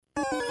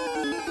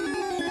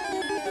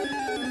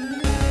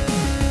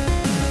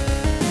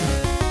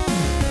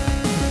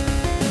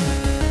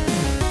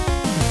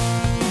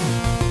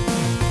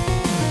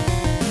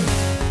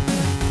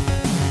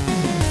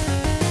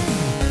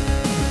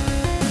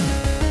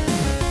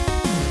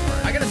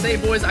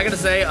Boys, I gotta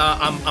say,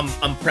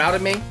 I'm proud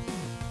of me.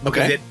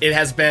 Because it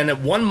has been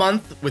 1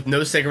 month with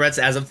no cigarettes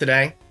as of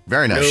today.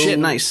 Very nice.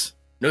 Nice.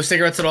 No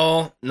cigarettes at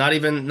all. Not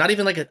even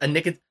like a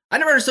nicotine. I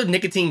never understood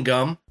nicotine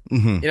gum.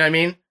 Mm-hmm. You know what I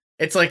mean?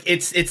 It's like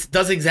it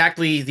does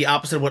exactly the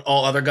opposite of what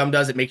all other gum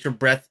does. It makes your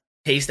breath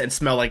taste and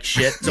smell like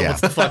shit. So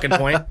what's the fucking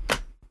point?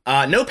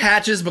 No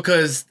patches,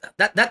 because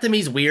that to me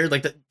is weird.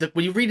 Like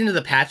when you read into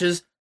the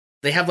patches,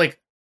 they have like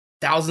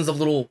thousands of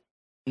little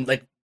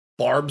like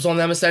barbs on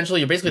them. Essentially,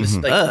 you're basically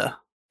just like.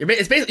 You're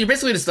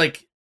basically just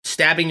like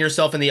stabbing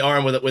yourself in the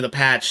arm with a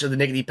patch, the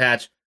nicotine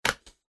patch.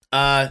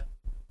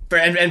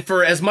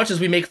 For as much as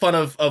we make fun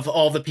of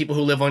all the people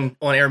who live on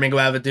Aramingo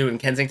Avenue in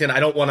Kensington,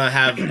 I don't want to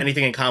have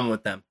anything in common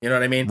with them. You know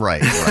what I mean?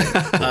 Right.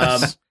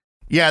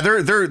 Yeah,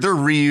 they're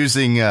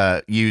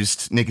reusing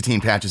used nicotine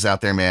patches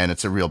out there, man.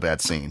 It's a real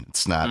bad scene.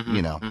 It's not,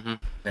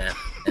 Yeah.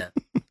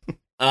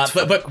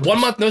 But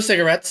 1 month no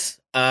cigarettes.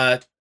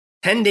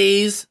 10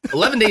 days,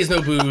 11 days,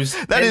 no booze.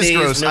 That is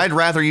gross. I'd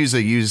rather use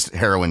a used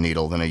heroin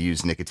needle than a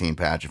used nicotine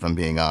patch, if I'm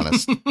being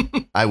honest.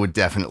 I would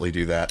definitely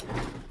do that.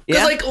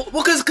 Yeah.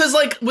 Because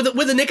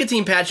with a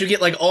nicotine patch, you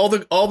get like all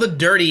the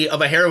dirty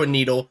of a heroin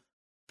needle,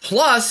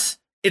 plus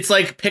it's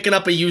like picking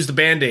up a used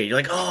Band-Aid. You're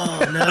like, oh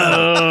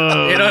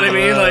no. You know what I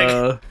mean?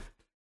 Like,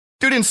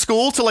 dude, in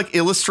school, to like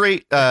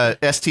illustrate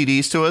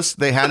STDs to us,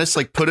 they had us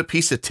like put a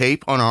piece of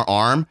tape on our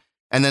arm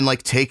and then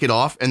like take it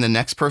off, and the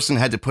next person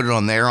had to put it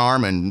on their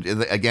arm, and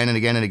again and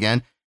again and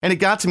again. And it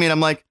got to me, and I'm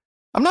like,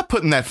 I'm not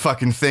putting that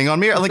fucking thing on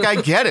me. Like, I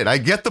get it. I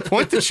get the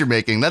point that you're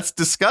making. That's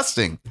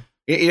disgusting.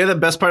 You know, the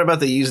best part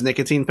about the used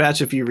nicotine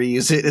patch, if you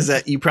reuse it, is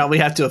that you probably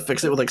have to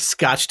affix it with like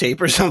Scotch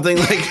tape or something.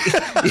 Like,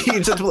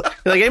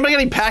 anybody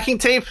got any packing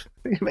tape?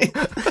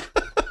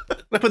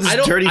 Put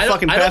this dirty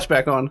fucking patch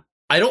back on.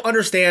 I don't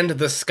understand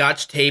the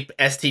Scotch tape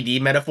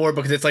STD metaphor,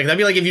 because it's like, that'd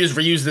be like if you just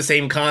reuse the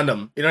same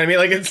condom. You know what I mean?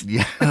 Like, it's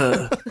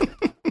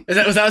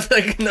was that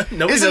like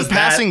nobody Isn't does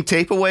passing that.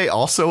 tape away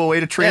also a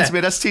way to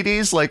transmit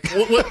STDs? Like,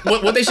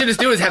 what they should just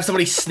do is have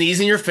somebody sneeze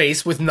in your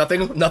face with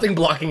nothing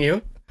blocking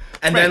you,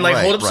 and then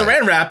hold up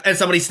Saran wrap and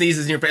somebody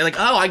sneezes in your face. Like,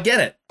 oh, I get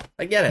it.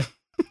 I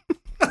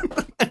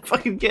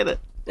fucking get it.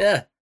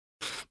 Yeah.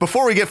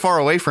 Before we get far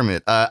away from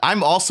it,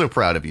 I'm also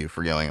proud of you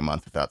for going a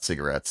month without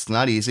cigarettes. It's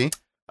not easy.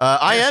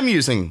 I am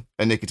using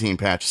a nicotine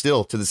patch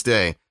still to this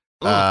day.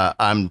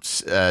 I'm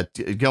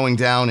going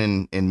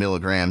down in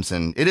milligrams,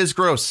 and it is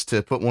gross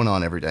to put one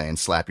on every day and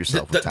slap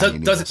yourself with tiny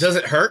needles. Does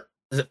it hurt?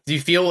 Do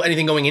you feel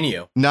anything going into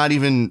you? Not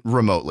even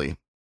remotely.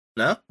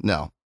 No?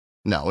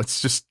 No,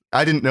 it's just,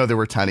 I didn't know there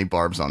were tiny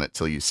barbs on it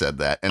till you said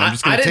that, and I'm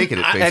just going to take it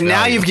at face value. And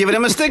now you've given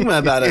him a stigma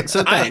about it,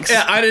 so thanks.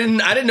 I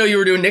didn't know you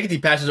were doing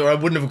nicotine patches, or I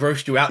wouldn't have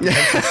grossed you out.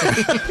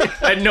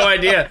 I had no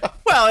idea.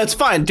 Well, it's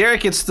fine. Derek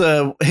gets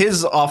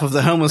his off of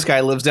the homeless guy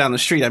lives down the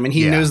street. I mean,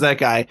 he knows that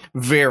guy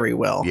very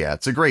well. Yeah,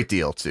 it's a great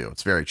deal, too.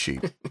 It's very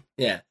cheap.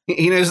 Yeah.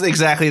 He knows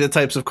exactly the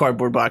types of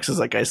cardboard boxes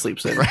that guy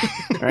sleeps in.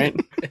 Right?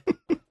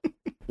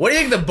 What do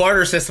you think the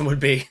barter system would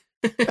be?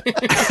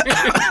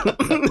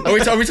 Are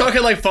we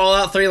talking like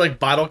Fallout 3, like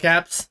bottle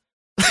caps,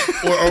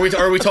 or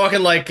are we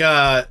talking like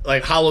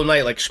Hollow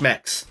Knight, like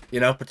Schmecks? You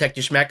know, protect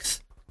your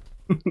Schmecks.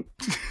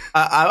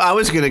 I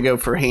was gonna go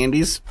for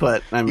handies,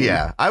 but I mean,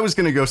 I was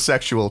gonna go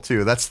sexual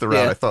too. That's the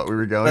route I thought we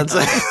were going.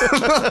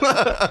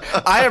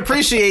 I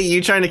appreciate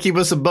you trying to keep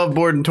us above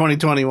board in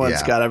 2021,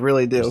 Scott. I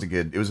really do.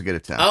 It was a good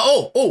attempt.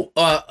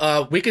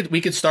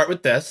 We could start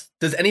with this.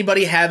 Does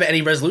anybody have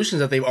any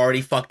resolutions that they've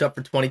already fucked up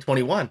for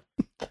 2021?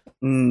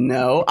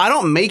 No, I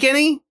don't make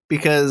any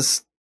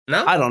because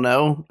no? I don't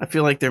know. I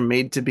feel like they're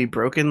made to be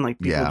broken. Like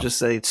people just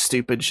say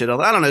stupid shit.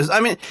 I don't know.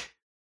 I mean,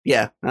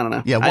 I don't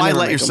know. Yeah, why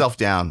let yourself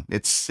down?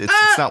 It's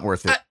not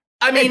worth it.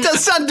 I mean, it does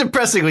sound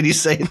depressing when you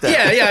say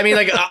that. Yeah. I mean,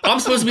 like I'm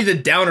supposed to be the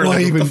downer.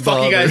 Like, what the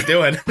fuck you guys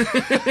doing?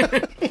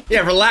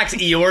 Yeah, relax,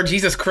 Eeyore.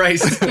 Jesus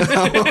Christ.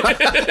 Nah,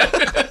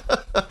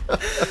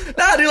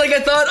 dude. Like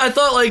I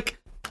thought, like,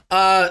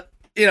 I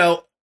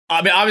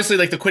mean, obviously,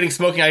 like the quitting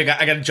smoking, I got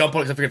to jump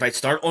on it, because I figured if I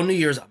start on New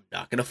Year's, I'm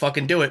not gonna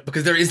fucking do it,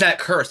 because there is that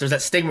curse. There's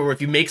that stigma where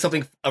if you make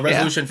something a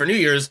resolution for New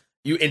Year's,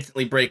 you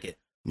instantly break it.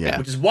 Yeah.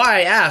 Which is why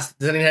I asked,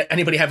 does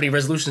anybody have any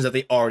resolutions that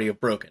they already have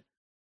broken?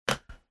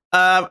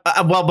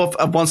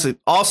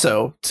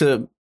 Also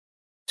to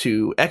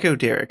echo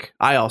Derek,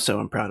 I also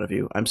am proud of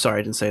you. I'm sorry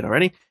I didn't say it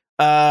already.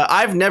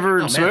 I've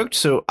never smoked,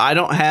 so I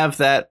don't have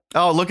that.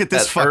 Oh, look at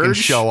this fucking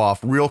show off.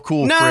 Real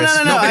cool, no, Chris.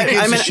 No. Nobody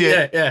gives a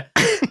shit. Yeah.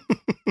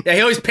 Yeah,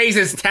 he always pays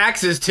his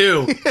taxes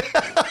too.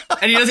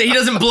 And he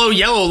doesn't blow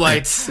yellow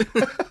lights.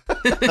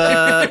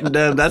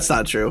 No, that's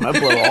not true. I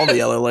blow all the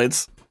yellow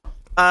lights.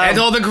 And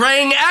all the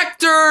graying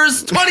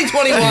actors,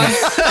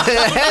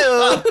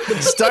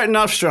 2021. Starting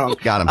off strong.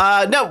 Got him.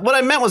 No, what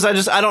I meant was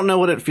I don't know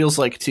what it feels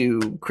like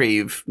to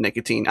crave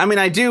nicotine. I mean,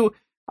 I do.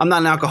 I'm not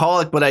an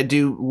alcoholic, but I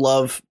do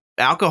love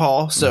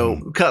alcohol, so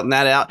cutting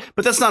that out.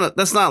 But that's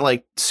not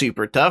like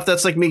super tough.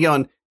 That's like me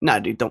going, nah,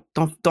 dude,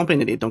 don't be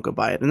an idiot. Don't go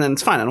buy it. And then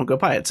it's fine. I don't go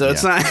buy it. So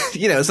it's not,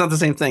 it's not the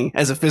same thing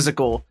as a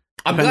physical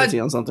dependency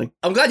on something.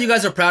 I'm glad you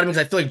guys are proud of me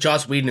because I feel like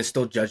Joss Whedon is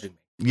still judging me.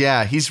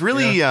 Yeah, he's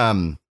really,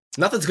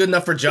 nothing's good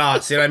enough for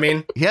Joss. You know what I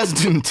mean? He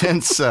has an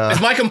intense.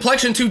 Is my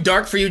complexion too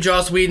dark for you,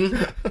 Joss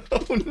Whedon?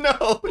 Oh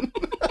no.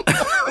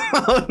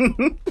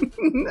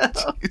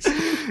 No.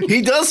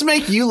 He does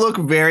make you look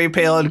very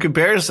pale in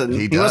comparison.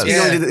 He does.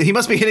 He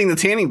must be hitting the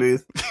tanning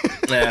booth.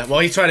 Yeah, well,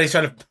 he's trying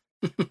to.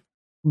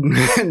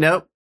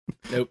 Nope.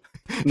 Yeah,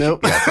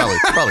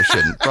 probably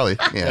shouldn't. Probably,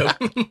 yeah.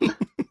 Nope.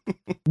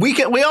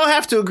 We all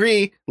have to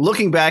agree,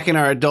 looking back in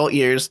our adult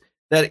years,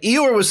 that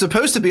Eeyore was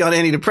supposed to be on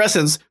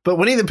antidepressants, but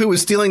Winnie the Pooh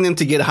was stealing them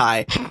to get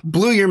high.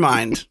 Blew your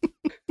mind.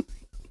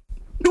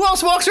 Who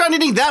else walks around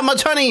eating that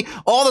much honey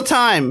all the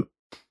time?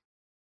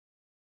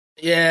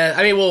 Yeah,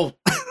 I mean, well,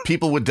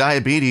 people with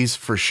diabetes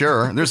for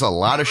sure. There's a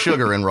lot of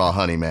sugar in raw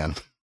honey, man.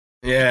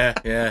 Yeah,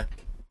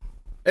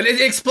 and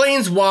it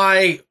explains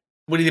why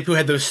Winnie the Pooh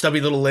had those stubby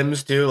little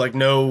limbs too, like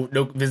no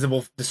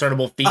visible,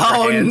 discernible feet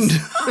or hands.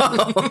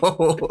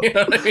 No. You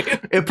know what I mean?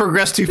 It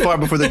progressed too far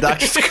before the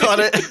doctors caught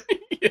it.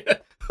 Yeah.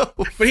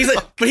 But Winnie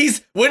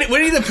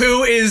the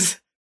Pooh is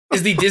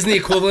the Disney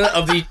equivalent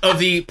of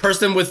the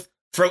person with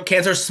throat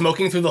cancer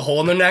smoking through the hole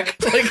in their neck.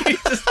 Like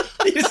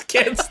he just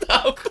can't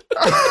stop.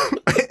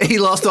 He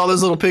lost all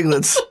those little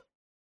piglets.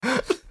 All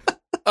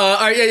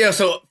right, yeah.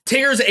 So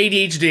Tigger's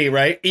ADHD,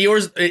 right?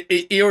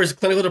 Eeyore's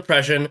clinical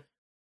depression.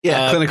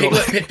 Yeah, clinical.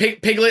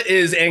 Piglet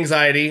is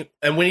anxiety,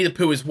 and Winnie the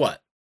Pooh is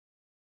what?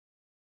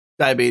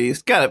 Diabetes.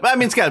 It's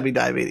got to be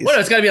diabetes. Well,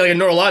 it's got to be like a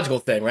neurological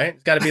thing, right?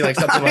 It's got to be like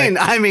something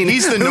I mean,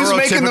 he's the who's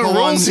making the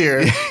rules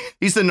here?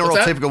 He's the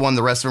neurotypical one.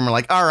 The rest of them are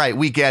like, all right,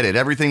 we get it.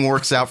 Everything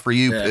works out for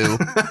you, Pooh.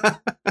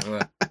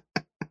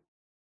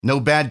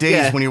 No bad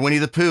days when you're Winnie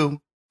the Pooh.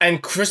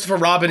 And Christopher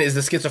Robin is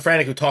the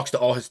schizophrenic who talks to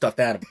all his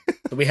stuffed animals.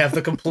 So we have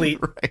the complete...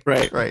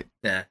 Right.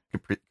 Yeah.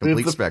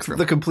 Complete spectrum.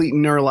 The complete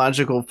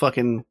neurological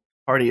fucking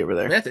party over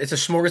there. Yeah, it's a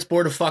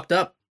smorgasbord of fucked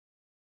up.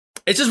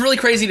 It's just really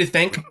crazy to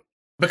think.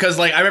 Because,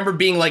 like, I remember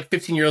being, like,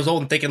 15 years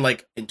old and thinking,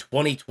 like, in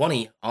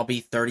 2020, I'll be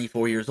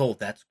 34 years old.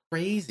 That's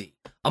crazy.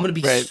 I'm going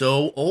to be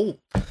so old.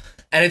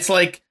 And it's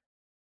like,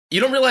 you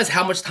don't realize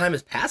how much time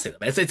is passing.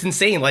 It's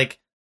insane. Like,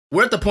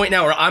 we're at the point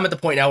now, or I'm at the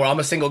point now where I'm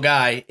a single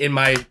guy in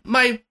my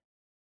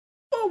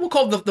we'll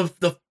call it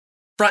the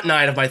front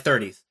nine of my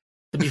 30s.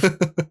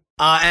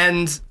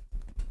 And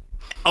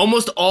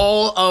almost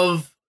all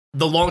of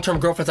the long-term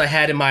girlfriends I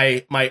had in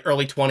my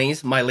early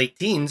 20s, my late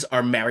teens,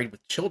 are married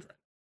with children.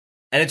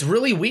 And it's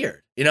really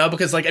weird,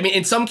 because, like, I mean,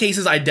 in some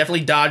cases, I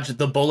definitely dodged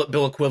the bullet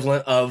bill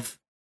equivalent of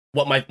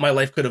what my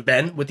life could have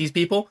been with these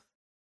people.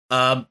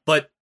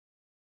 But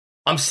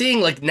I'm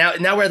seeing, like, now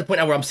we're at the point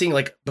now where I'm seeing,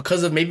 like,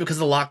 because of the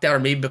lockdown, or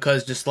maybe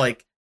because just,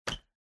 like,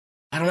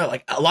 I don't know,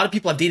 like, a lot of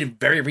people I've dated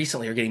very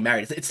recently are getting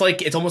married.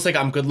 It's almost like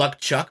I'm Good Luck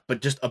Chuck, but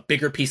just a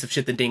bigger piece of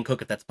shit than Dane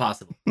Cook, if that's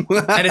possible. And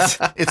it's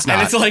not.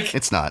 And it's like,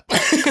 it's not.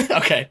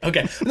 Okay.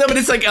 No, but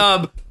it's like,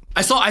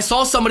 I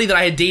saw somebody that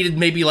I had dated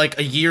maybe like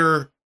a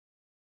year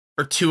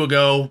or two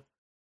ago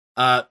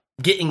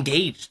get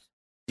engaged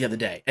the other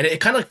day, and it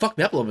kind of like fucked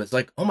me up a little bit. It's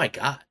like, oh my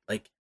god,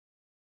 like,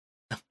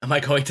 am I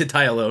going to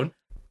die alone?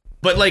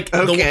 But like,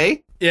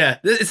 okay,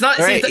 it's not.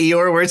 All right,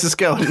 Eeyore, where's this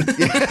going?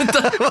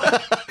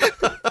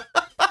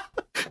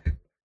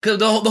 Because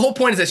the whole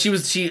point is that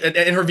she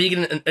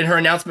in her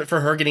announcement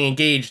for her getting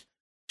engaged,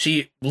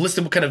 she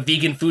listed what kind of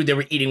vegan food they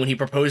were eating when he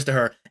proposed to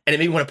her, and it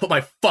made me want to put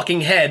my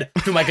fucking head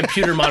through my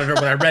computer monitor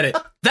when I read it.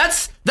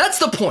 That's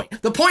the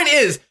point. The point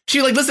is,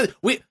 she like, listen,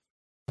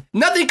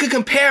 nothing could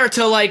compare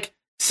to like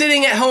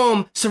sitting at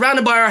home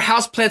surrounded by our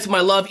houseplants with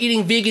my love,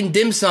 eating vegan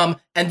dim sum,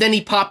 and then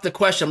he popped the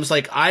question. I'm just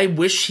like, I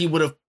wish he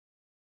would have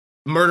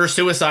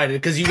murder-suicided,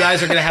 because you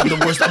guys are gonna have the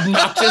worst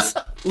obnoxious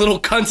little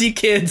cunty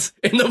kids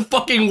in the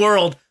fucking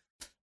world.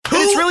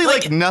 It's really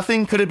like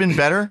nothing could have been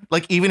better.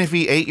 Like, even if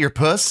he ate your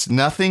puss,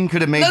 nothing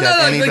could have made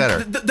that any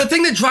better. The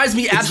thing that drives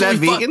me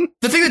absolutely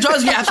the thing that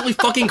drives me absolutely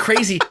fucking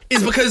crazy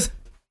is because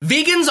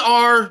vegans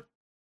are.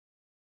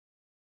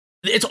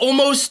 It's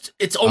almost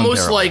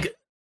like,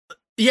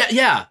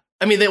 yeah.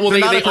 I mean, they're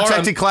not a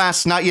protected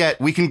class, not yet.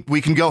 We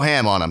can go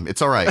ham on them.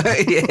 It's all right.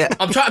 Yeah.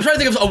 I'm trying to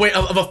think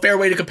of a fair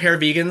way to compare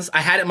vegans.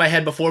 I had it in my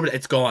head before, but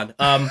it's gone.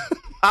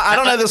 I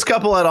don't know this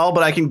couple at all,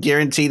 but I can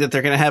guarantee that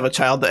they're going to have a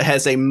child that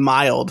has a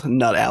mild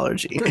nut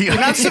allergy.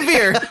 Not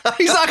severe.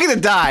 He's not going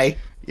to die.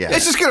 Yeah.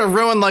 It's just going to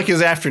ruin like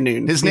his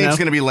afternoon. His name's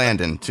going to be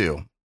Landon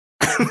too.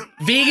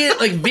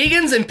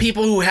 Vegans and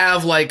people who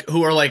have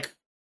who are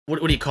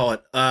what do you call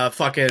it?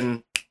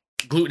 Fucking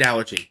gluten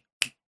allergy.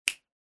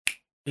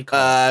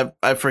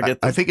 I forget.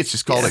 I think it's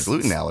just called a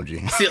gluten allergy.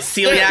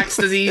 Celiac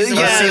disease.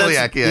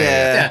 Celiac.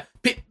 Yeah.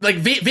 Like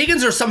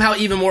vegans are somehow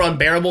even more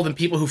unbearable than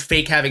people who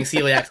fake having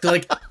celiac.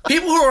 Like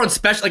people who are on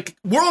special, like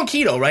we're on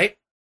keto, right?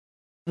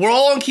 We're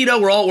all on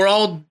keto. We're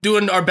all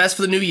doing our best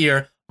for the new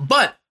year.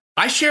 But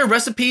I share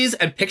recipes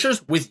and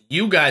pictures with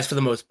you guys for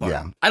the most part.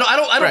 Yeah.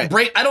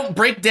 I don't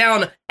break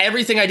down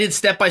everything I did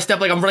step by step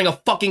like I'm running a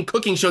fucking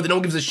cooking show that no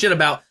one gives a shit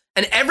about.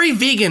 And every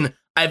vegan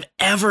I've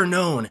ever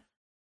known,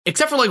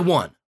 except for like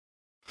one.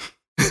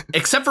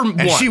 Except for and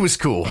one. she was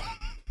cool.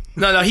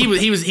 No,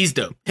 he's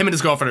dope. Him and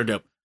his girlfriend are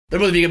dope. They're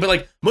both vegan, but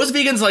like most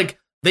vegans, like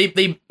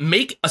they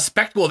make a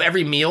spectacle of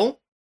every meal,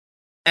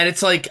 and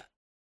it's like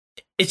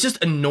it's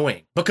just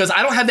annoying because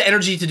I don't have the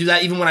energy to do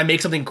that. Even when I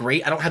make something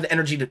great, I don't have the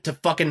energy to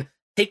fucking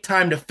take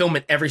time to film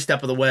it every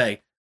step of the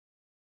way.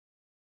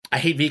 I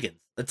hate vegans.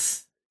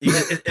 That's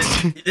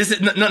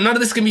none of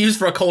this can be used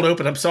for a cold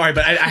open. I'm sorry,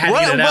 but I had to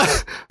get it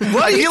out.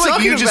 What I feel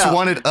like you just about?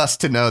 wanted us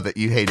to know that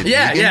you hated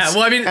Yeah, vegans. yeah.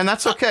 Well, I mean, and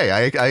that's okay.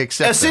 I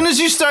accept. As soon as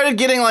you started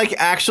getting like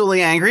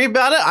actually angry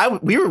about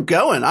it, we were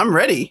going. I'm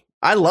ready.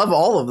 I love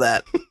all of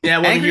that. Yeah,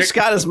 well, Angry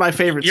Scott is my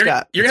favorite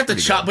Scott. You're gonna have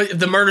to chop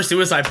the murder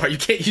suicide part. You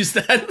can't use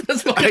that.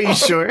 That's fucking Are you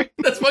sure?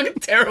 That's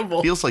fucking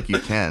terrible. Feels like you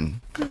can.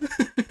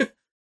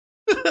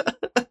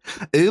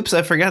 Oops,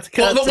 I forgot to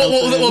cut.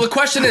 Well, the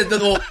question is,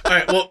 all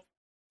right. Well,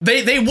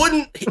 they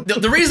wouldn't.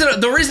 The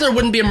reason there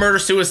wouldn't be a murder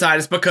suicide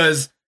is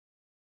because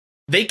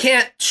they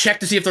can't check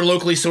to see if they're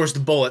locally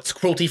sourced bullets,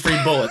 cruelty free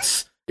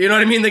bullets. You know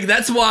what I mean? Like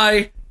that's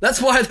why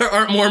there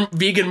aren't more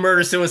vegan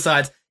murder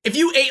suicides. If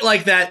you ate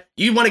like that,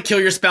 you'd want to kill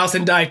your spouse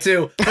and die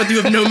too, but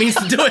you have no means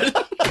to do it.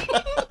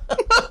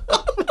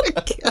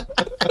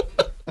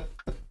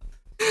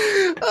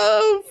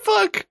 Oh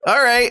fuck!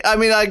 All right. I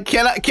mean,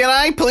 can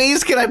I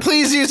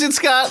please use it,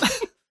 Scott?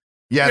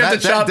 Yeah,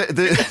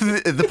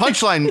 the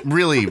punchline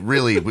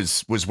really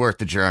was worth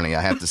the journey.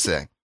 I have to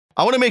say.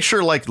 I want to make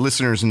sure like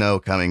listeners know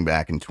coming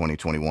back in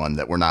 2021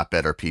 that we're not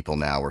better people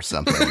now or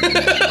something. And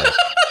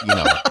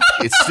that,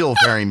 like, it's still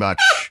very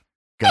much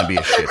gonna be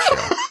a shit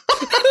show.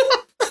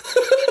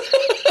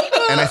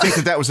 And I think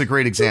that was a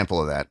great example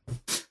of that.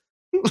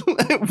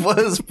 It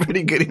was a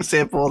pretty good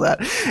example of that.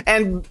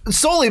 And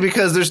solely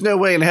because there's no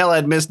way in hell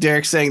I'd miss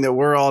Derek saying that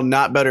we're all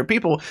not better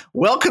people.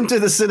 Welcome to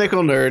the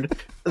Cynical Nerd.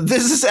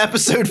 This is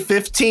episode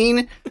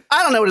 15.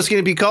 I don't know what it's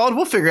going to be called.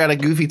 We'll figure out a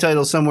goofy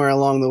title somewhere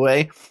along the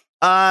way.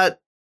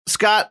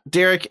 Scott,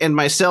 Derek, and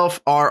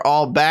myself are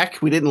all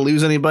back. We didn't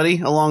lose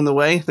anybody along the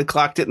way. The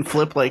clock didn't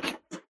flip like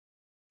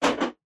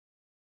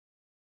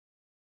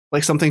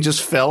something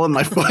just fell in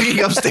my fucking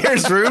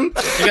upstairs room.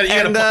 You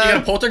got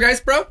a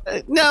poltergeist, bro?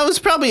 No, it was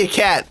probably a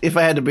cat, if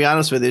I had to be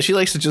honest with you. She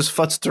likes to just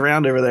futz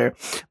around over there.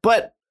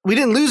 But we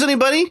didn't lose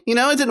anybody.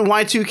 It didn't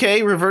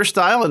Y2K reverse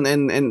style,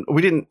 and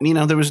we didn't,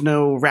 there was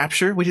no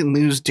rapture. We didn't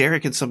lose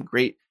Derek in some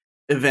great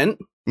event,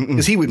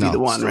 because he would be the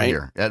one, right?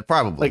 Yeah,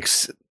 probably. Like,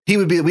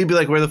 we'd be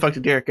like, where the fuck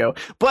did Derek go?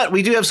 But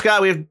we do have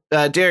Scott. We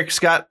have Derek.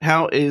 Scott,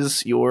 how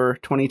is your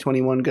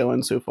 2021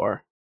 going so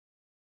far?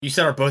 You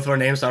said both of our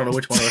names, so I don't know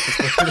which one of us is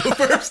supposed to go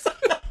first.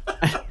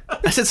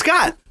 I said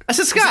Scott. You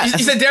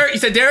said Derek. You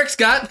said Derek,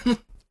 Scott.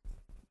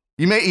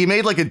 You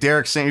made like a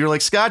Derek saying, you're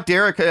like, Scott,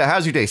 Derek,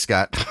 how's your day,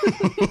 Scott?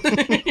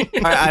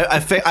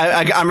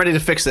 I'm ready to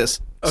fix this.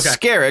 Okay.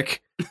 Scarrick,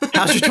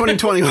 how's your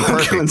 2021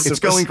 going? It's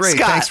going great.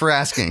 Scott. Thanks for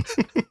asking.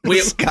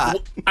 Scott.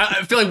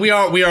 I feel like we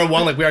are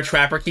one, like we are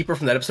Trapper Keeper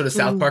from that episode of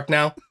South Park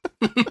now.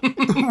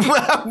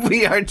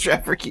 We are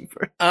Trapper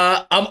Keeper.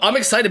 I'm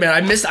excited, man.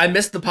 I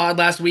missed the pod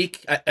last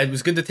week. It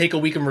was good to take a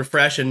week and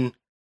refresh and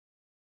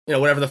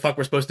whatever the fuck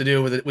we're supposed to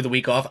do with a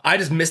week off. I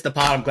just missed the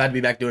pod. I'm glad to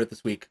be back doing it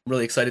this week. I'm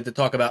really excited to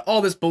talk about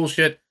all this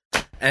bullshit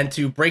and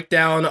to break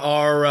down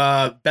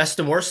our best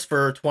and worst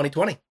for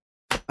 2020.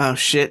 Oh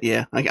shit,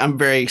 yeah. I'm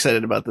very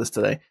excited about this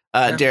today.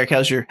 Yeah. Derek,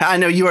 how's your... I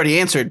know you already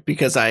answered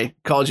because I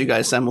called you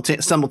guys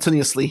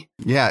simultaneously.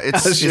 Yeah,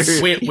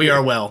 we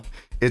are well.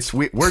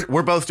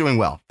 We're both doing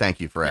well. Thank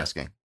you for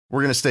asking.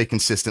 We're gonna stay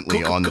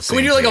consistently on the same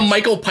Can we do like page. a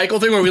Michael Peichel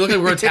thing where we look like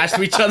we're attached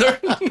to each other?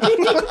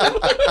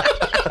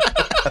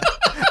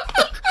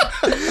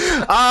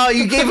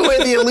 You gave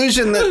away the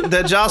illusion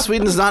that Joss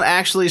Whedon is not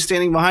actually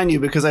standing behind you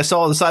because I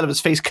saw the side of his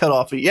face cut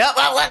off. Yep.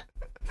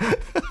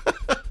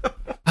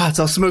 It's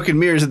all smoke and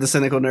mirrors at the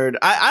Cynical Nerd.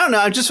 I don't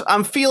know.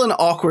 I'm feeling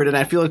awkward, and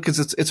I feel it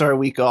because it's our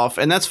week off,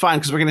 and that's fine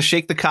because we're gonna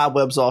shake the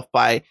cobwebs off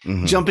by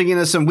jumping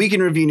into some week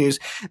in review news.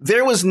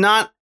 There was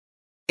not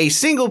a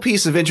single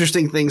piece of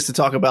interesting things to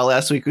talk about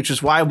last week, which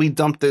is why we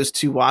dumped those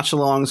two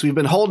watch-alongs. We've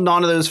been holding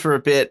on to those for a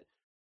bit.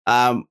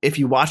 If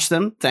you watched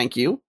them, thank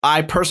you.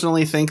 I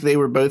personally think they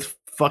were both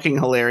fucking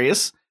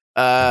hilarious.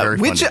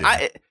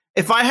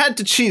 If I had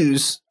to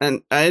choose,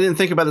 and I didn't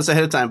think about this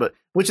ahead of time, but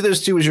which of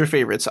those two was your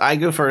favorites? I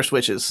go first.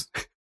 Which is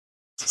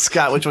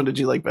Scott? Which one did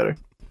you like better?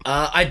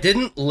 I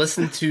didn't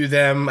listen to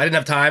them. I didn't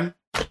have time.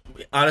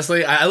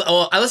 Honestly, I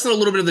listened to a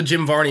little bit of the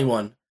Jim Varney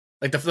one,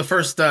 like the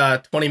first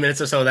 20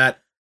 minutes or so of that.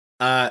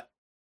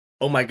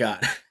 Oh my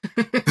god,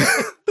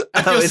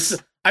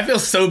 I feel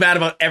so bad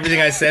about everything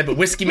I said, but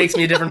whiskey makes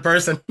me a different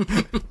person.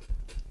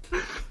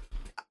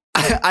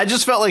 I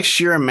just felt like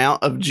sheer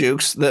amount of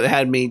jokes that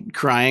had me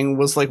crying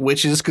was like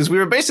witches, because we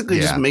were basically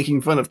just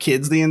making fun of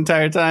kids the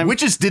entire time.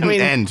 Witches didn't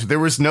end. There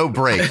was no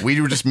break. We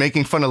were just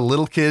making fun of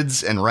little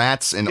kids and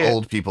rats and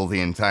old people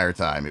the entire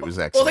time. It was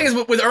excellent. Well, the thing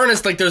is, with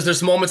Ernest, like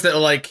there's moments that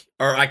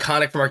are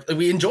iconic from our.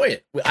 We enjoy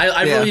it.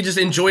 I really just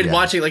enjoyed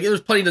watching. Like, there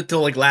was plenty to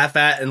like laugh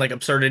at and like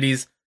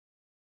absurdities.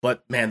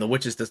 But man, the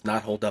witches does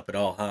not hold up at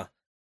all, huh?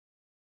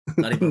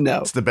 Not even. No.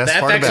 It's the best The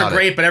part effects about are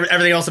great, but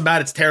everything else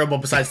about it's terrible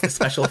besides the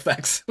special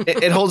effects.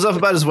 It holds up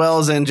about as well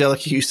as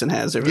Angelica Houston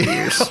has over the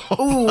years.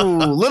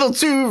 Ooh, little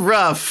too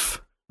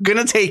rough.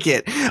 Gonna take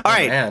it. All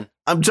right. Man.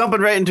 I'm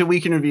jumping right into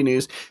week in review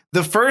news.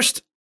 The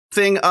first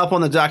thing up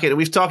on the docket,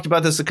 we've talked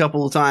about this a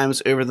couple of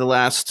times over the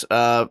last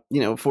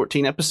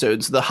 14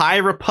 episodes. The High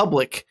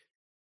Republic,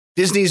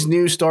 Disney's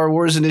new Star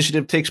Wars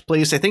initiative, takes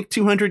place, I think,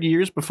 200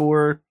 years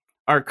before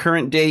our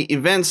current day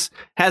events,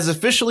 has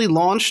officially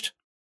launched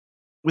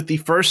with the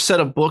first set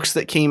of books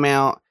that came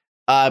out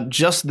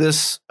just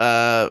this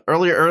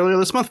earlier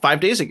this month, 5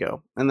 days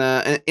ago.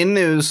 And in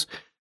those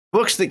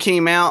books that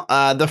came out,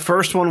 the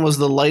first one was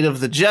The Light of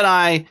the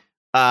Jedi.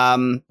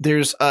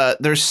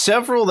 There's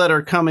several that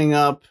are coming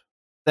up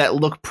that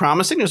look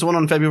promising. There's one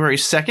on February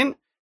 2nd.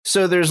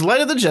 So there's Light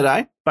of the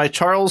Jedi by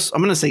Charles.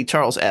 I'm going to say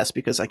Charles S.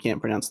 because I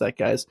can't pronounce that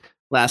guy's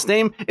last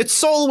name. It's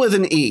Soul with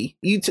an E.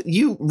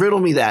 You riddle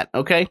me that,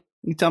 okay?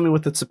 You tell me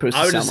what that's supposed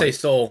to sound like. I would just say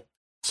Soul.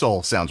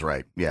 Soul sounds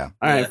right. Yeah.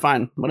 All right,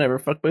 fine. Whatever.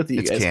 Fuck both of you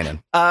It's guys.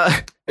 canon.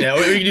 Yeah,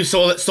 or you can do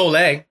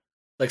Soleil.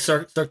 Like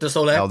Cirque du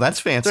Soleil. Oh, that's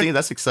fancy.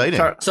 That's exciting.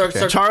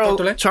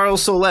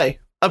 Charles Soleil.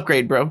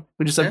 Upgrade, bro.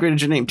 We just upgraded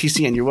your name.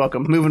 TCN, you're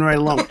welcome. Moving right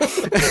along.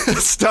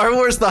 Star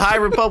Wars The High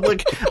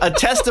Republic, A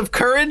Test of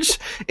Courage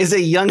is a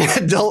young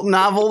adult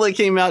novel that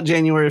came out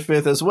January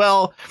 5th as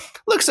well.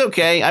 Looks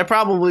okay. I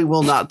probably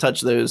will not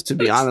touch those, to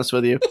be honest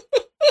with you.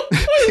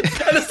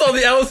 I just saw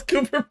the Alice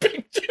Cooper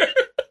picture.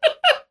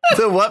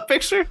 The what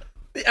picture?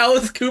 The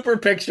Alice Cooper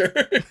picture.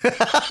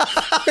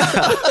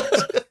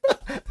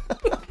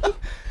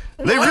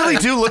 They really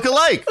do look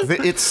alike.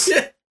 It's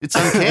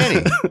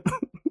uncanny.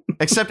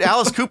 Except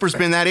Alice Cooper's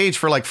been that age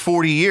for like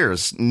 40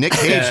 years. Nick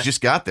Cage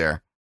just got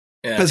there.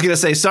 Yeah. I was gonna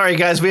say, sorry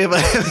guys, we have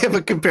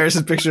a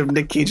comparison picture of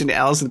Nick Cage and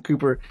Alice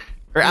Cooper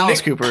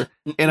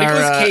in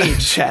our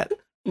chat.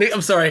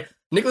 I'm sorry,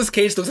 Nicolas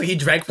Cage looks like he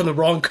drank from the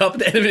wrong cup at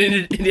the end of an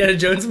Indiana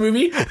Jones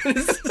movie.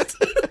 It's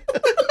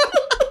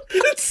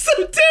so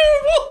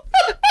terrible.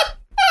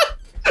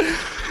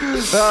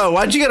 Oh,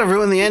 why'd you gotta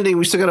ruin the ending?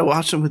 We still gotta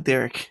watch them with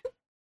Derek.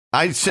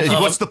 I said,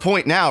 what's the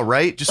point now,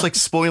 right? Just like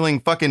spoiling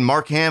fucking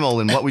Mark Hamill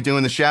and What We Do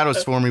in the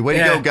Shadows for me. Way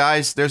to go,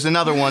 guys. There's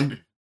another one.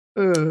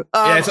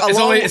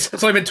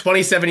 It's only been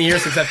 27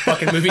 years since that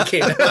fucking movie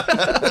came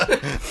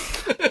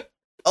out.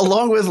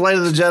 Along with Light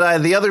of the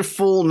Jedi, the other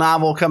full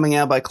novel coming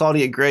out by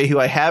Claudia Gray, who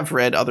I have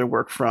read other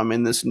work from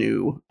in this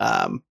new,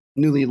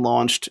 newly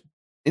launched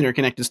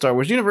interconnected Star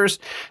Wars universe.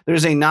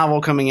 There's a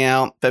novel coming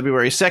out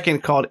February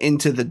 2nd called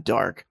Into the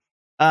Dark.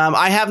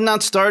 I have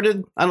not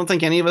started. I don't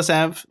think any of us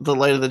have The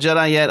Light of the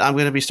Jedi yet. I'm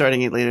going to be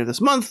starting it later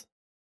this month.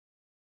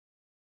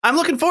 I'm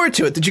looking forward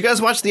to it. Did you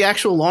guys watch the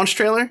actual launch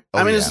trailer?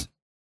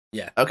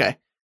 Yeah. Okay. I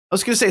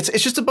was going to say,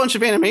 it's just a bunch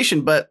of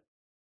animation, but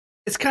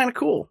it's kind of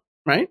cool,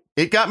 right?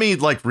 It got me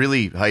like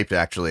really hyped,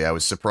 actually. I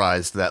was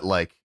surprised that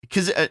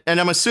and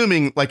I'm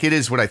assuming like it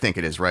is what I think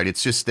it is, right?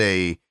 It's just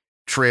a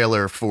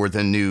trailer for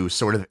the new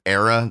sort of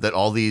era that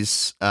all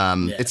these,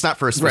 it's not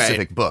for a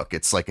specific book.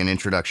 It's like an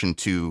introduction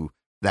to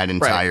that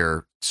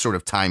entire sort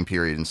of time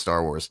period in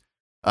Star Wars.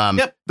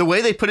 The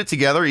way they put it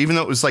together, even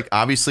though it was like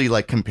obviously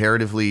like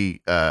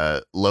comparatively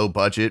low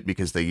budget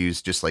because they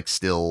used just like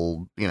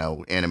still,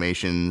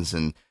 animations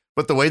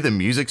but the way the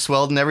music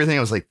swelled and everything,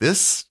 I was like,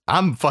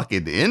 I'm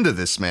fucking into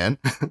this, man.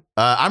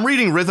 I'm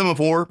reading Rhythm of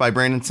War by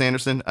Brandon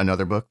Sanderson,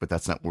 another book, but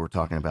that's not what we're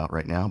talking about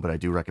right now, but I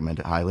do recommend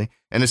it highly.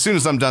 And as soon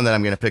as I'm done that,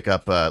 I'm going to pick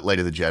up Light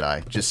of the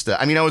Jedi. Just,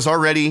 I was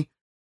already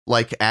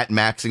like at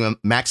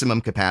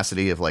maximum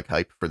capacity of like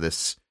hype for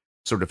this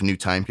sort of new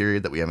time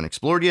period that we haven't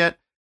explored yet.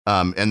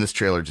 And this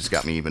trailer just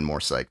got me even more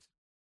psyched.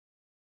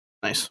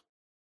 Nice.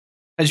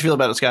 How'd you feel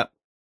about it, Scott?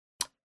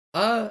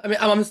 I'm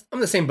in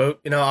the same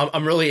boat.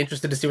 I'm really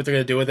interested to see what they're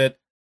going to do with it.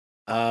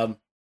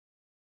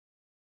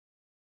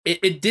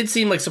 It did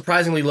seem like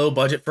surprisingly low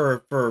budget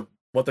for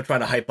what they're trying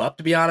to hype up,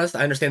 to be honest.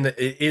 I understand that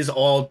it is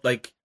all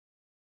like,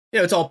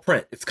 it's all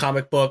print. It's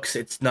comic books,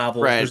 it's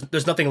novels. Right.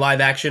 There's nothing live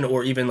action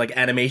or even like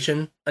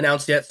animation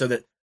announced yet, so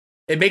that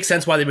it makes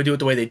sense why they would do it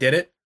the way they did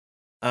it.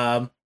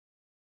 I'm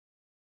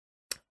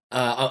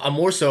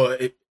more so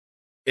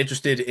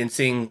interested in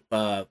seeing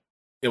what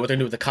they're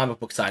doing with the comic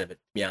book side of it.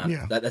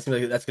 Yeah, that seems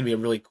like that's going to be a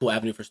really cool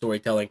avenue for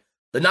storytelling.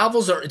 The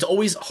novels it's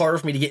always harder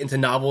for me to get into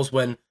novels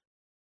when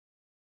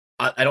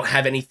I don't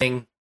have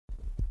anything.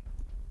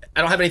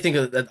 I don't have anything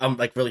that I'm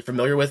like really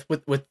familiar with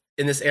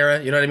in this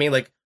era. You know what I mean?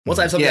 Like once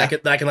I have something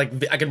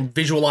I can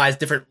visualize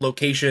different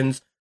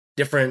locations,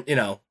 different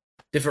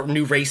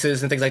new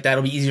races and things like that.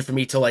 It'll be easier for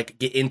me to like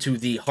get into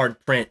the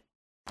hard print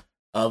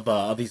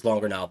of these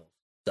longer novels.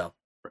 So,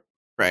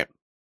 right.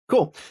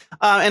 Cool.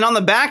 And on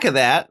the back of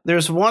that,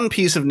 there's one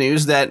piece of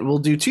news that will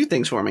do two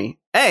things for me.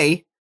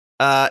 It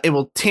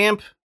will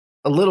tamp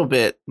a little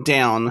bit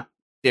down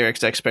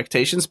Derek's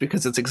expectations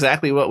because it's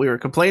exactly what we were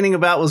complaining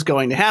about was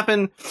going to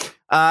happen.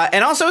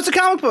 And also it's a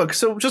comic book.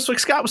 So just like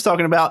Scott was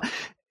talking about,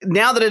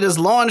 now that it is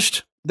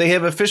launched, they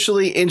have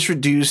officially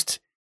introduced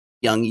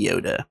young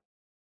Yoda.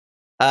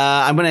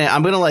 I'm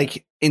gonna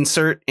like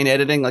insert in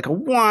editing like a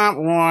wah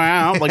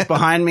wah like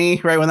behind me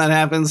right when that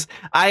happens.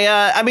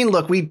 I mean,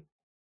 look, we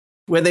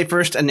when they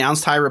first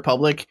announced High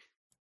Republic,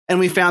 and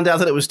we found out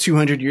that it was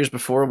 200 years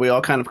before, we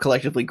all kind of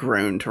collectively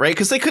groaned, right?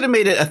 Because they could have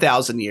made it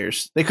 1,000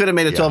 years. They could have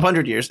made it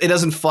 1,200 years. It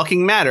doesn't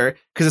fucking matter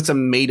because it's a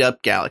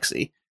made-up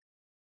galaxy.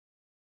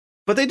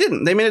 But they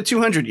didn't. They made it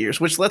 200 years,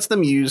 which lets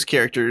them use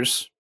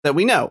characters that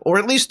we know, or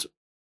at least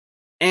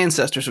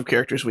ancestors of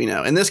characters we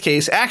know. In this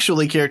case,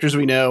 actually characters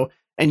we know,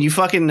 and you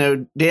fucking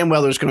know damn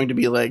well there's going to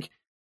be like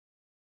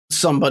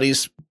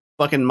somebody's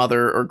fucking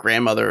mother or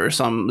grandmother or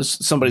somebody's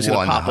going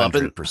to pop up.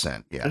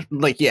 100%, yeah.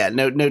 Like, yeah,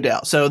 no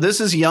doubt. So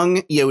this is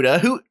young Yoda,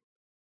 who,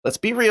 let's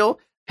be real,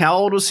 how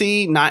old was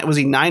he? Was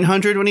he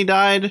 900 when he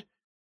died?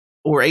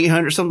 Or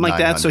 800, something like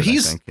that? So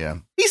he's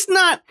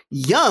not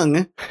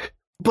young,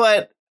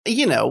 but,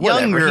 you know,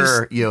 whatever.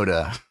 Younger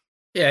Yoda.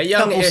 Yeah,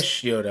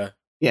 young-ish Yoda.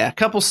 Yeah, a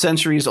couple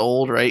centuries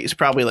old, right? He's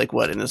probably like,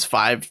 what, in his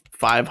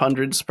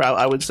 500s,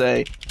 I would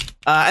say.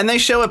 And they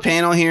show a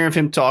panel here of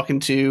him talking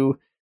to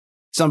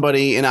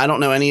somebody, and I don't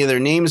know any of their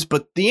names,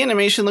 but the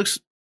animation looks,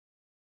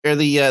 or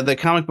the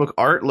comic book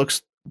art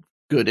looks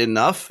good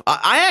enough.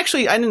 I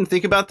didn't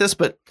think about this,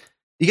 but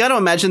you got to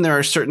imagine there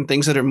are certain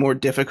things that are more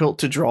difficult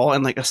to draw,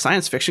 and like a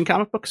science fiction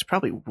comic book is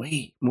probably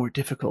way more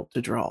difficult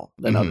to draw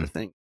than other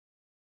things.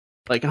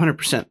 Like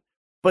 100%.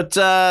 But,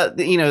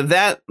 you know,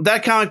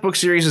 that comic book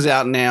series is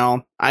out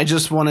now. I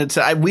just wanted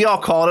to, we all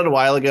called it a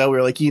while ago. We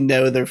were like, you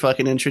know, they're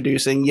fucking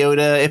introducing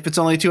Yoda. If it's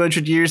only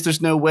 200 years, there's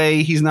no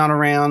way he's not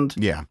around.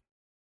 Yeah.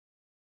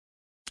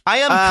 I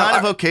am kind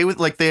of okay with,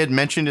 like, they had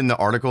mentioned in the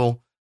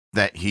article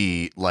that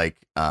he, like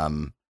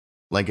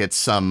at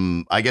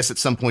some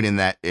point in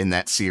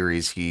that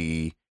series,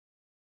 he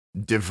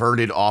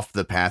diverted off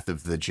the path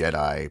of the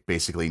Jedi,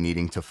 basically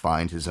needing to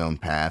find his own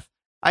path.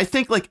 I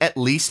think, like, at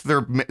least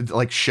they're,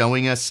 like,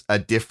 showing us a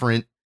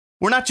different...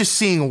 We're not just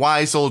seeing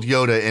wise old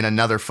Yoda in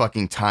another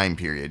fucking time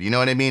period. You know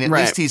what I mean? At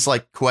least he's,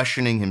 like,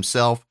 questioning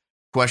himself,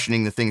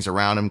 questioning the things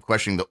around him,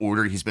 questioning the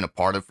order he's been a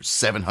part of for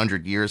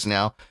 700 years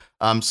now.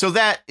 So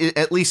that,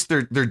 at least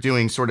they're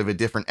doing sort of a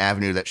different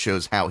avenue that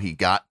shows how he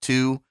got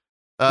to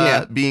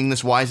being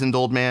this wizened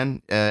old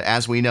man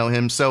as we know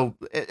him. So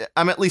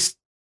I'm at least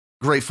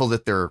grateful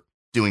that they're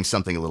doing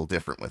something a little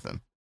different with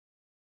him.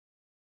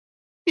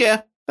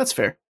 Yeah, that's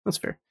fair. That's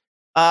fair.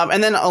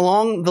 And then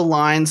along the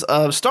lines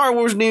of Star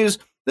Wars news,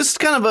 this is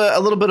kind of a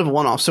little bit of a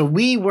one-off. So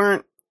we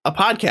weren't a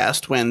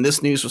podcast when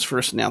this news was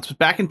first announced. But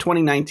back in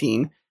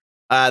 2019,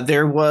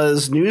 there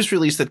was news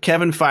released that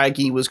Kevin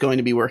Feige was going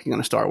to be working on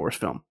a Star Wars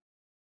film.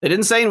 They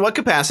didn't say in what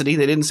capacity.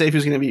 They didn't say if he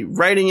was going to be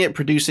writing it,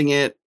 producing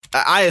it.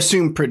 I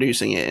assume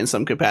producing it in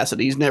some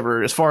capacity. He's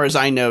never, as far as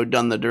I know,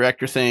 done the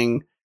director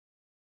thing.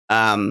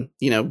 You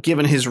know,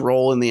 given his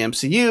role in the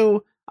MCU,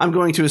 I'm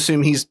going to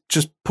assume he's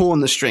just pulling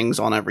the strings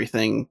on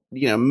everything,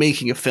 you know,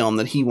 making a film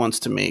that he wants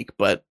to make,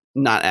 but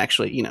not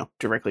actually, you know,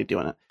 directly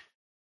doing it.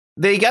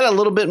 They got a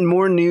little bit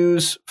more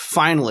news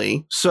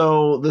finally.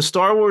 So the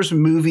Star Wars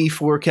movie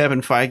for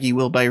Kevin Feige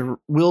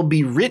will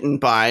be written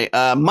by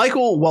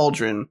Michael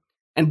Waldron.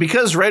 And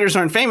because writers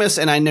aren't famous,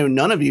 and I know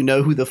none of you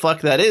know who the fuck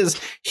that is,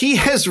 he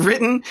has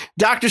written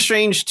Doctor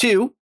Strange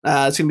 2.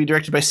 It's going to be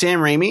directed by Sam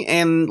Raimi,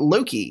 and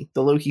Loki,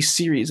 the Loki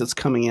series that's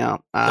coming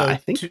out. I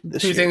think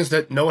this year. Two things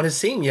that no one has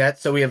seen yet,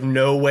 so we have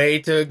no way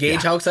to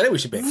gauge how excited we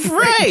should be.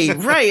 Right.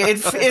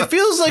 It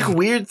feels like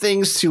weird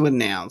things to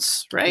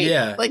announce, right?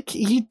 Yeah. Like,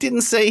 he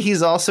didn't say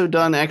he's also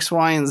done X,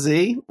 Y, and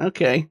Z.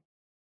 Okay.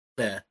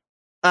 Yeah.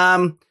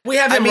 We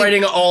have him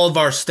writing all of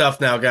our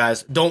stuff now,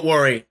 guys. Don't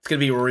worry, it's gonna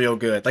be real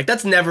good. Like,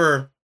 that's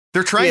never.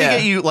 They're trying to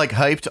get you, like,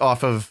 hyped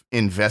off of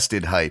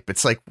invested hype.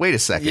 It's like, wait a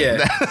second.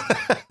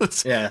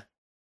 Yeah.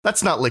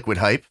 That's not liquid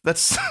hype.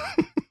 That's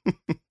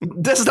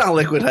not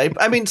liquid hype.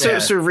 I mean,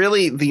 so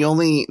really, the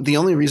only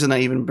reason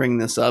I even bring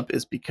this up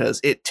is because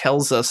it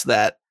tells us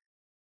that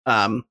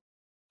the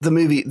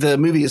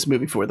movie is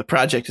moving forward. The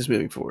project is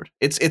moving forward.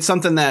 It's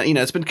something that, you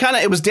know, it's been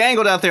it was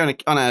dangled out there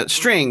on a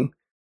string.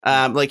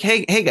 Like,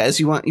 hey guys,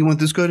 you want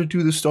this guy to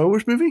do the Star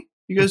Wars movie?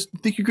 You guys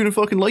think you're gonna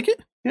fucking like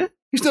it? Yeah,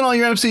 he's done all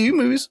your MCU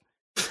movies.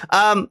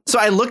 So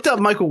I looked up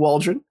Michael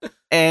Waldron,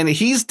 and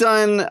he's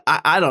done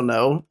I don't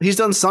know, he's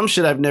done some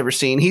shit I've never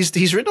seen.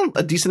 He's written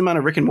a decent amount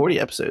of Rick and Morty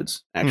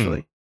episodes,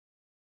 actually,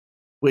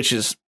 which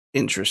is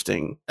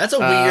interesting. That's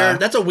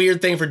a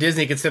weird thing for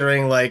Disney,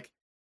 considering like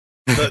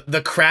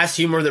the crass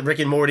humor that Rick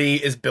and Morty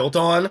is built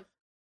on,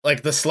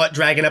 like the Slut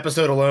Dragon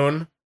episode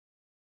alone.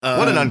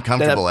 What an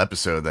uncomfortable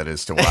episode that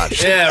is to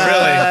watch.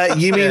 Yeah,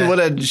 really. You mean what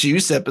a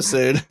juice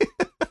episode?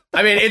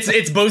 I mean,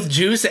 it's both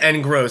juice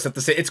and gross at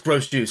the same. It's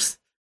gross juice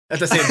at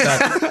the same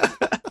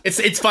time.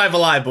 It's Five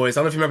Alive, boys. I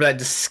don't know if you remember that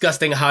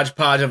disgusting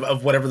hodgepodge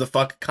of whatever the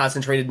fuck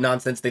concentrated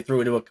nonsense they threw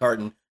into a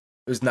carton.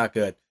 It was not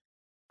good.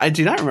 I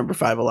do not remember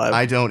Five Alive.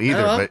 I don't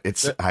either, but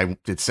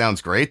it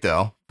sounds great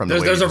though.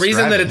 There's a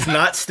reason that it's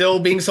not still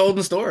being sold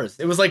in stores.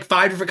 It was like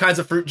 5 different kinds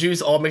of fruit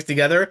juice all mixed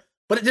together,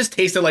 but it just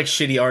tasted like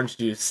shitty orange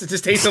juice. It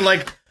just tasted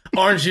like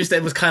orange juice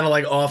that was kind of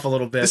like off a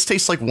little bit. This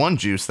tastes like one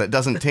juice that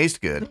doesn't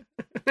taste good.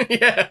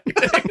 Yeah.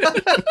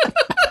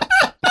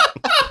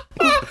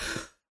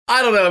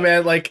 I don't know,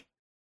 man. Like,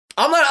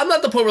 I'm not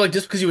at the point where, like,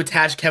 just because you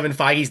attach Kevin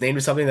Feige's name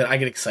to something that I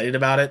get excited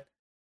about it.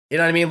 You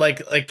know what I mean?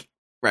 Like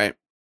Right.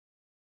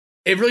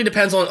 It really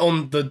depends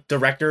on the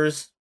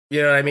directors.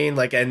 You know what I mean?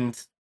 Like, and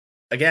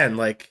again,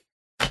 like,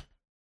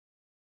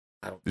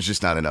 there's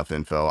just not enough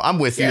info. I'm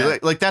with you.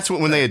 Like that's what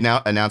when they had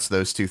now announced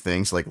those two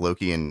things, like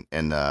Loki and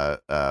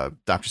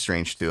Doctor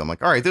Strange 2. I'm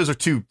like, all right, those are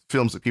two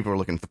films that people are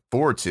looking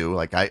forward to.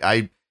 Like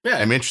I'm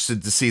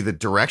interested to see the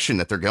direction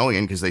that they're going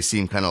in because they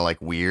seem kind of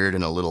like weird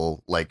and a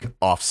little like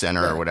off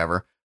center or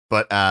whatever.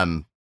 But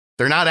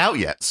they're not out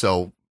yet,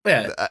 so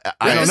I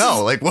don't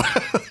know. Like what?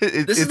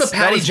 This is the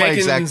Patty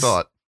Jenkins exact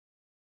thought.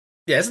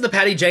 Yeah, this is the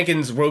Patty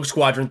Jenkins Rogue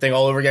Squadron thing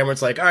all over again. Where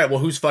it's like, all right, well,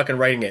 who's fucking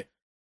writing it?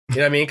 You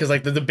know what I mean? Because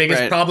like the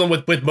biggest problem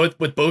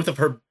with both of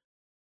her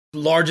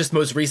largest,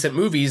 most recent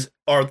movies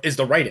is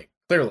the writing.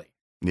 Clearly,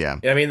 yeah. You know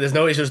what I mean, there's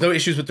no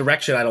issues with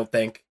direction. I don't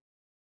think,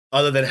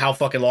 other than how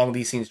fucking long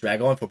these scenes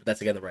drag on for. But that's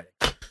again the writing.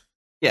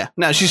 Yeah,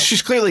 no,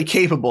 she's clearly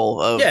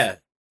capable of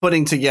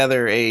putting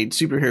together a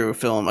superhero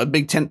film, a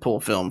big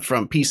tentpole film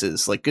from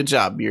pieces. Like, good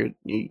job.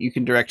 You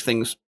can direct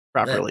things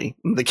properly.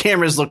 Yeah. The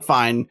cameras look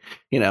fine.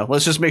 You know,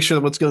 let's just make sure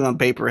that what's going on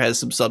paper has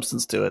some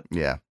substance to it.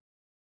 Yeah.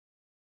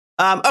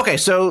 Okay,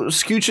 so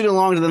scooching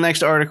along to the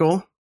next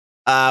article,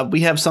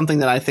 we have something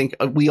that I think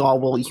we all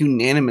will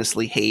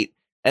unanimously hate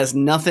as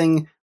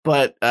nothing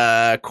but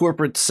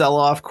corporate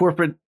sell-off,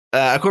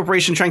 a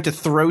corporation trying to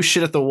throw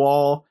shit at the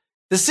wall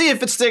to see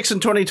if it sticks in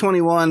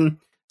 2021.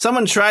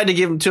 Someone tried to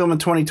give them to them in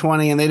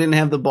 2020, and they didn't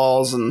have the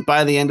balls, and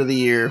by the end of the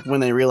year,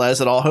 when they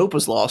realized that all hope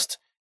was lost,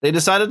 they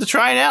decided to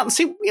try it out and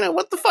see, you know,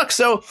 what the fuck.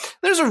 So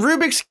there's a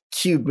Rubik's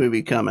Cube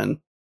movie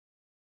coming.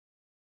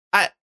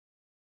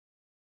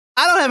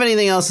 I don't have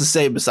anything else to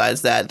say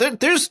besides that.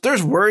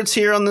 There's words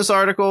here on this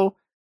article.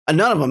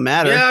 None of them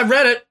matter. Yeah, I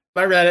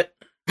read it.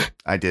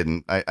 I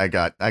didn't. I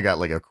got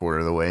like a quarter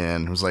of the way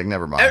in. I was like,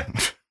 never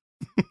mind.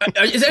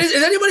 Is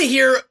anybody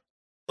here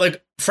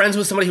like friends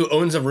with somebody who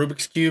owns a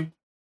Rubik's Cube?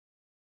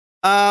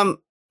 I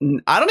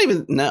don't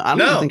even know. I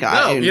don't even think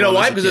I. You know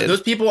why? Because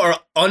those people are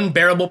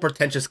unbearable,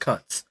 pretentious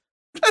cunts.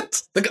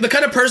 the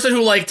kind of person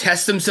who like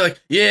tests them to like,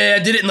 yeah,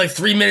 I did it in like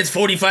 3 minutes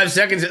 45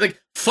 seconds.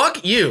 Like,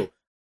 fuck you.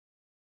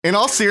 In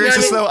all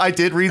seriousness, though, I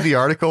did read the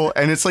article,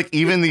 and it's like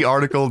even the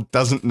article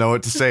doesn't know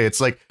what to say.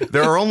 It's like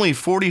there are only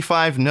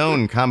 45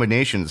 known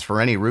combinations for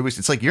any Rubik's.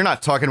 It's like you're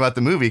not talking about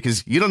the movie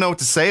because you don't know what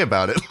to say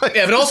about it. Like,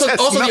 yeah, but also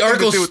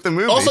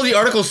the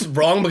article's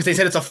wrong because they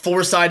said it's a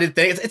 4-sided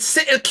thing. It's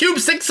a cube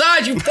 6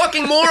 sides. You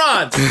fucking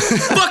morons,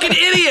 fucking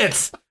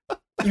idiots,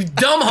 you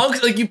dumb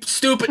hunks, like you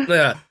stupid.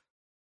 I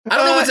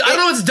don't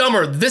know what's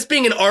dumber. This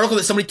being an article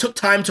that somebody took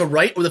time to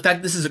write, or the fact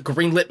that this is a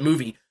greenlit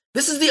movie.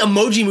 This is the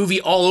Emoji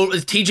Movie all over.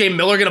 Is TJ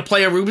Miller gonna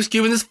play a Rubik's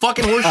Cube in this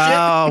fucking horse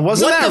shit?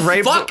 Wasn't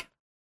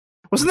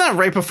that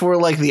right before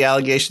like the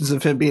allegations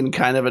of him being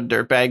kind of a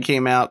dirtbag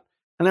came out?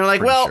 And they're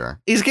like,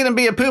 he's gonna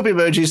be a poop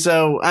emoji,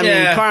 so I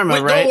mean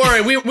karma, right?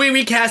 Don't worry, we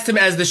recast him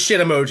as the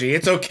shit emoji.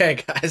 It's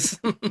okay, guys.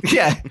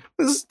 Yeah,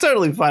 this is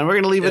totally fine. We're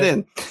gonna leave it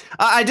in.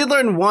 I did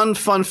learn one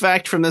fun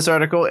fact from this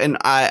article, and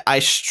I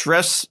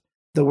stress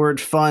the word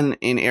fun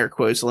in air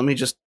quotes. So let me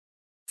just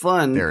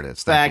fun. There it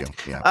is. Fact.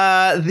 Thank you.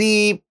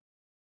 Yeah.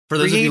 For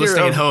those of you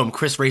listening at home,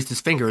 Chris raised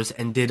his fingers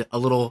and did a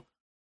little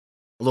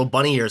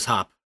bunny ears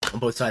hop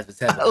on both sides of his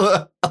head.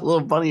 A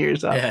little bunny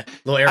ears hop. Yeah,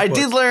 little air quotes. I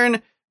did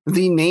learn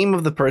the name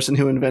of the person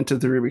who invented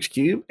the Rubik's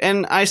Cube,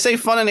 and I say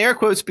fun in air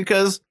quotes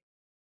because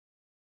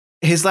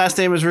his last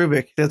name is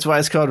Rubik. That's why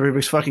it's called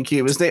Rubik's fucking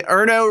Cube. His name,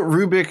 Erno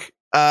Rubik,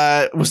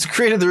 was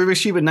created the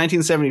Rubik's Cube in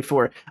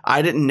 1974.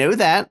 I didn't know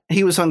that.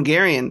 He was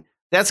Hungarian.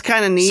 That's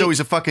kind of neat. So he's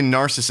a fucking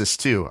narcissist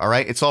too, all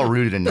right? It's all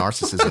rooted in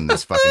narcissism,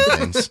 these fucking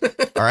things.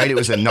 All right? It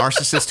was a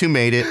narcissist who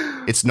made it.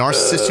 It's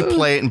narcissists who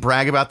play it and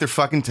brag about their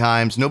fucking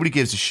times. Nobody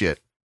gives a shit.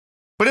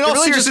 But in all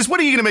seriousness,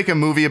 what are you going to make a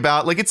movie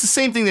about? Like, it's the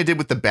same thing they did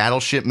with the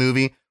Battleship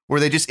movie, where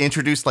they just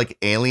introduced, like,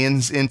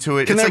 aliens into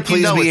it. Can there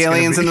please be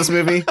aliens in this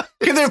movie?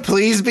 Can there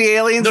please be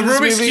aliens in this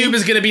movie? The Rubik's Cube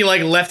is going to be,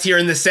 like, left here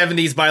in the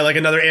 70s by, like,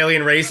 another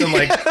alien race. And,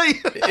 like,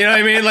 you know what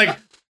I mean? Like,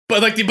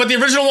 but the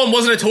original one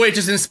wasn't a toy. It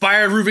just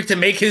inspired Rubik to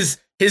make his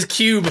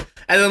cube,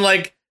 and then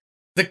like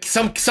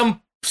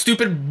some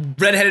stupid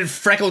redheaded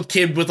freckled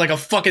kid with like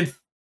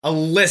a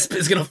lisp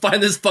is gonna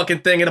find this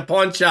fucking thing in a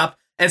pawn shop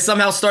and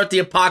somehow start the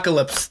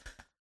apocalypse.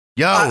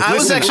 Yo, I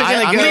was actually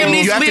gonna go.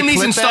 Liam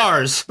Neeson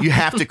stars. You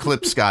have to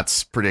clip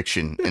Scott's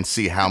prediction and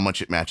see how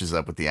much it matches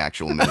up with the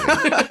actual movie.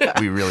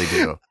 We really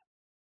do.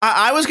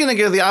 I was gonna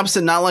go the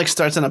opposite, not like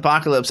starts an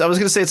apocalypse. I was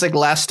gonna say it's like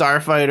Last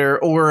Starfighter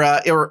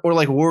or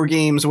like War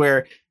Games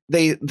where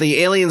the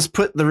aliens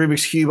put the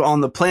Rubik's Cube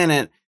on the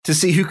planet to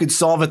see who could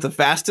solve it the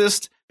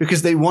fastest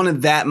because they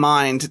wanted that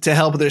mind to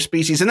help their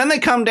species. And then they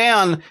come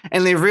down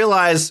and they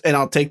realize, and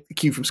I'll take the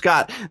cue from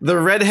Scott, the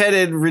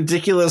redheaded,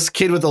 ridiculous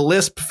kid with a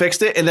lisp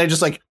fixed it. And they're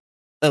just like,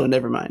 oh,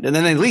 never mind. And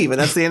then they leave.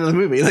 And that's the end of the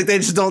movie. Like, they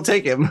just don't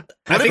take him.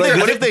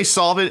 What if they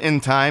solve it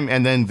in time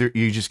and then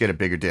you just get a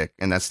bigger dick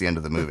and that's the end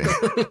of the movie?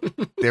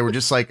 They were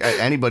just like,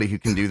 anybody who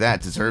can do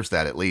that deserves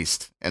that at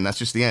least. And that's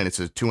just the end. It's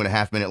a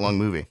 2.5 minute long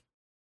movie.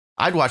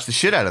 I'd watch the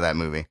shit out of that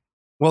movie.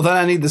 Well, then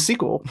I need the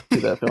sequel to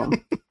that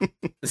film.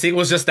 The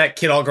sequel is just that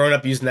kid all grown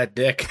up using that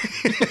dick.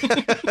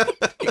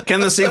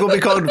 Can the sequel be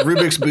called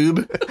Rubik's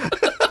Boob?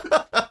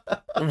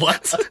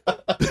 What?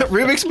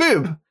 Rubik's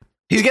Boob.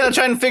 He's got to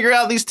try and figure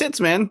out these tits,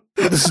 man,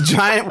 with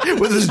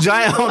this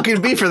giant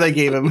honking beaver they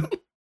gave him.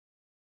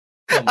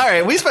 All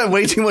right, we spent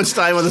way too much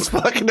time on this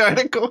fucking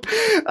article.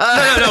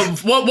 No.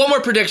 One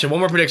more prediction.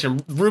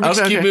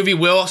 Rubik's Cube movie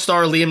will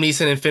star Liam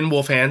Neeson and Finn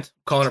Wolfhand.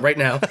 Calling it right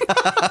now.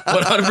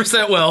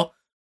 100% will.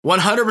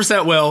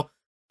 100% will.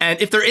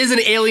 And if there is an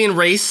alien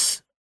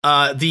race,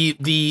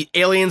 the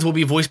aliens will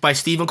be voiced by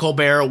Stephen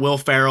Colbert, Will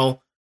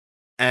Ferrell,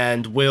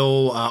 and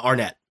Will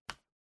Arnett.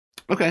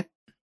 Okay.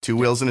 2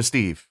 Wills and a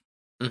Steve.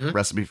 Mm-hmm.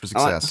 Recipe for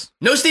success.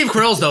 No Steve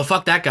Carell's though.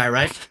 Fuck that guy,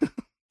 right?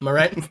 Am I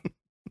right?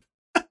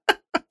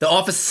 The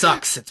Office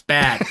sucks. It's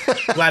bad.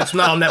 Glad it's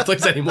not on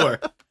Netflix anymore.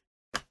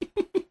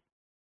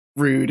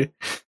 Rude.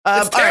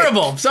 It's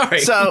terrible. Right. Sorry.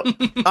 So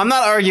I'm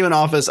not arguing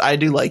Office. I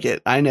do like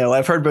it. I know.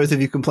 I've heard both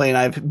of you complain.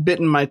 I've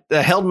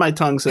held my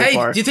tongue so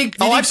far. Do you think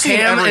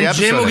Pam and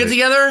Jim will get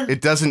together? It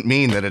doesn't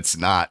mean that it's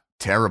not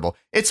terrible.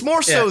 It's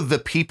more so the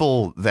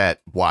people that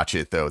watch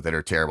it, though, that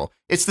are terrible.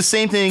 It's the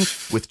same thing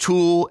with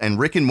Tool and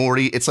Rick and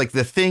Morty. It's like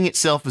the thing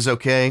itself is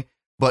okay,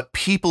 but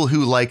people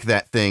who like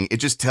that thing, it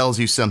just tells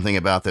you something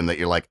about them that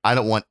you're like, I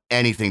don't want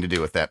anything to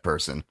do with that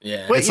person.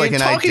 Yeah, Wait, it's like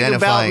an identifying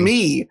about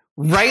me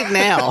right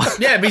now.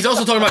 Yeah, but he's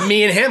also talking about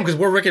me and him because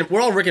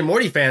we're all Rick and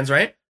Morty fans,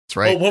 right? That's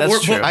right.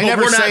 That's true. I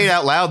never say it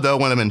out loud though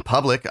when I'm in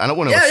public. I don't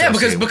want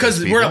to. Because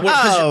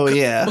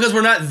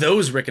we're not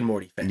those Rick and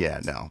Morty fans.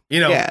 Yeah, no. You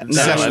know,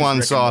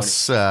 Szechuan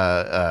sauce.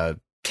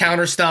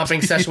 Counter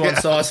stomping Szechuan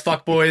sauce,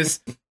 fuck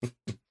boys.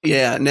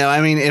 Yeah, no.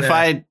 I mean,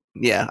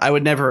 I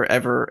would never,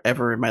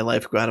 ever in my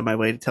life go out of my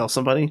way to tell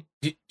somebody.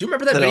 Do you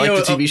remember that video? I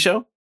like the TV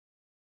show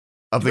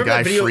of the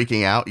guy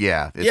freaking out.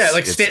 Yeah,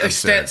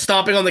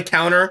 stomping on the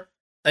counter,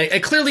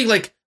 and clearly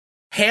like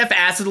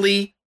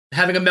half-assedly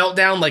having a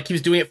meltdown, like he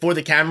was doing it for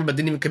the camera, but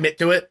didn't even commit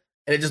to it,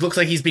 and it just looks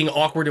like he's being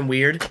awkward and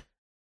weird.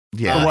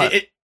 Yeah,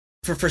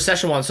 for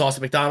Szechuan sauce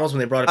at McDonald's when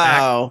they brought it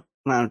back. Oh,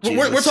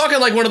 we're talking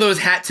like one of those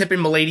hat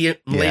tipping malating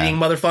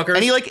motherfuckers.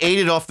 And he like ate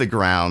it off the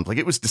ground, like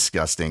it was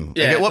disgusting.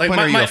 Yeah, like, at what point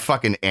are you a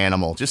fucking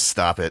animal? Just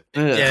stop it.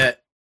 Yeah,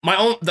 my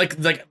own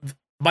like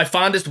my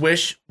fondest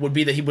wish would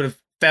be that he would have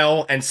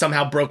fell and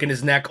somehow broken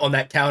his neck on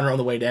that counter on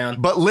the way down,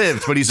 but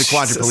lived. But he's a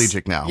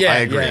quadriplegic now. Yeah, I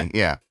agree.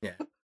 Yeah.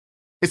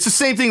 It's the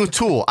same thing with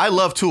Tool. I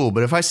love Tool,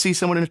 but if I see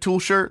someone in a Tool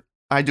shirt,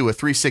 I do a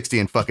 360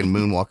 and fucking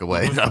moonwalk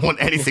away. I don't want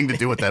anything to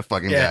do with that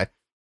fucking guy.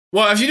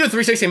 Well, if you do a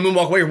 360 and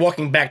moonwalk away, you're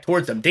walking back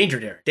towards them. Danger,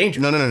 Derek.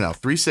 Danger. No.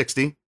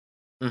 360.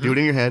 Mm-hmm. Do it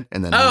in your head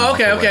and then. Oh,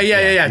 okay.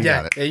 Yeah.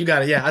 You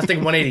got it. Yeah, I was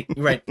thinking 180.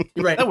 You're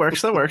right. That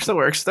works. All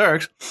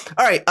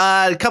right.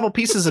 A couple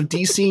pieces of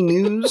DC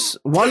news.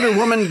 Wonder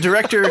Woman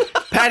director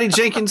Patty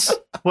Jenkins.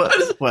 What?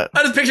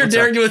 I just pictured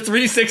Derek do a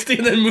 360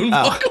 and then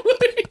moonwalk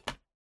away.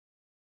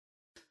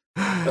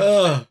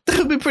 That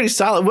would be pretty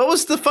solid. What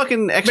was the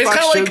fucking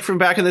Xbox joke from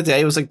back in the day?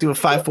 It was like do a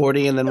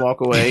 540 and then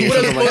walk away.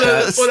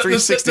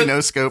 360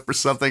 no scope or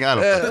something. I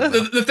don't know.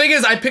 The thing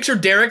is, I picture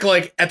Derek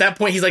like at that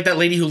point, he's like that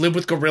lady who lived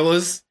with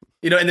gorillas,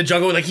 you know, in the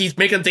jungle. Like he's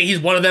making them think he's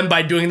one of them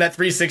by doing that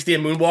 360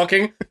 and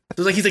moonwalking.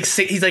 So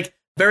he's like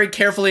very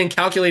carefully and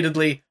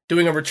calculatedly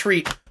doing a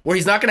retreat where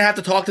he's not going to have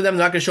to talk to them.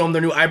 Not going to show them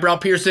their new eyebrow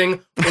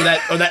piercing or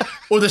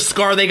the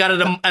scar they got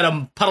at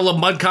a Puddle of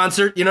Mud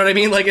concert. You know what I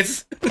mean? Like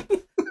it's.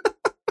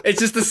 It's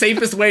just the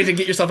safest way to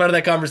get yourself out of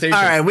that conversation.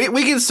 All right,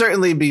 we can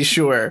certainly be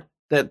sure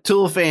that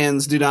Tool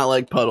fans do not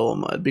like Puddle of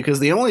Mud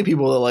because the only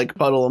people that like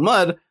Puddle of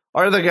Mud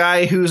are the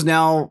guy who's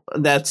now.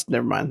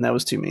 Never mind. That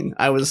was too mean.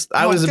 I was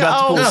about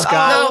to pull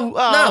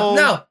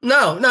Scott.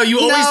 No. You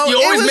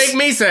always make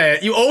me say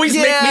it. You always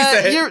make me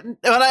say it.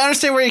 But I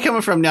understand where you're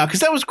coming from now because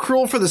that was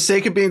cruel for the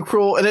sake of being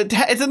cruel, and it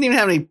doesn't even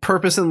have any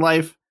purpose in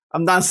life.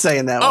 I'm not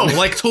saying that. Oh,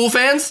 like Tool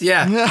fans?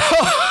 Yeah.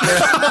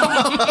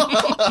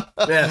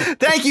 Yeah.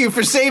 Thank you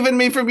for saving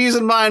me from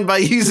using mine by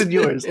using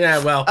yours.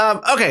 Yeah,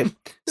 well. Okay.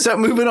 So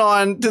moving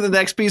on to the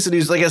next piece of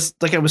news. Like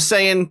I was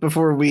saying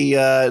before we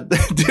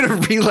did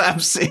a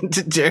relapse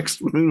into Derek's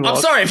moonwalk. I'm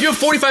sorry. If you have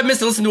 45 minutes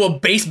to listen to a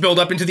bass build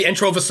up into the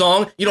intro of a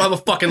song, you don't have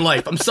a fucking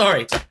life. I'm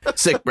sorry.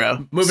 Sick,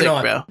 bro. Moving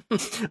on. Bro.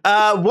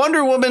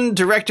 Wonder Woman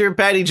director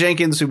Patty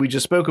Jenkins, who we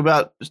just spoke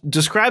about,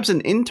 describes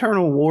an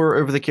internal war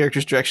over the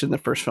character's direction in the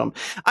first film.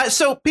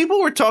 So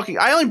people were talking.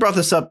 I only brought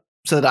this up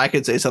so that I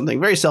could say something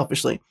very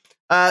selfishly.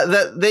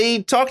 That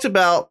they talked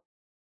about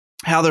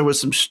how there was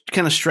some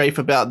kind of strife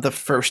about the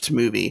first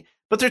movie,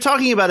 but they're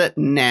talking about it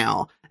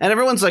now. And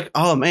everyone's like,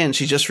 oh man,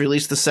 she just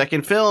released the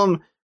second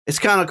film. It's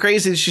kind of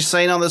crazy that she's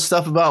saying all this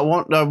stuff about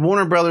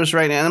Warner Brothers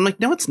right now. And I'm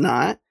like, no, it's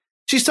not.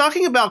 She's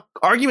talking about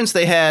arguments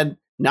they had,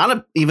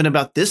 even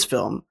about this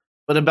film,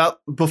 but about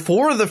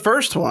before the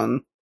first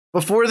one,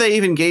 before they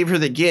even gave her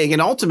the gig.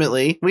 And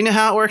ultimately, we know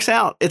how it works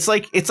out. It's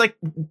like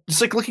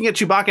looking at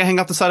Chewbacca hang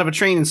off the side of a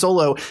train in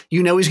Solo.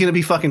 You know he's going to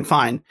be fucking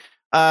fine.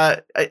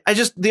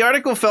 The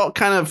article felt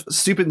kind of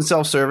stupid and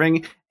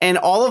self-serving, and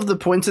all of the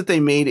points that they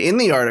made in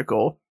the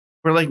article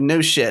were like,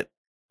 no shit.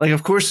 Like,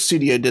 of course the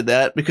studio did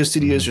that because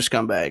studios are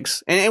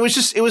scumbags. And it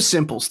was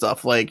simple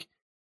stuff. Like,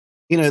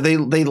 you know, they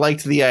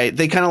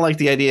kind of liked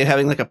the idea of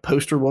having like a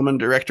poster woman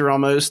director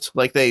almost.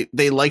 Like they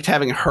liked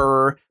having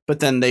her, but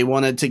then they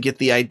wanted to get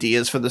the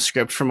ideas for the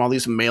script from all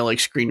these male like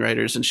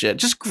screenwriters and shit.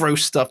 Just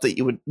gross stuff that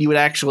you would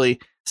actually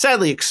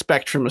sadly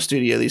expect from a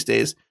studio these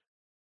days.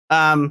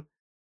 And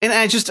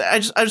I just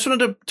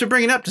wanted to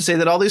bring it up to say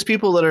that all these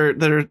people that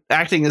are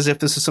acting as if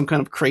this is some kind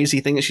of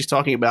crazy thing that she's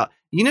talking about,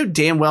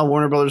 damn well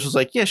Warner Brothers was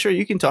like, yeah, sure,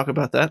 you can talk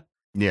about that.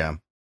 Yeah.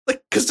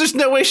 Like, because there's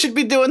no way she'd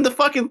be doing the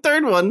fucking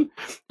third one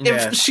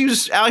if she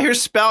was out here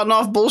spouting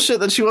off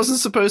bullshit that she wasn't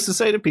supposed to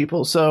say to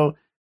people. So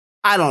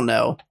I don't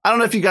know. I don't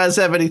know if you guys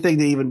have anything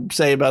to even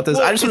say about this.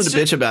 Well, I just wanted to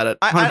bitch about it.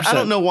 I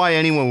don't know why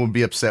anyone would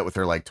be upset with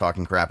her like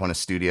talking crap on a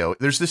studio.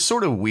 There's this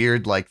sort of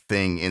weird like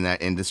thing in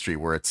that industry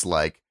where it's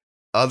like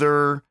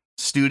other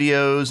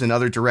studios and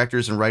other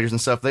directors and writers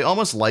and stuff, they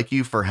almost like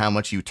you for how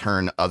much you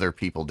turn other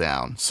people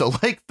down. So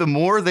like the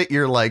more that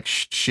you're like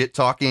shit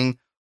talking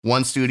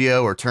one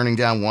studio or turning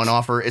down one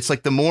offer, it's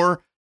like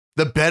the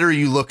better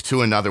you look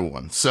to another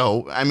one.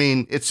 So I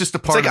mean, it's just a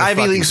part of the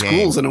Ivy League game.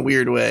 Schools in a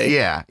weird way.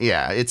 Yeah,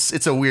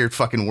 it's a weird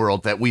fucking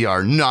world that we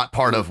are not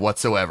part of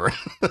whatsoever.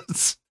 I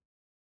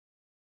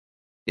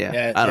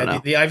don't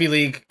know. The Ivy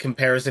League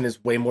comparison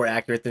is way more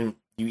accurate than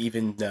you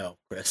even know,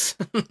 Chris.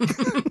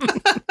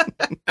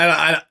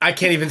 I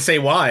can't even say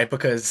why,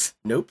 because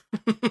nope.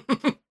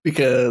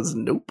 Because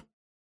nope.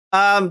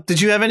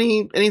 Did you have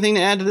anything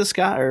to add to this,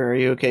 Scott, or are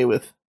you okay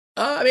with?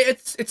 I mean,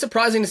 it's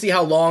surprising to see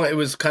how long it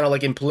was kind of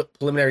like in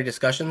preliminary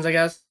discussions, I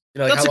guess.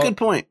 Like that's a good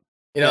point.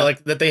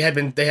 Like that they had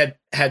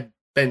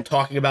been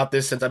talking about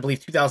this since I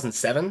believe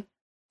 2007.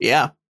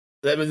 Yeah.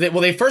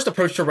 They first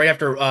approached her right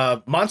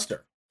after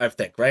Monster, I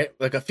think, right?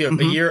 Like a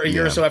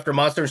year or so after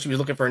Monster, and she was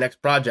looking for her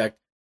next project.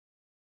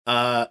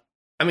 I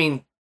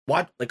mean,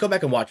 go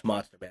back and watch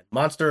Monster, man.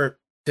 Monster,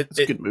 it's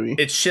a good movie.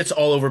 It shits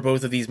all over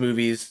both of these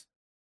movies.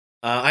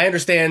 I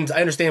understand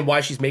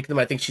why she's making them.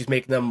 I think she's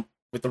making them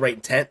with the right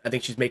intent. I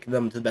think she's making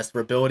them to the best of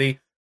her ability.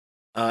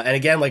 And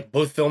again, like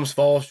both films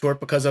fall short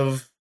because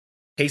of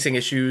pacing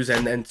issues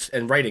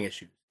and writing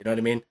issues. You know what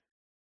I mean?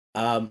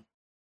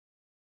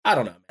 I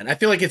don't know, man. I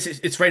feel like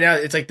it's right now.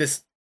 It's like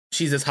this.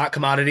 She's this hot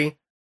commodity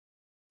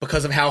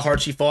because of how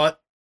hard she fought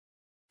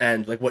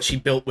and like what she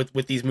built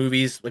with these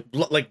movies.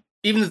 Like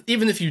even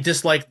if you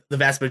dislike the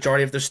vast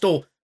majority of, there's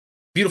still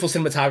beautiful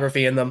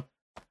cinematography in them.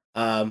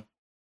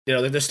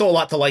 There's still a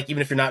lot to like, even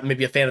if you're not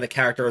maybe a fan of the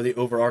character or the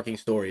overarching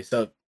story.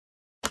 So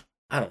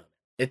I don't know.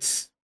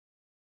 It's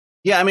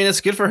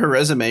good for her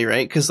resume,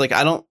 right? Because like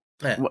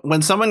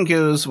when someone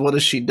goes, "What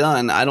has she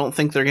done?" I don't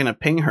think they're gonna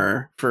ping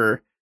her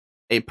for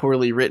a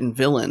poorly written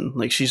villain.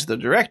 Like, she's the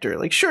director.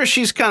 Like, sure,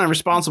 she's kind of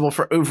responsible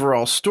for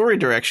overall story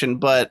direction,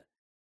 but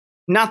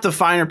not the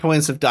finer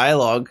points of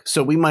dialogue.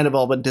 So we might have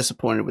all been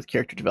disappointed with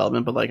character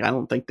development, but like,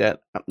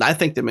 I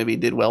think that maybe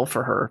did well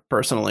for her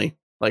personally,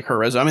 like her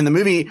resume. I mean, the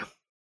movie,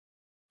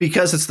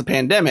 because it's the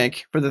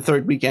pandemic, for the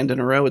third weekend in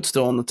a row, it's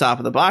still on the top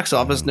of the box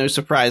office. No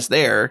surprise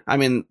there. I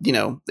mean,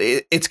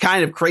 it's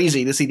kind of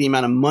crazy to see the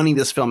amount of money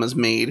this film has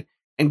made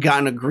and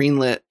gotten a green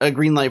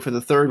light for the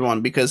third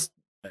one, because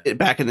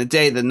back in the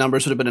day, the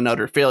numbers would have been an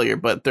utter failure,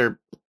 but they're,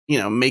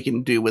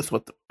 making do with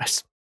what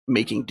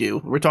making do.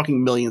 We're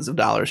talking millions of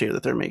dollars here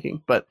that they're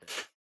making, but,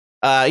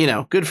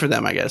 good for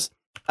them, I guess.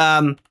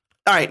 All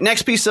right.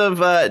 Next piece of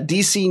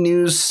DC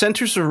news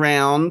centers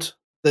around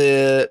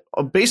the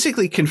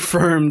basically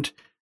confirmed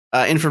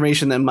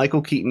information that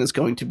Michael Keaton is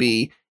going to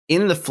be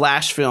in the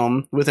Flash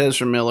film with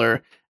Ezra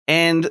Miller.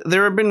 And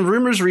there have been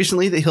rumors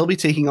recently that he'll be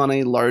taking on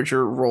a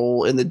larger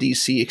role in the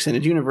DC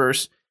Extended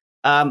Universe.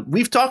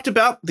 We've talked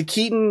about the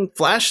Keaton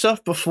Flash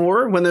stuff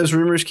before when those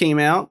rumors came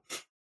out.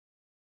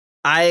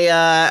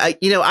 I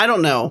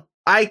don't know.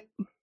 I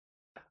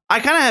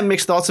kind of have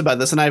mixed thoughts about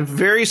this, and I've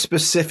very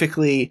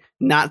specifically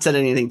not said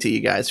anything to you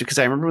guys, because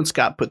I remember when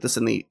Scott put this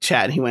in the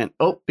chat, he went,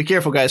 "Oh, be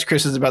careful, guys.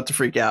 Chris is about to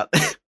freak out,"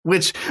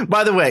 which,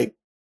 by the way,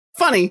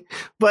 funny.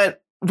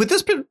 But with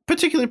this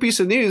particular piece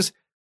of news,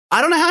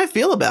 I don't know how I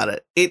feel about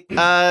it.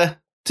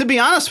 To be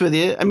honest with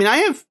you, I mean, I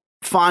have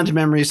fond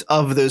memories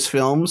of those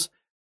films.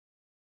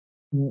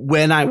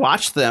 When I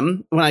watch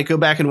them, when I go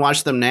back and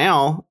watch them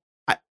now,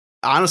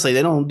 honestly,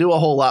 they don't do a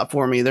whole lot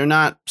for me. They're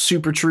not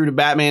super true to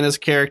Batman as a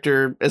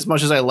character, as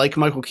much as I like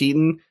Michael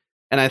Keaton,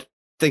 and I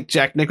think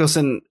Jack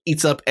Nicholson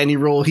eats up any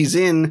role he's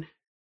in.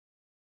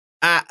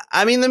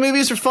 I mean, the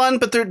movies are fun,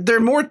 but they're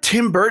more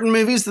Tim Burton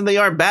movies than they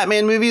are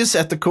Batman movies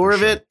at the core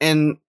of it,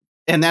 and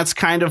that's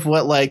kind of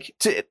what, like,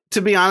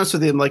 to be honest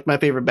with you, like, my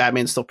favorite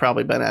Batman's still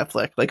probably Ben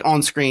Affleck, like,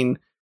 on screen,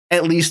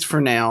 at least for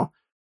now.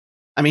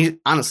 I mean,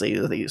 honestly,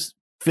 he's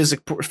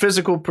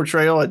physical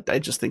portrayal, I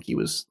just think he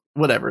was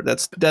whatever.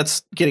 That's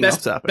getting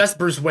off topic. Best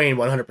Bruce Wayne,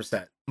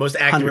 100%. Most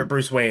accurate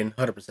Bruce Wayne,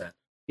 100%.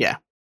 Yeah.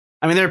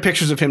 I mean, there are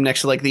pictures of him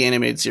next to like the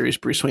animated series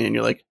Bruce Wayne, and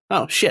you're like,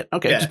 oh shit,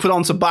 okay, just put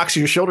on some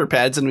boxier shoulder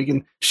pads and we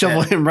can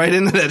shovel him right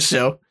into that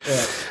show.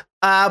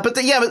 Yeah.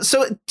 But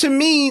so to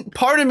me,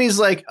 part of me is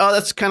like, oh,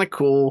 that's kind of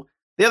cool.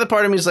 The other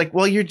part of me is like,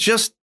 well, you're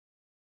just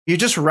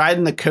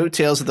riding the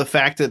coattails of the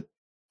fact that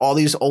all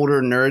these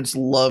older nerds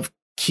love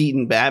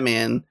Keaton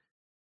Batman.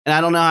 And I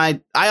don't know. I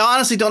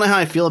honestly don't know how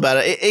I feel about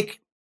it.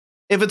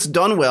 if it's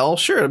done well,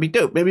 sure, it'll be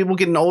dope. Maybe we'll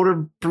get an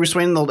older Bruce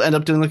Wayne and they'll end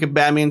up doing like a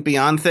Batman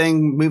Beyond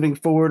thing moving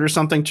forward or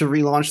something to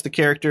relaunch the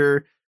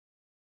character.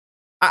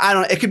 I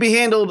don't know. It could be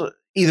handled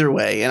either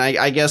way. And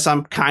I guess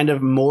I'm kind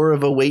of more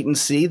of a wait and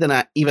see than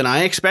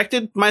I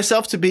expected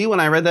myself to be when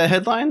I read that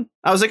headline.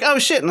 I was like, oh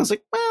shit. And I was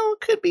like, well,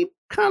 it could be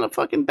kind of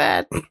fucking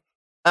bad.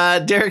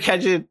 Derek, how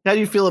do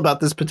you feel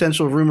about this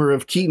potential rumor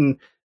of Keaton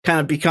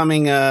kind of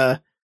becoming I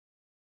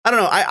don't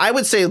know. I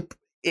would say,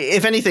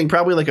 if anything,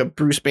 probably like a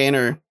Bruce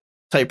Banner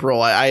type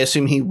role. I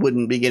assume he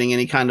wouldn't be getting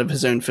any kind of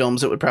his own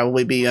films. It would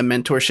probably be a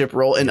mentorship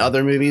role in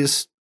other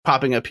movies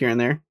popping up here and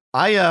there.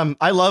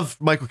 I love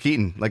Michael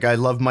Keaton. Like, I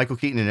love Michael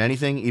Keaton in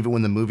anything, even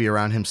when the movie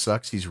around him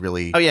sucks. He's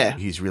really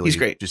he's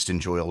great. Just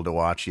enjoyable to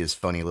watch. He has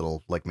funny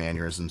little like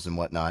mannerisms and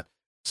whatnot.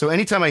 So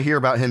anytime I hear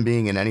about him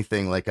being in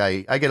anything, like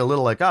I get a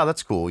little like, oh,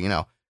 that's cool, you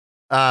know.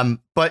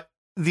 But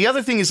the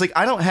other thing is, like,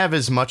 I don't have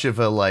as much of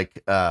a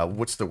like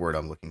what's the word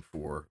I'm looking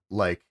for?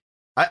 Like,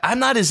 I'm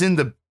not as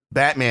into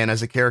Batman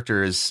as a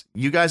character as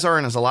you guys are,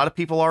 and as a lot of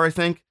people are, I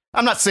think.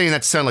 I'm not saying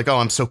that to sound like, oh,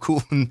 I'm so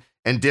cool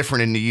and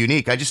different and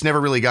unique. I just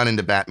never really got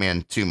into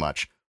Batman too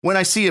much. When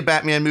I see a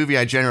Batman movie,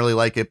 I generally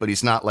like it, but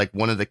he's not like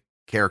one of the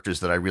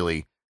characters that I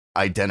really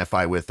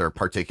identify with or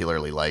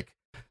particularly like.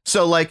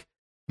 So like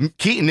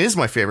Keaton is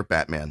my favorite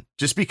Batman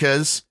just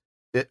because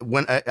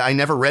when I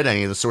never read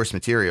any of the source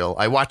material.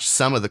 I watched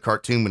some of the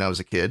cartoon when I was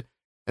a kid.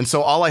 And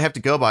so all I have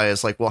to go by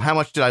is like, well, how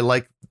much did I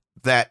like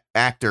that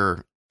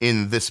actor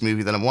in this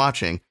movie that I'm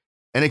watching?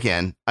 And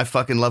again, I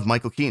fucking love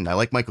Michael Keaton. I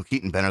like Michael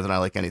Keaton better than I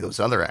like any of those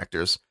other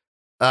actors.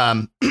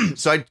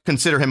 So I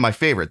consider him my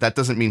favorite. That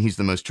doesn't mean he's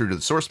the most true to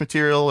the source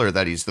material or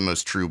that he's the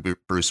most true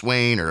Bruce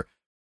Wayne or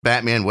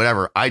Batman,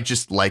 whatever. I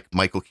just like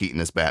Michael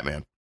Keaton as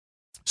Batman.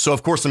 So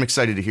of course I'm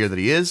excited to hear that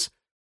he is.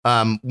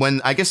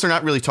 When I guess they're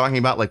not really talking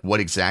about like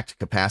what exact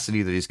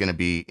capacity that he's going to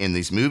be in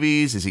these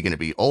movies. Is he going to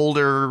be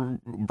older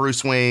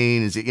Bruce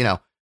Wayne? Is it, you know,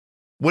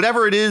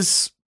 whatever it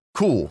is,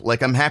 cool.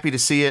 Like, I'm happy to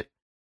see it.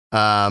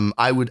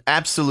 I would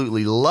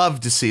absolutely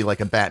love to see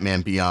like a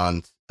Batman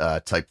Beyond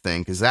type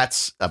thing, because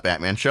that's a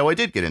Batman show I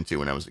did get into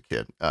when I was a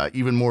kid,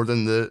 even more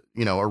than the,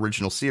 you know,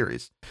 original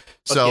series.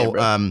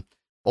 So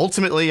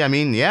ultimately, I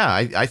mean, yeah,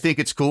 I think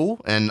it's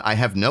cool and I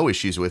have no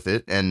issues with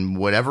it. And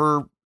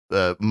whatever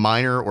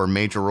minor or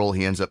major role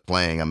he ends up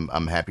playing,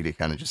 I'm happy to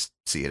kind of just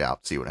see it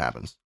out, see what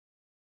happens.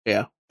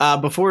 Yeah.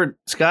 Before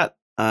Scott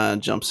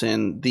jumps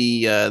in,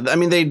 I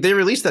mean, they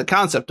released that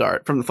concept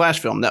art from the Flash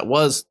film that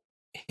was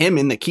him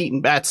in the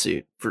Keaton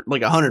Batsuit for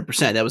like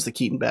 100%. That was the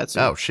Keaton Batsuit.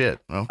 Oh shit.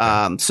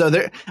 Okay. So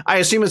there, I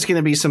assume it's going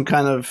to be some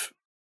kind of,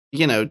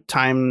 you know,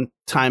 time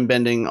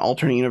bending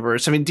alternate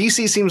universe. I mean,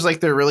 DC seems like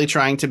they're really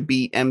trying to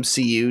beat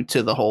MCU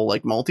to the whole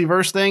like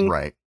multiverse thing,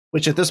 right?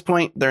 Which at this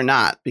point they're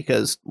not,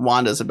 because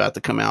Wanda's about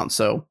to come out.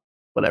 So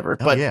whatever.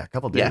 But yeah, a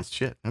couple days. Yeah.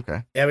 Shit.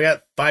 Okay. Yeah, we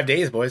got 5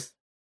 days, boys.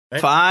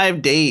 Right?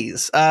 5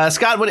 days.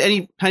 Scott, how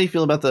do you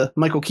feel about the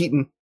Michael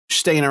Keaton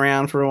staying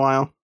around for a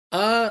while?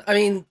 I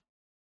mean,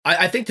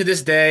 I think to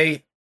this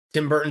day,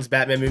 Tim Burton's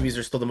Batman movies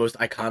are still the most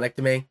iconic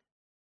to me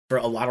for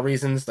a lot of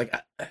reasons. Like,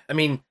 I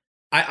mean,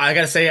 I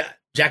gotta say,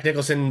 Jack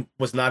Nicholson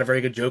was not a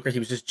very good Joker. He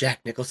was just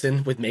Jack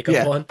Nicholson with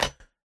makeup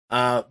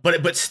on.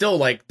 But still,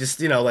 like, just,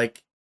 you know,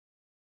 like,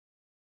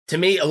 to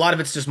me, a lot of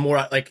it's just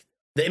more like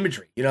the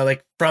imagery, you know,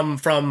 like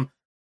from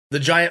the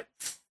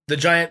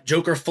giant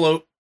Joker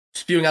float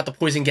spewing out the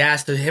poison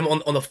gas to him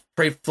on the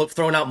parade float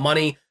throwing out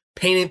money,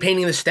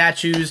 painting the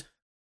statues.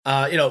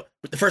 You know,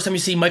 the first time you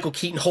see Michael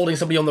Keaton holding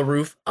somebody on the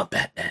roof, I'm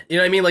Batman. You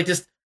know what I mean? Like,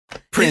 just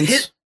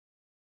Prince.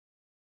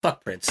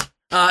 Fuck Prince.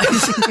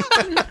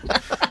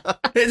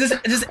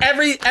 Just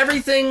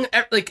everything,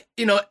 like,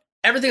 you know,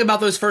 everything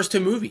about those first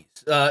two movies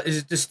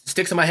is just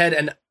sticks in my head.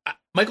 And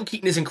Michael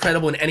Keaton is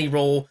incredible in any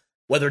role,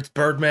 whether it's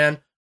Birdman,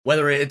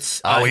 whether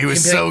it's he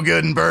was so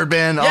good in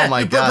Birdman. Yeah, oh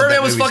my god,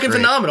 Birdman was fucking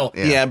phenomenal.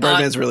 Yeah,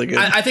 Birdman's really good.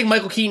 I think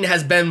Michael Keaton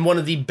has been one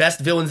of the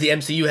best villains the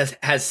MCU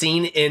has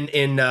seen in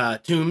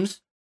Toomes,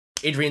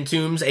 Adrian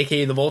Toomes,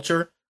 aka the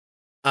Vulture.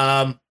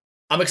 I'm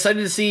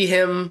excited to see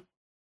him,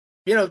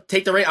 you know,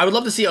 take the reign. I would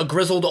love to see a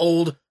grizzled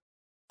old,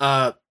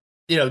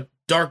 you know,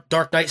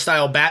 Dark Knight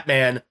style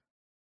Batman.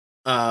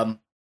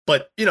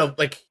 But you know,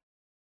 like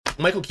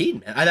Michael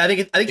Keaton, man. I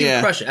think he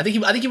would crush it. I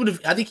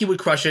think he would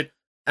crush it.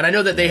 And I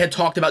know that they had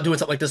talked about doing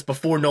something like this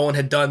before Nolan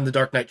had done the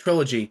Dark Knight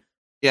trilogy.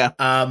 Yeah.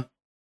 I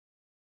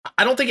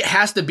don't think it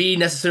has to be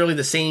necessarily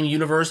the same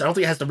universe. I don't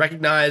think it has to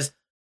recognize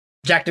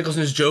Jack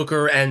Nicholson's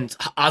Joker and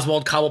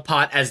Oswald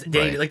Cobblepot as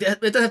Danny. Like, it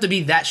doesn't have to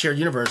be that shared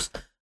universe.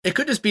 It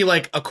could just be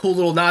like a cool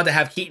little nod to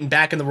have Keaton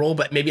back in the role,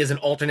 but maybe as an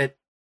alternate.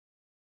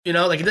 You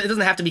know, like, it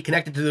doesn't have to be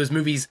connected to those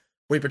movies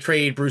where he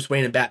portrayed Bruce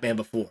Wayne and Batman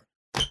before.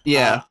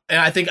 Yeah.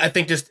 And I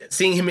think just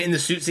seeing him in the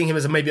suit, seeing him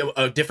as maybe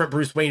a different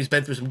Bruce Wayne who's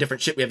been through some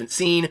different shit we haven't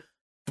seen,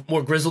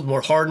 more grizzled,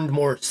 more hardened,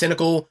 more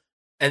cynical.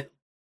 And,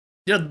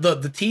 you know,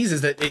 the tease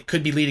is that it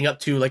could be leading up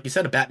to, like you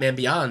said, a Batman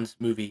Beyond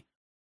movie,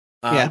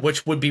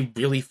 which would be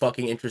really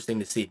fucking interesting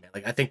to see, man.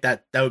 Like, I think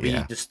that would be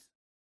just,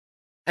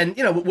 and,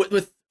 you know,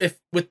 with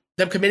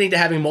them committing to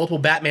having multiple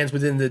Batmans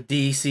within the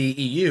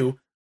DCEU,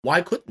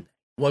 why couldn't they?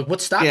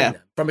 what's stopping them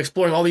from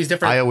exploring all these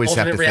different? I always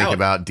have to reality? think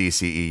about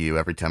DCEU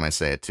every time I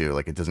say it too.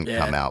 Like it doesn't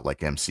come out like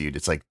MCU.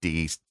 It's like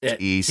DC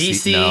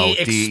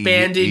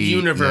expanded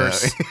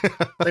universe. No.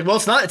 Like, well,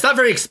 it's not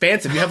very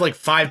expansive. You have like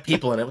 5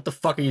 people in it. What the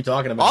fuck are you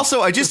talking about?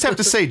 Also, I just have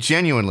to say,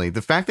 genuinely,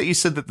 the fact that you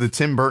said that the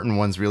Tim Burton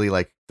ones really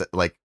like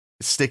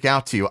stick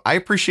out to you. I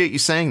appreciate you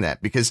saying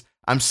that because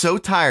I'm so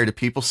tired of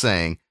people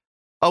saying,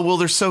 "Oh, well,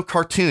 they're so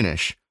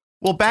cartoonish."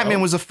 Well, Batman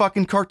was a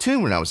fucking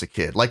cartoon when I was a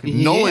kid. Like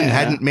Nolan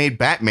hadn't made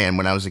Batman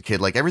when I was a kid.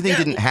 Like everything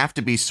didn't have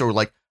to be sort of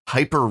like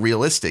hyper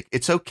realistic.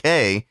 It's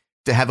okay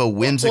to have a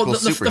whimsical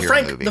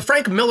superhero movie. The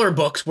Frank Miller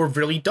books were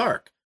really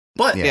dark,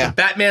 but the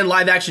Batman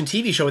live action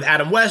TV show with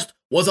Adam West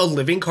was a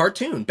living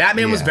cartoon.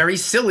 Batman was very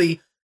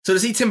silly. So to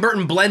see Tim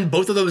Burton blend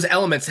both of those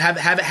elements,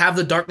 have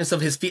the darkness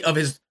of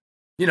his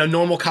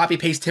normal copy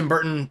paste Tim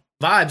Burton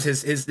vibes,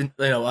 his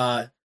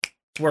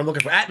where I'm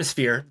looking for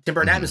atmosphere, Tim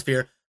Burton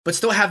atmosphere. But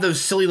still have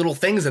those silly little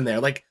things in there,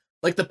 like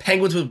the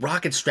penguins with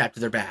rockets strapped to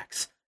their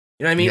backs.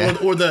 You know what I mean? Yeah.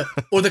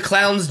 Or the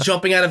clowns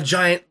jumping out of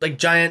giant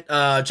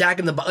Jack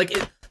in the Box.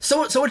 Like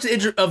so much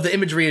of the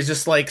imagery is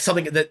just like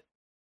something that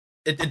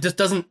it just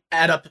doesn't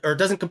add up or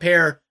doesn't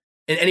compare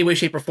in any way,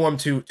 shape, or form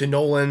to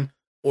Nolan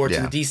or to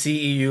the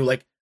DCEU.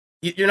 Like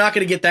you're not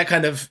going to get that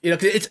kind of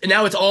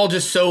it's all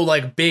just so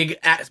like big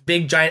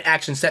giant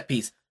action set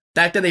piece.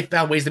 Back then they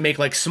found ways to make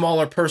like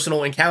smaller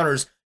personal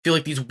encounters feel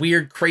like these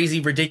weird,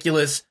 crazy,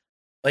 ridiculous.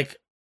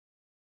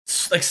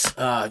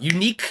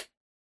 Unique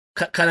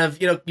kind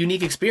of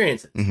unique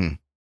experiences. And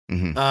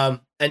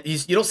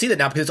you don't see that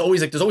now because it's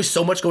always like there's always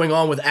so much going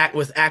on with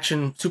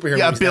action superhero.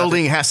 Yeah, a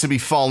building has to be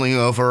falling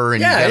over,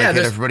 and you gotta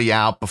get everybody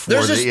out before.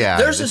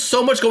 There's just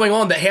so much going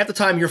on that half the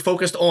time you're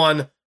focused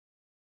on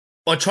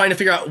trying to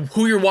figure out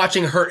who you're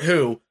watching hurt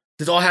who.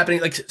 It's all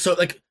happening like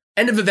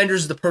End of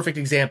Avengers is the perfect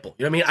example.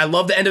 You know what I mean? I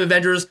love the End of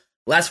Avengers.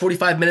 Last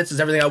 45 minutes is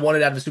everything I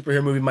wanted out of a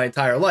superhero movie my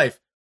entire life,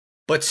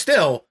 but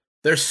still.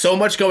 There's so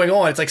much going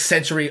on. It's like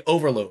sensory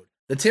overload.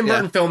 The Tim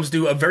Burton films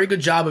do a very good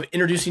job of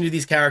introducing you to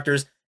these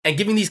characters and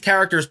giving these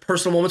characters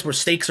personal moments where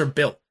stakes are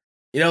built.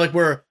 You know, like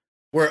where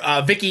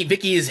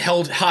Vicky is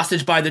held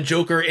hostage by the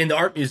Joker in the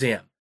art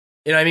museum.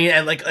 You know what I mean?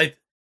 And like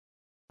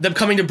them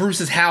coming to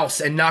Bruce's house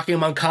and knocking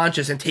him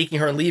unconscious and taking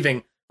her and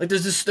leaving. Like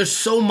there's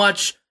so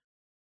much,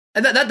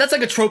 and that's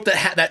like a trope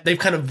that they've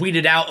kind of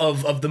weeded out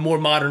of the more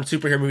modern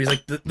superhero movies.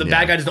 Like the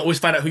bad guy doesn't always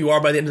find out who you are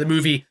by the end of the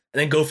movie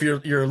and then go for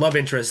your love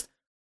interest.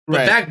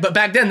 But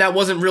back then that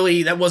wasn't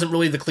really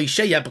the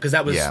cliche yet because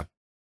that was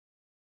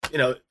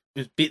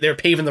they're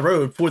paving the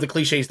road for the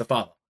cliches to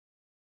follow.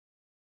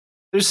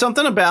 There's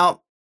something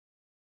about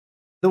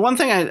the one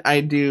thing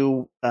I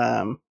do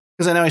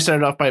because I know I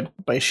started off by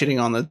shitting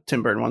on the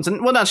Tim Burton ones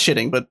and not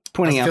shitting but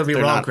pointing out that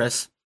they're wrong,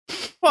 Chris.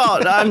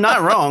 Well, I'm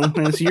not wrong.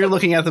 You're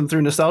looking at them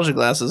through nostalgia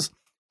glasses.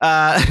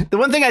 The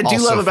one thing I do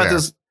love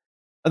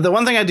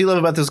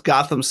about those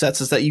Gotham sets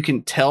is that you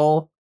can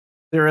tell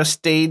they're a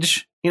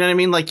stage. You know what I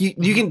mean? Like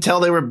you can tell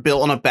they were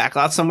built on a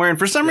backlot somewhere, and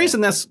for some reason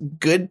that's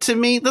good to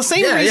me. The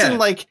same reason,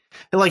 like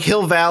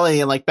Hill Valley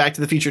and like Back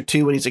to the Future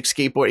 2 when he's like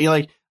skateboarding. You're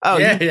like, oh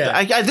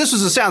this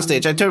was a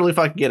soundstage. I totally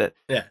fucking get it.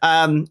 Yeah.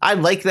 I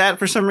like that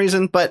for some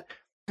reason, but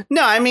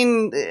no, I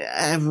mean,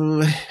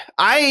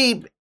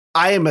 I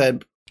am a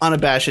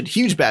unabashed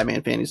huge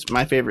Batman fan. He's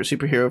my favorite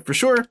superhero for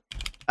sure.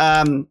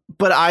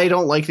 But I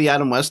don't like the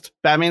Adam West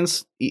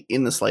Batmans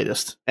in the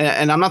slightest,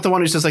 and I'm not the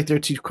one who's just like they're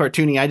too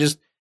cartoony. I just.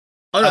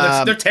 Oh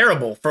no, they're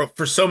terrible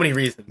for so many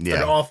reasons. Yeah.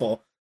 They're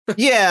awful.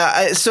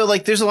 So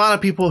like, there's a lot of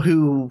people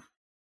who,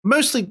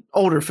 mostly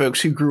older folks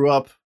who grew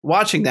up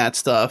watching that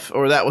stuff,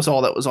 or that was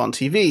all that was on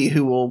TV,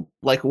 who will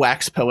like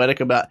wax poetic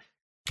about.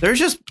 They're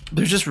just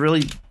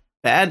really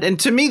bad, and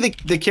to me,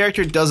 the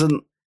character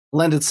doesn't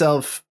lend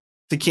itself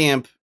to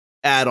camp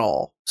at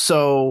all.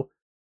 So,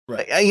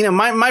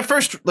 my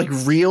first like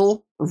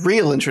real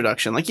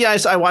introduction, like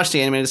I watched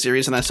the animated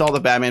series and I saw the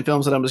Batman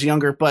films when I was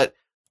younger, but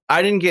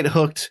I didn't get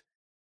hooked.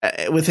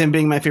 With him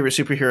being my favorite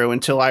superhero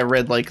until I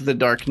read like The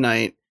Dark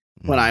Knight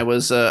when I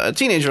was a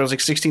teenager. I was like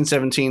 16,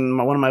 17.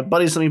 One of my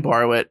buddies let me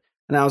borrow it.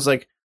 And I was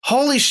like,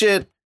 holy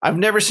shit, I've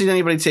never seen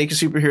anybody take a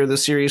superhero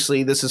this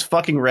seriously. This is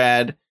fucking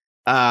rad.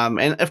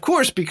 And of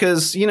course,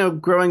 because,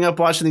 growing up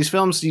watching these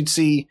films, you'd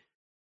see,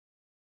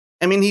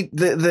 I mean,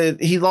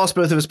 he lost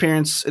both of his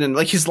parents and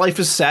like his life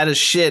is sad as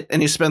shit.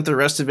 And he spent the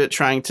rest of it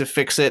trying to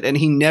fix it. And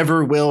he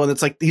never will. And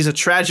it's like, he's a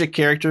tragic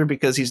character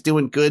because he's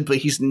doing good, but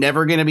he's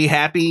never going to be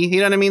happy. You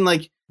know what I mean?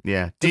 Like,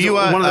 yeah. Do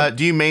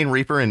you main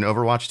Reaper in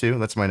Overwatch 2?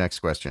 That's my next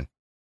question.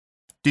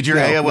 Did your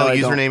AOL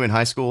username in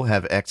high school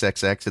have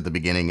XXX at the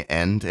beginning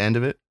and end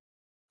of it?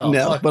 Oh,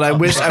 no, but I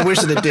wish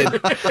that it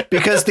did,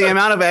 because the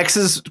amount of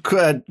X's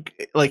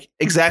like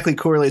exactly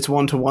correlates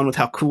 1-to-1 with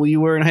how cool you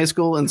were in high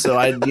school, and so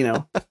I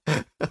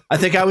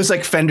think I was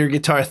like Fender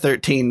Guitar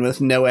 13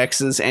 with no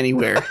X's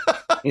anywhere.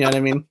 You know what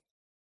I mean?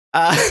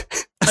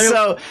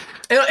 So,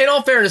 in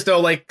all fairness, though,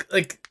 like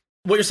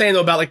what you're saying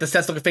though about like the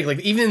sets looking fake, like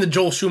even in the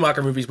Joel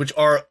Schumacher movies, which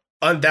are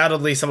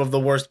undoubtedly some of the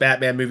worst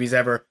Batman movies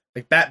ever,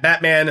 like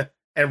Batman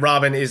and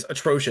Robin is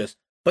atrocious,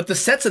 but the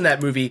sets in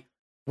that movie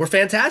were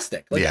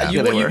fantastic. Like, Yeah.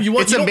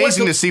 it's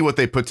amazing to see what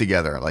they put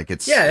together. Like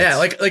it's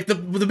Like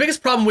the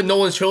biggest problem with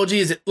Nolan's trilogy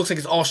is it looks like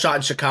it's all shot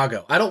in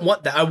Chicago. I don't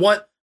want that. I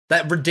want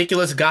that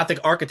ridiculous Gothic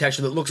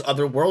architecture that looks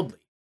otherworldly.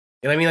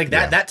 You know what I mean? Like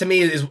that to me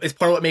is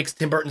part of what makes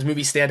Tim Burton's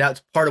movie stand out.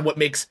 It's part of what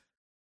makes,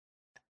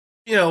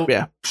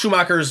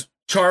 Schumacher's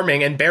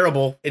charming and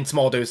bearable in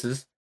small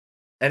doses.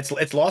 And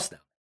it's lost now.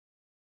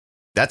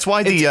 That's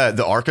why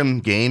the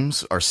Arkham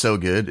games are so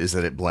good, is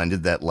that it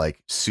blended that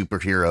like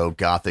superhero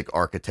Gothic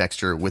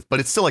architecture but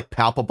it's still like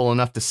palpable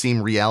enough to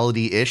seem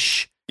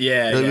reality-ish.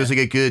 Yeah. It was like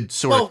a good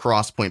sort of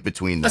cross point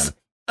between them.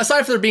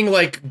 Aside from there being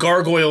like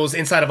gargoyles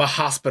inside of a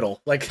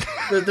hospital, like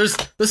there's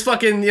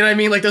fucking, you know what I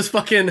mean? Like those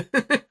fucking,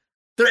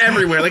 they're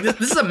everywhere. Like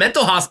this is a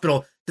mental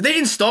hospital. Did they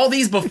install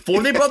these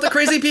before they brought the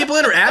crazy people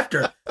in or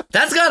after?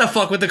 That's gotta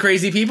fuck with the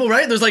crazy people,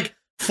 right? There's like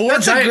four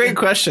That's giant, a great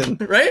question,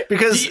 right?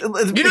 Because you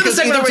know the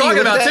segment I'm talking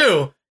about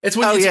too. It's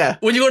when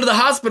when you go to the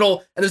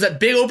hospital and there's that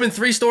big open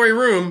 3-story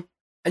room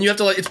and you have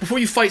to it's before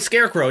you fight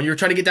Scarecrow and you're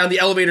trying to get down the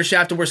elevator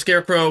shaft to where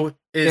Scarecrow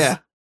is.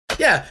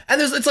 Yeah.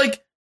 And it's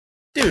like,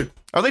 dude.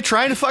 Are they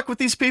trying to fuck with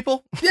these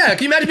people? Yeah,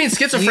 can you imagine being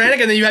schizophrenic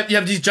and then you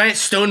have these giant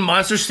stone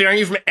monsters staring at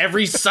you from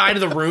every side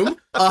of the room?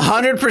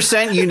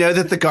 100%. You know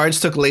that the guards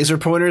took laser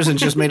pointers and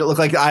just made it look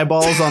like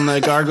eyeballs on the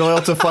gargoyle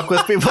to fuck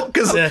with people,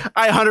 because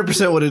I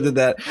 100% would have did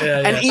that.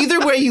 And either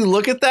way you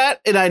look at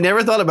that, and I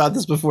never thought about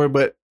this before,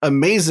 but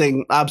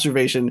amazing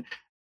observation.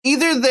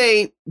 Either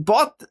when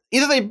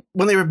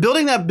they were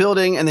building that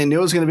building and they knew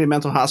it was going to be a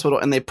mental hospital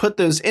and they put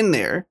those in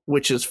there,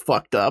 which is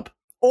fucked up,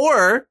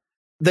 or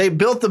they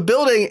built the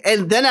building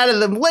and then added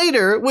them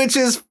later, which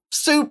is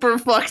super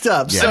fucked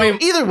up. Yeah. So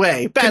either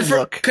way, bad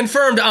look.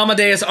 Confirmed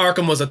Amadeus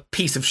Arkham was a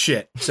piece of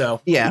shit.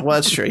 So yeah, well,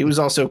 that's true. He was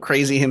also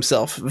crazy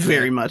himself,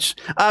 very much.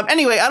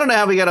 Anyway, I don't know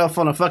how we got off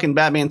on a fucking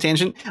Batman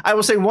tangent. I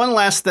will say one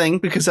last thing,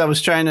 because I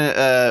was trying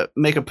to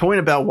make a point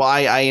about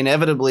why I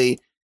inevitably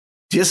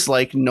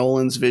dislike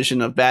Nolan's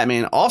vision of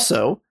Batman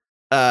also.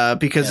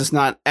 Because it's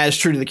not as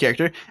true to the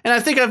character. And I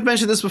think I've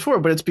mentioned this before,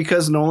 but it's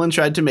because Nolan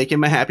tried to make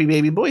him a happy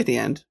baby boy at the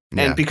end.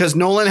 Yeah. And because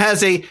Nolan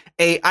has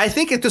I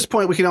think at this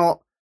point we can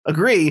all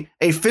agree,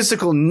 a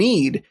physical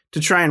need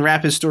to try and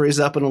wrap his stories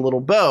up in a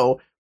little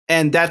bow.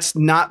 And that's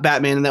not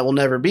Batman, and that will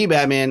never be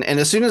Batman. And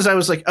as soon as I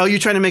was like, oh, you're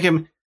trying to make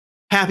him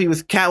happy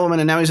with Catwoman,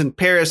 and now he's in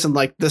Paris, and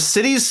like the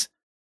city's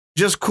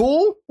just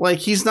cool.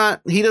 Like I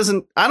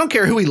don't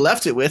care who he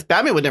left it with.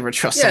 Batman would never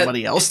trust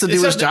somebody else to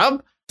do his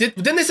job.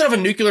 Didn't they set off a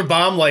nuclear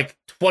bomb like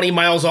 20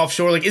 miles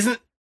offshore? Like, isn't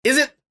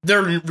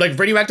there like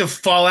radioactive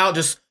fallout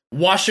just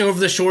washing over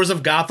the shores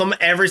of Gotham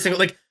every single,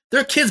 like,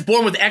 there are kids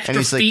born with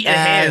extra feet and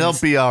hands.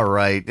 They'll be all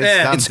right.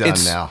 I'm done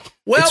now.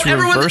 Well, it's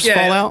reverse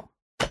fallout.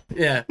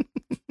 Yeah.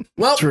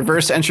 Well, it's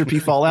reverse entropy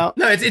fallout.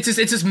 No, it's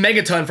just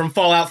Megaton from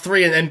Fallout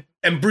 3,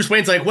 and Bruce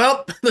Wayne's like,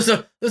 well, there's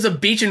a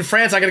beach in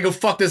France I gotta go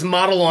fuck this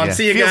model on.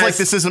 See you guys. Feels like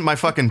this isn't my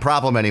fucking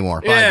problem anymore.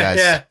 Bye, guys.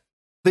 Yeah.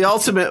 The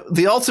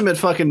ultimate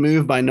fucking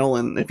move by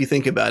Nolan, if you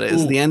think about it,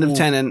 is the end of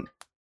Tenet.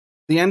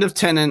 The end of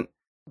Tenet,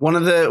 one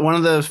of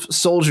the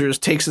soldiers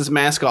takes his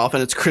mask off,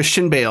 and it's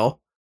Christian Bale,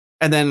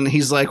 and then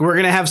he's like, "We're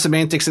gonna have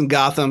semantics in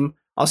Gotham.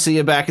 I'll see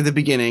you back at the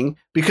beginning,"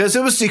 because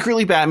it was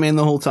secretly Batman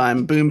the whole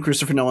time. Boom,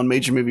 Christopher Nolan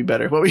made your movie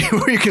better. What were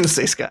you gonna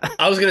say, Scott?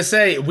 I was gonna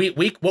say what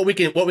we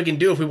can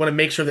do if we want to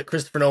make sure that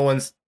Christopher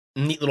Nolan's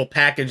neat little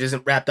package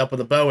isn't wrapped up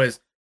with a bow is.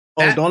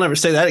 Don't ever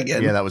say that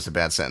again. Yeah, that was a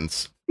bad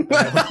sentence.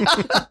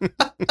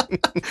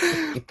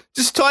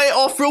 Just tie it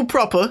off real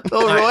proper.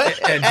 All right.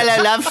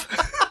 Hello, love.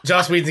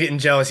 Joss Whedon's getting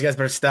jealous. You guys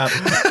better stop.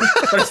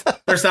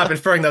 better stop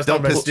inferring those.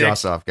 Don't piss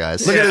Joss off,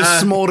 guys. Look at those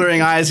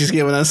smoldering eyes he's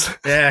giving us.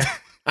 Yeah.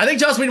 I think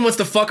Joss Whedon wants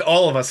to fuck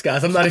all of us,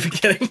 guys. I'm not even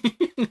kidding.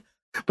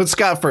 But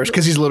Scott first,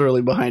 because he's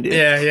literally behind you.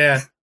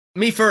 Yeah.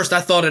 Me first.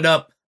 I thought it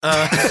up.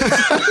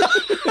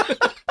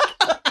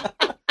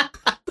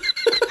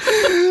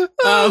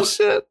 Oh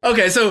shit.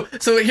 Okay, so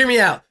hear me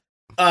out.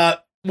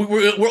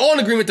 We're all in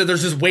agreement that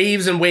there's just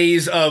waves and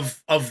waves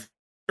of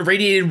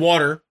irradiated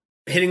water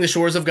hitting the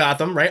shores of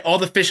Gotham, right? All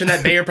the fish in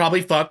that bay are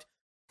probably fucked.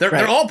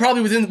 They're all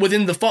probably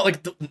within the fault,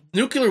 like the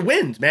nuclear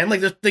wind, man.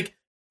 Like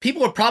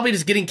people are probably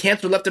just getting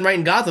cancer left and right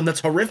in Gotham.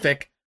 That's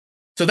horrific.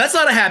 So that's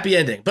not a happy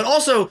ending. But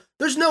also,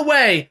 there's no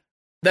way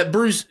that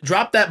Bruce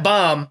dropped that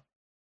bomb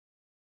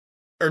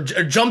or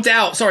jumped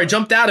out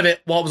of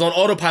it while it was on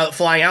autopilot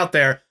flying out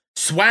there,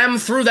 swam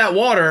through that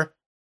water,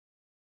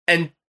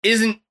 and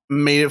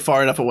made it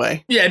far enough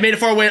away. Yeah, it made it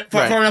far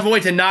enough away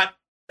to not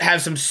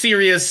have some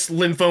serious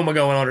lymphoma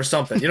going on or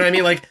something. You know what I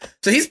mean? Like,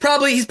 so he's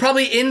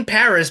probably in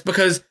Paris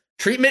because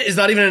treatment is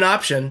not even an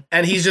option,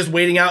 and he's just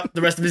waiting out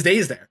the rest of his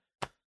days there.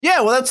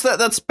 Yeah, well,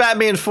 that's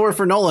Batman 4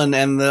 for Nolan,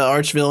 and the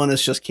arch villain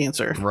is just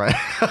cancer. Right.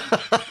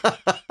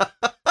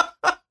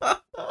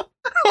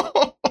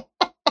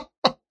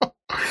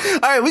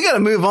 All right, we got to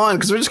move on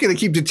because we're just going to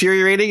keep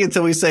deteriorating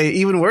until we say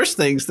even worse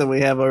things than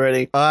we have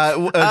already.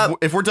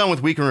 If we're done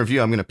with week in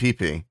review, I'm going to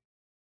pee.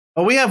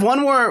 Oh, we have one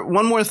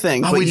more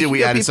thing. Oh, we did.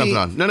 We added something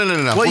on. No.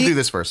 Well, we'll do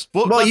this first.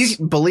 Well, you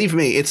believe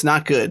me, it's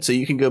not good. So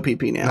you can go pee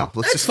now.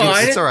 No, it's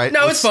fine. It's all right.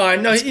 No, it's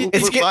fine. No,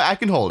 I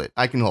can hold it.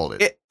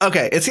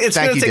 Okay, it's going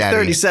to take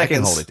 30 seconds. I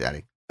can hold it,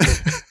 Daddy.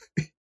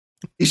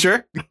 You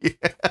sure? Yeah.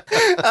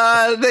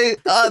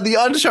 The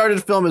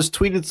Uncharted film has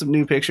tweeted some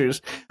new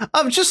pictures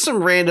of just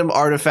some random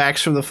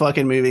artifacts from the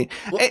fucking movie.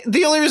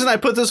 The only reason I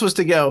put this was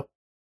to go,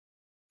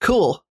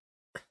 cool.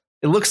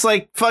 It looks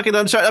like fucking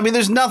Uncharted. I mean,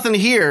 there's nothing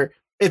here.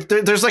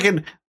 There's like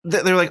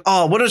they're like,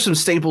 oh, what are some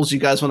staples you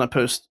guys want to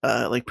post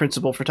like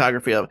principal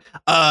photography of?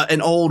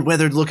 An old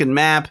weathered looking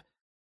map.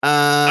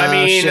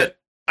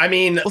 I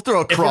mean, we'll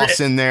throw a cross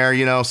in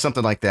there,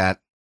 something like that.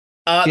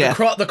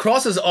 The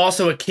cross is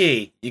also a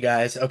key, you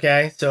guys.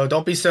 Okay, so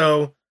don't be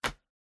so,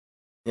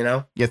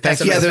 Yeah, thank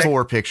you. There's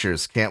 4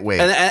 pictures. Can't wait.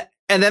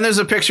 And then there's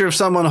a picture of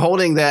someone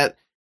holding that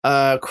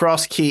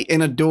cross key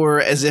in a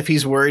door as if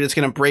he's worried it's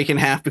gonna break in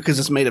half because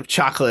it's made of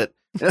chocolate.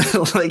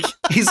 Like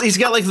he's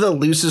got like the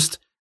loosest,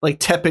 like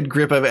tepid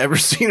grip I've ever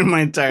seen in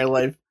my entire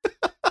life.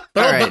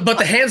 But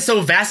the hand's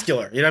so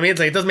vascular. You know what I mean? It's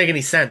like it doesn't make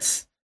any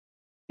sense.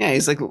 Yeah,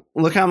 he's like,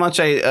 look how much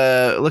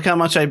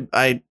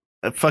I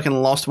fucking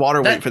lost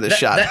water weight for this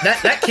shot.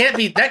 That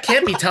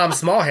can't be Tom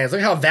Smallhands.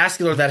 Look how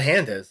vascular that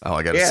hand is. Oh,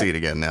 I got to see it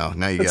again now.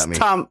 Now you got me.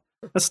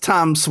 That's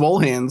Tom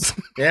Swolehands.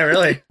 Yeah,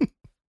 really.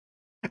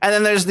 And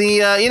then there's the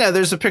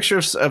there's a picture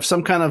of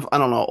some kind of, I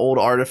don't know, old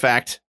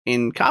artifact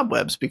in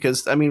cobwebs,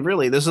 because I mean,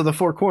 really, those are the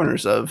 4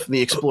 corners of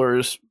the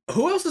Explorer's.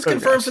 Who else is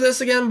confirmed for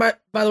this again? By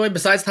the way,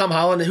 besides Tom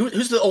Holland,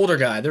 who's the older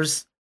guy?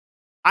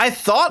 I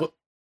thought.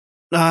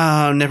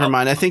 Oh, never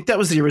mind. I think that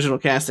was the original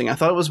casting. I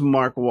thought it was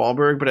Mark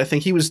Wahlberg, but I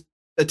think he was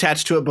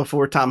attached to it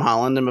before Tom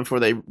Holland and before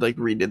they like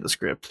redid the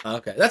script.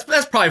 Okay, that's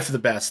probably for the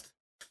best.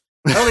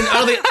 I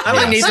don't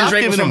think Nathan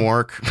Drake was from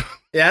work.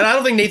 Yeah, I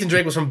don't think Nathan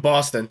Drake was from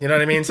Boston. You know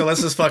what I mean? So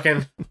let's just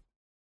fucking.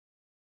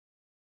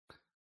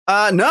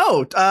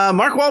 No.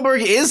 Mark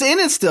Wahlberg is in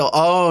it still.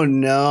 Oh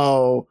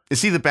no.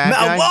 Is he the bad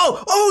guy?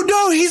 Oh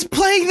no, he's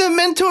playing the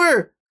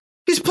mentor.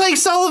 He's playing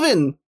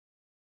Sullivan.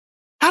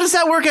 How does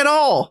that work at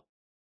all?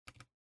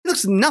 He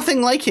looks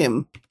nothing like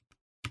him.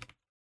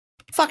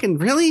 Fucking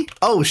really?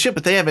 Oh shit,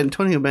 but they have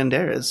Antonio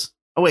Banderas.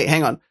 Oh wait,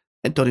 hang on.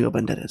 Antonio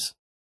Banderas.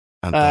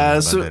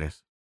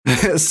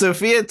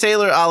 Sophia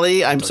Taylor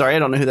Ali. I'm sorry, I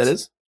don't know who that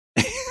is.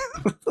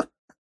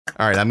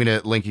 All right, I'm going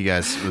to link you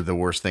guys with the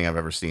worst thing I've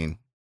ever seen.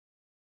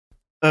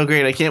 Oh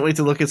great, I can't wait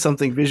to look at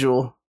something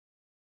visual.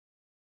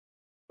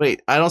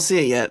 Wait, I don't see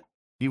it yet.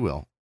 You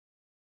will.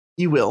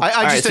 You will.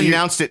 I just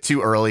announced it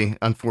too early,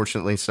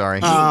 unfortunately.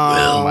 Sorry.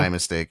 My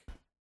mistake.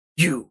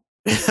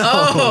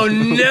 Oh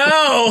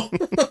no.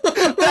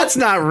 That's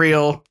not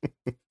real.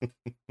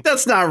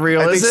 That's not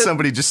real. I think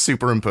somebody just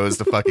superimposed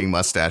a fucking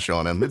mustache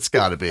on him. It's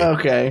got to be.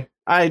 Okay.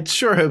 I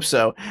sure hope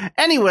so.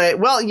 Anyway,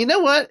 well, you know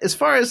what? As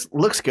far as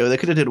looks go, they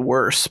could have did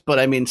worse. But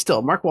I mean,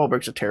 still, Mark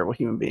Wahlberg's a terrible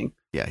human being.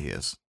 Yeah, he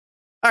is.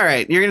 All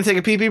right, you're gonna take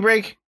a pee-pee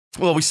break?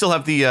 Well, we still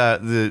have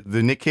the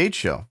Nick Cage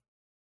show.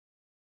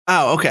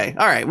 Oh, okay.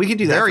 All right, we can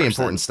do that. Very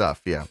important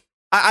stuff. Yeah.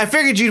 I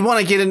figured you'd want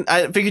to get in.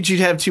 I figured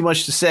you'd have too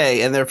much to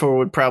say, and therefore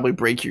would probably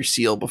break your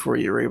seal before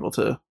you were able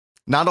to.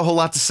 Not a whole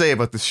lot to say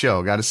about this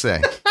show, got to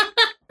say.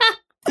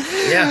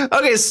 Yeah.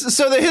 Okay,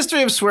 so the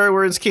history of swear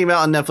words came out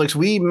on Netflix.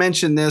 We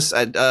mentioned this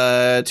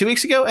 2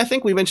 weeks ago. I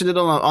think we mentioned it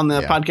on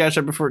the podcast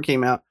right before it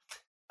came out.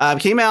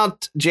 Came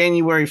out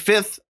January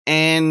 5th,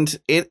 and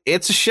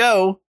it's a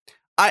show.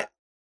 I'm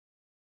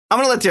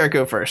going to let Derek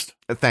go first.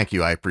 Thank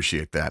you. I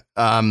appreciate that.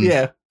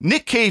 Yeah.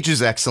 Nick Cage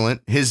is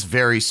excellent. His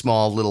very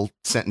small little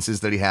sentences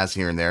that he has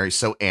here and there. He's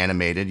so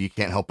animated. You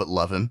can't help but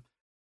love him.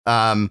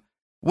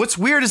 What's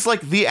weird is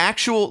like the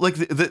actual, like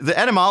the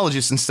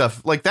etymologists and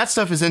stuff, like that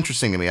stuff is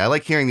interesting to me. I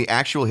like hearing the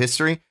actual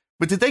history,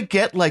 but did they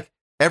get like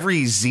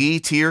every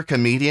Z tier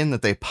comedian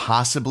that they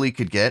possibly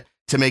could get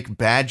to make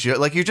bad jokes?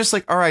 Like, you're just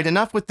like, all right,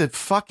 enough with the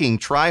fucking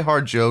try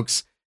hard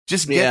jokes.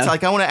 Just get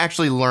like, I want to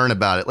actually learn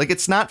about it. Like,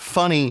 it's not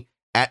funny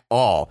at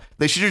all.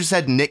 They should have just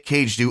had Nick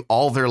Cage do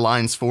all their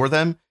lines for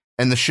them,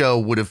 and the show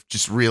would have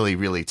just really,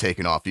 really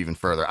taken off even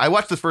further. I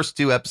watched the first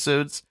 2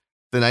 episodes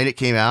the night it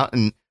came out,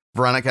 and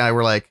Veronica and I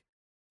were like,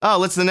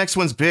 oh, the next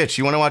one's Bitch.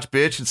 You want to watch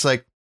Bitch? It's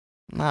like,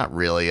 not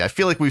really. I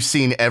feel like we've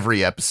seen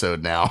every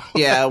episode now.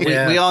 Yeah,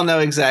 we all know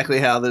exactly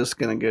how this is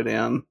going to go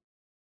down.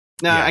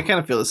 No, yeah. I kind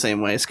of feel the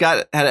same way.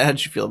 Scott, how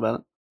did you feel about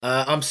it?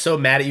 I'm so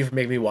mad at you for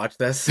making me watch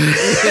this.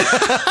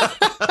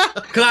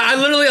 Because I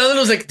literally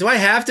was like, do I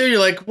have to? You're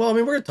like, well, I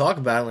mean, we're going to talk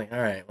about it. I'm like,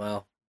 all right,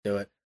 well, do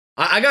it.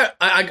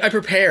 I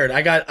prepared.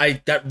 I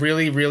got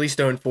really, really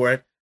stoned for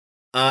it.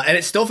 And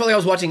it still felt like I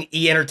was watching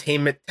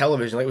E-Entertainment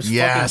television. Like, it was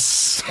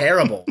fucking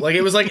terrible. Like,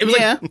 it was like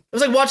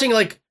watching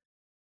like,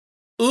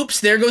 oops,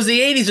 there goes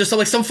the 80s or something,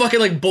 like some fucking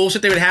like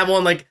bullshit they would have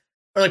on like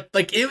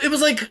it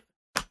was like,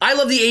 I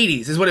love the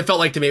 80s is what it felt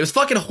like to me. It was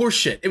fucking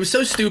horseshit. It was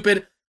so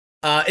stupid.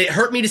 It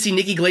hurt me to see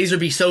Nikki Glaser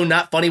be so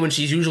not funny when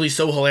she's usually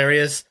so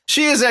hilarious.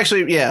 She is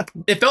actually, yeah.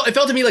 It felt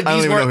to me like I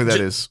don't even know who that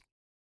is.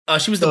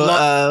 She was the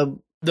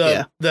blonde,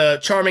 the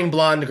charming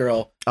blonde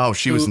girl. Oh,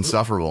 she was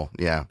insufferable.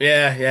 Yeah.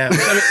 Yeah.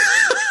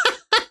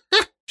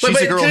 I mean,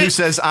 she's a girl who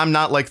says, I'm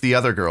not like the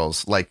other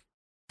girls, like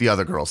the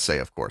other girls say,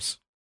 of course.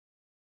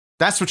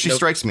 That's what she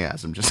strikes me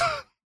as. I'm just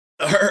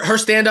her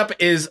stand-up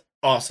is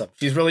awesome.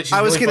 She's really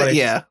funny.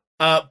 Yeah.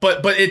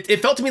 But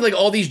it felt to me like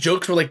all these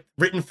jokes were like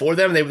written for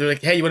them. They were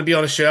like, hey, you want to be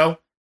on a show?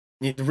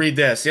 You need to read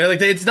this. You know,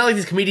 like it's not like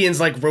these comedians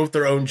like wrote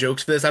their own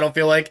jokes for this. I don't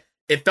feel like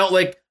it felt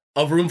like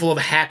a room full of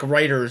hack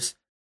writers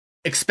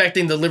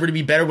expecting the delivery to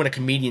be better when a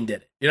comedian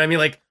did it. You know what I mean?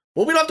 Like,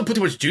 well, we don't have to put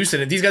too much juice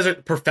in it. These guys are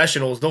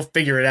professionals. They'll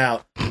figure it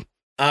out.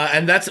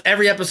 And that's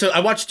every episode. I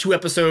watched 2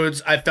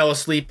 episodes. I fell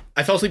asleep.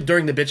 I fell asleep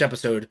during the bitch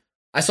episode.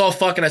 I saw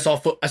fuck and I saw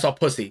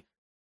pussy.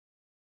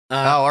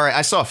 All right.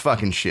 I saw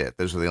fucking shit.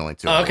 Those were the only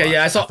 2. Okay,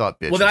 yeah. I thought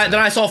bitch. Well, then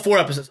I saw 4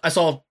 episodes. I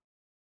saw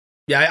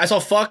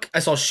fuck. I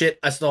saw shit.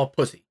 I saw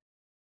pussy.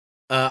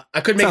 I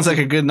could make. Sounds like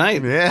a good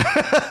night. Yeah.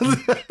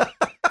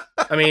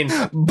 I mean,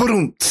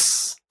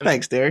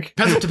 thanks, Derek.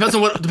 Depends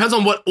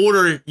on what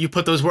order you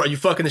put those words. Are you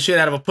fucking the shit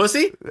out of a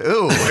pussy?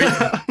 Ooh.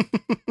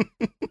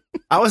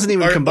 I wasn't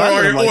even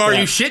combining or are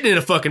you shitting in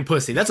a fucking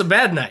pussy? That's a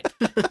bad night.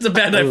 That's a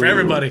bad night for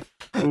everybody.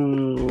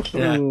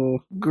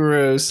 Ooh,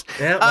 gross.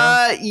 Yeah,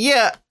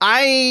 well.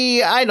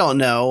 I don't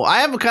know. I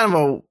have a kind of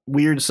a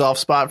weird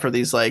soft spot for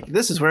these. Like,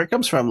 this is where it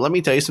comes from. Let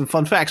me tell you some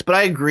fun facts. But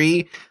I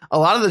agree, a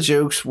lot of the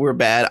jokes were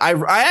bad. I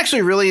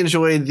actually really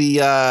enjoyed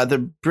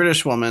the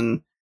British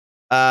woman.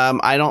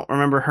 I don't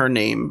remember her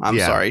name. I'm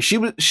sorry. She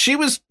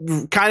was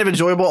kind of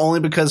enjoyable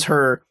only because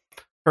her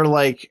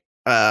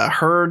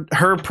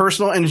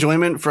personal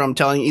enjoyment from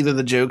telling either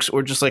the jokes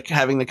or just like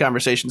having the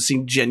conversation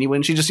seemed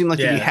genuine. She just seemed like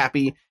to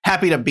be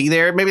happy to be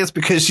there. Maybe it's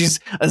because she's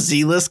a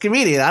Z-list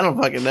comedian. I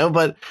don't fucking know,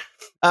 but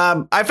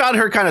I found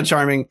her kind of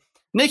charming.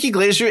 Nikki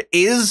Glaser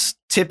is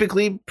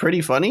typically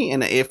pretty funny,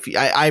 and if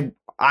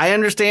I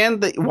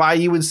understand that why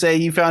you would say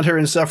you found her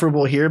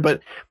insufferable here, but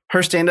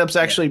her stand-up's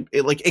actually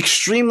like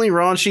extremely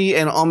raunchy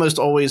and almost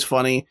always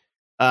funny.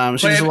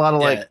 She does a lot of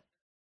like.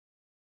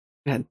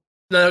 Go ahead.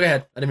 No, go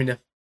ahead. I didn't mean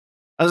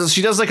to.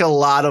 She does like a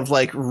lot of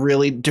like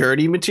really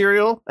dirty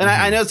material, and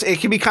I know it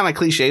can be kind of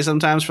cliche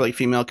sometimes for like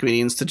female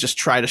comedians to just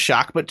try to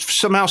shock, but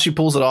somehow she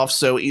pulls it off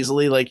so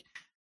easily. Like,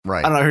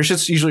 right? I don't know. Her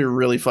shit's usually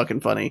really fucking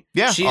funny.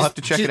 Yeah, I'll have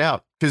to check it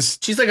out because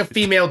she's like a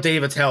female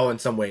Dave Attell in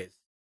some ways.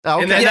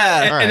 Oh, okay. And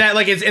that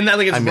like it's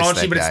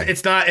raunchy, but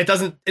it's not. It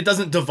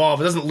doesn't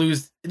devolve. It doesn't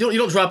lose. You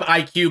don't drop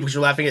IQ because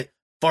you're laughing at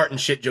fart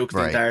and shit jokes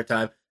the entire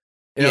time.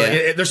 You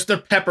know, they're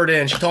peppered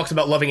in. She talks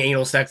about loving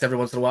anal sex every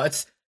once in a while.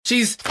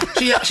 She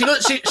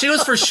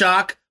goes for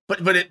shock,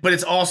 but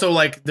it's also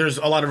like there's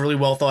a lot of really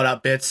well thought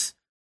out bits,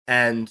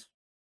 and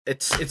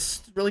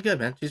it's really good,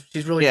 man.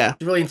 She's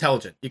really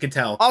intelligent. You can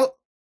tell.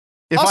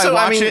 If I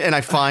watch it and I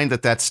find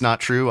that that's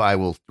not true, I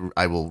will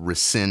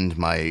rescind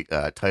my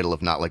title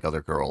of Not Like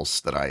Other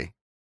Girls that I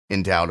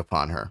endowed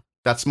upon her.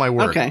 That's my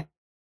word. Okay.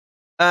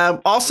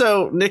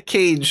 Also, Nick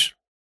Cage.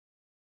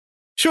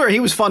 Sure, he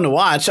was fun to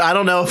watch. I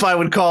don't know if I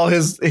would call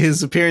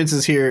his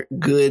appearances here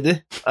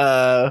good.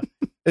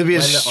 It'd be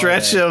a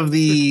stretch of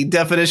the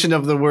definition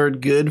of the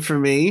word good for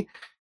me.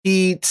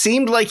 He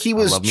seemed like he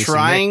was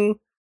trying.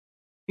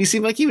 He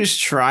seemed like he was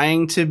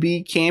trying to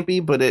be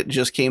campy, but it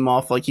just came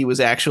off like he was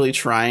actually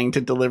trying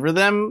to deliver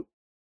them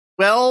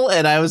well.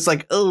 And I was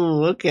like,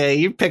 oh, okay,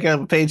 you're picking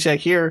up a paycheck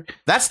here.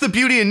 That's the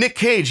beauty of Nick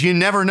Cage. You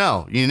never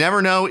know. You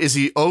never know. Is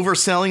he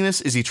overselling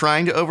this? Is he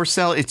trying to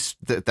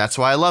oversell? That's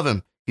why I love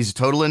him. He's a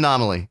total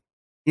anomaly.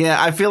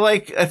 Yeah, I feel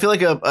like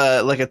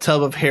a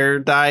tub of hair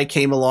dye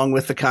came along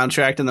with the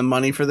contract and the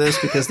money for this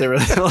because they were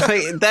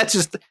like, that's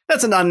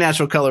an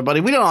unnatural color,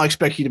 buddy. We don't all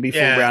expect you to be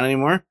full brown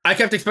anymore. I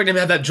kept expecting him to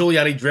have that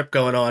Giuliani drip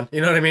going on.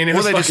 You know what I mean? They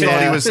just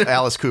thought he was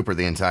Alice Cooper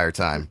the entire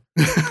time.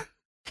 The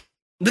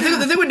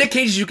thing with Nick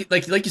Cage is you can,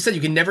 like you said,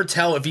 you can never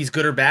tell if he's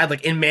good or bad.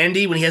 Like in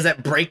Mandy, when he has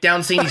that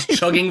breakdown scene, he's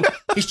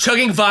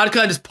chugging vodka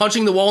and just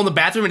punching the wall in the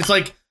bathroom, and it's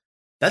like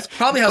that's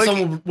probably how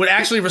someone would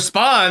actually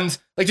respond,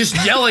 like just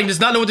yelling,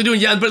 just not know what to do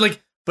and yelling,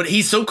 but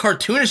he's so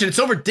cartoonish and it's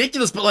so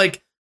ridiculous. But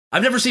like,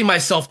 I've never seen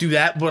myself do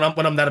that when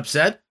I'm that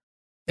upset.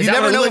 You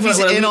never know if he's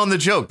in on the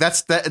joke.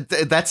 That's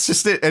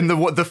just it. And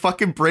the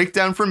fucking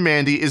breakdown from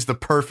Mandy is the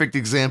perfect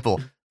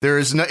example. There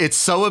is no. It's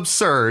so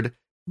absurd,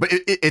 but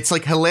it's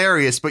like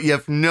hilarious. But you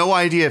have no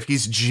idea if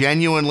he's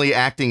genuinely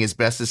acting as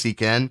best as he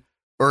can,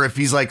 or if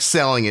he's like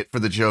selling it for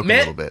the joke a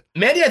little bit.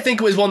 Mandy, I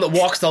think, was one that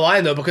walks the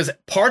line though, because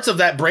parts of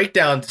that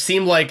breakdown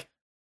seemed like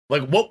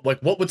what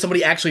would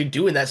somebody actually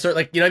do in that sort?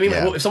 Like, you know what I mean?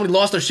 Yeah. If somebody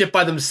lost their shit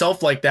by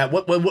themselves like that,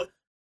 what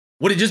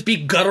would it just be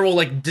guttural,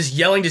 like just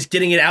yelling, just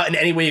getting it out in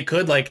any way you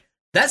could? Like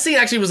that scene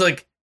actually was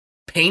like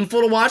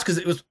painful to watch because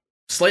it was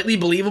slightly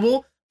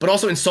believable, but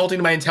also insulting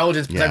to my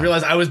intelligence because I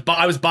realized I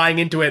was buying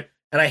into it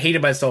and I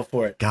hated myself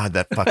for it. God,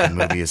 that fucking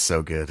movie is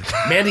so good.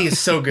 Mandy is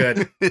so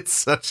good. It's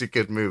such a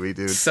good movie,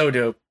 dude. So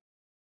dope.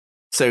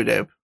 So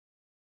dope.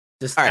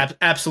 Just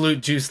absolute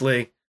Juice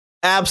Lee.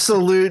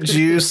 Absolute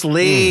Juice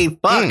Lee.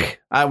 Fuck.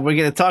 We're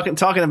gonna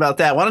talking about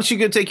that. Why don't you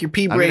go take your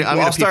pee break?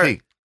 I'll start.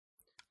 Pee.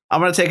 I'm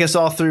gonna take us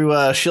all through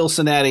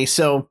Cincinnati.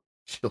 So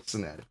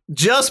Cincinnati.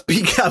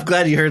 I'm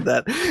glad you heard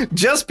that.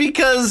 Just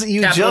because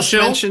you Capital just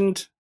Shill?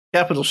 Mentioned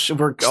Capital Shill.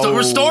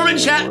 We're storming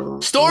Capital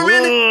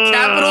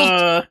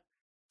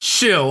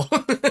Shill.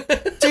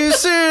 Too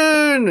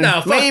soon.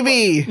 No,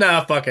 maybe.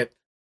 No, fuck it.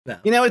 No.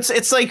 You know,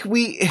 it's like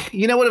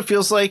you know what it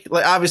feels like?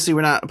 Like, obviously,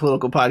 we're not a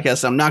political podcast,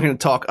 so I'm not going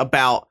to talk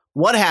about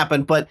what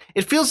happened, but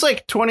it feels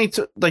like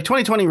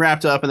 2020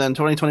 wrapped up, and then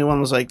 2021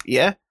 was like,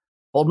 yeah,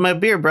 hold my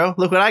beer, bro.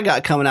 Look what I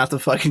got coming out the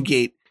fucking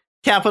gate.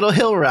 Capitol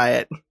Hill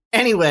riot.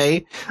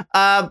 Anyway,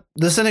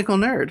 the Cynical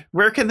Nerd.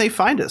 Where can they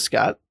find us,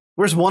 Scott?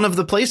 Where's one of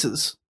the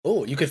places?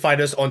 Oh, you can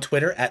find us on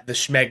Twitter at the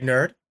Schmeg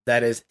Nerd.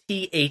 That is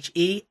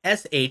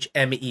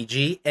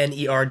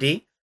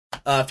TheShMegnerd.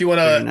 If you want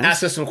to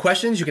ask us some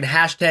questions, you can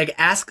hashtag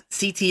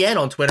AskCTN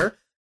on Twitter.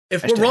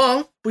 If we're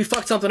wrong, we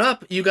fucked something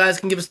up, you guys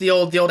can give us the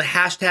old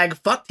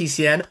hashtag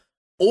FuckTCN.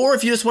 Or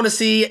if you just want to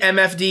see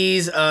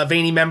MFD's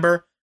veiny member,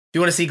 if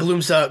you want to see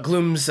Gloom's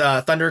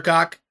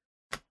Thundercock,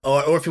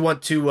 or if you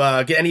want to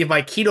get any of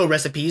my keto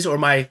recipes or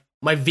my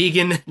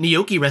vegan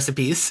gnocchi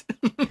recipes,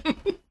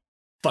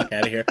 fuck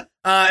out of here.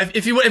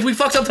 If we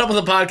fuck something up with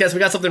the podcast, we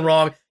got something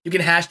wrong, you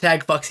can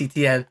hashtag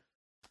FuckCTN.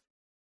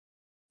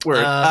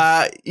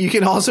 You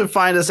can also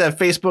find us at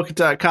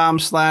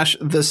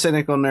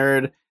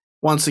facebook.com/thecynicalnerd.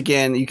 Once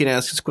again, you can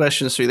ask us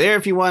questions through there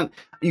if you want.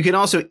 You can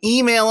also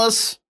email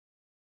us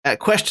at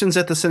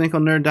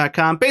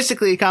questions@thecynicalnerd.com.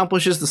 Basically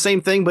accomplishes the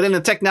same thing, but in a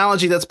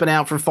technology that's been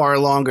out for far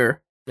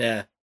longer.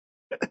 Yeah.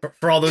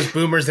 For all those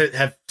boomers that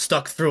have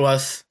stuck through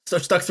the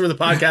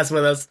podcast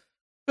with us.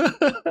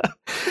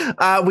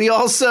 We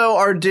also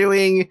are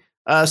doing,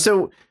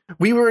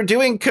 we were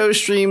doing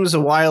co-streams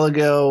a while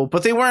ago,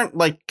 but they weren't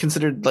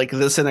considered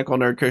the Cynical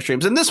Nerd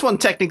co-streams. And this one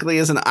technically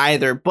isn't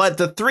either, but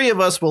the three of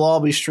us will all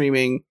be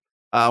streaming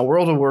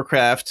World of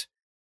Warcraft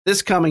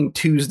this coming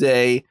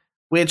Tuesday,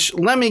 which,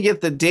 let me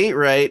get the date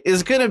right,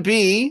 is going to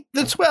be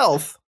the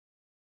 12th.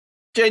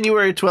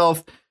 January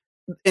 12th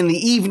in the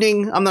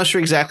evening. I'm not sure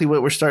exactly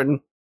what we're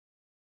starting.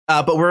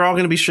 But we're all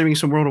going to be streaming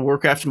some World of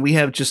Warcraft, and we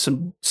have just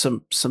some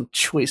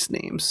choice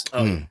names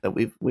that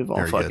we've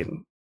all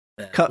fucking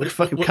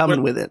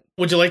coming with it.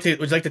 Would you like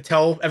to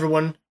tell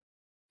everyone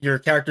your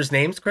characters'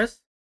 names, Chris?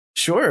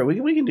 Sure,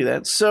 we can do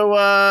that. So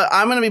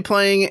I'm going to be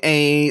playing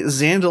a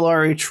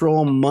Zandalari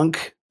troll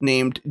monk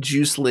named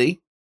Juice Lee.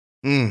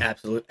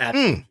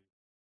 Absolutely.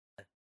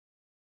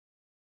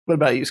 What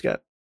about you,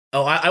 Scott?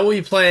 Oh, I will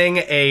be playing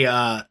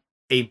a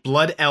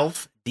blood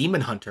elf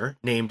demon hunter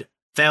named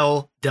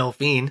Fel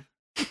Delphine.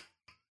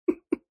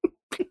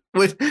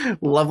 With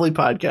lovely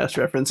podcast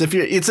reference.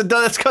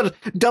 That's called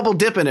double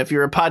dipping. If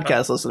you're a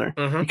podcast listener,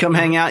 you come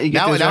hang out. You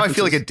get now I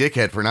feel like a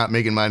dickhead for not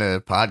making mine a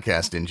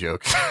podcast in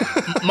jokes.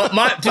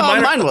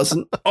 Mine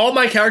wasn't. All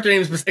my character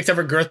names except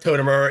for Girth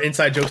Totem are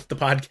inside jokes to the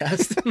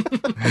podcast.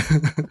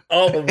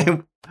 All of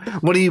them.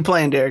 What are you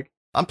playing, Derek?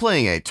 I'm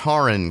playing a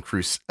Tauren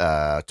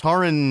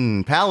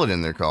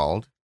Paladin. They're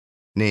called,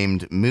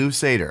 named Mu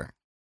Seder.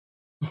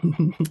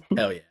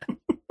 Hell yeah.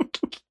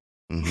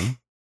 Mm-hmm.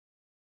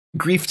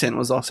 Griefton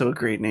was also a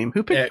great name.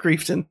 Who picked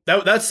Griefton?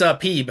 That's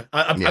Peeb.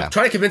 I'm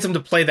trying to convince him to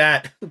play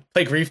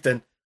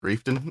Griefton.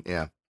 Griefton?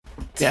 Yeah.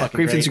 Yeah,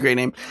 Griefton's a great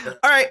name.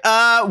 All right,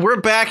 we're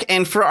back,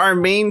 and for our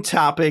main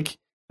topic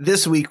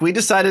this week, we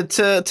decided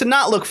to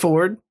not look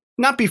forward,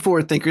 not be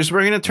forward thinkers. We're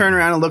going to turn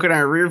around and look at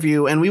our rear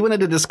view, and we wanted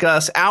to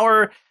discuss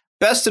our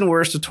best and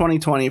worst of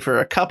 2020 for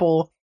a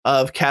couple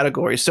of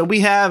categories. So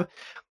we have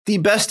the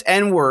best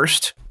and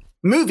worst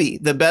movie,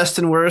 the best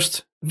and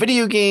worst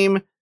video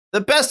game, the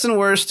best and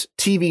worst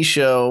TV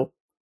show,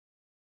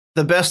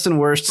 the best and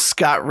worst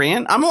Scott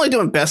rant. I'm only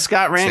doing best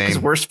Scott rant because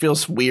worst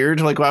feels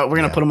weird. We're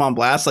going to put him on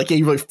blast.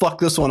 You really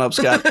fucked this one up,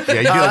 Scott. Yeah,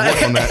 you gotta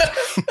work on that.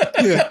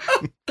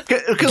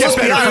 Because let's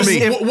be honest,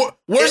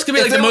 worst could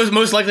be the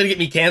most likely to get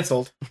me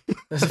canceled.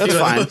 That's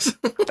fine.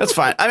 That's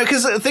fine. I mean,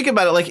 because think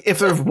about it. If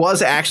there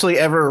was actually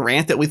ever a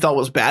rant that we thought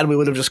was bad, we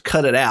would have just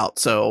cut it out.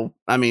 So,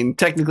 I mean,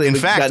 technically, in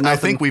fact, I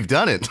think we've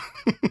done it.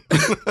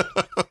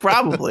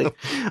 Probably.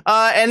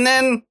 And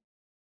then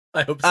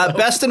I hope so.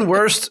 Best and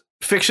worst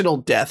fictional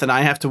death, and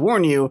I have to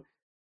warn you,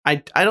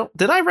 I don't.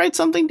 Did I write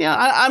something down?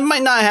 I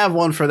might not have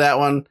one for that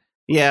one.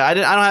 Yeah, I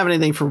don't have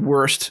anything for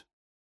worst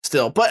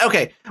still. But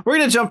okay, we're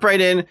gonna jump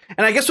right in,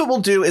 and I guess what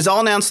we'll do is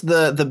I'll announce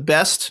the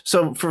best.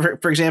 So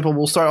for example,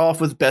 we'll start off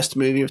with best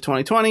movie of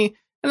 2020,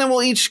 and then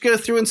we'll each go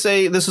through and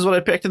say this is what I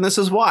picked and this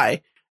is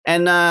why.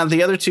 And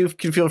the other two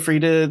can feel free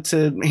to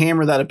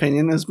hammer that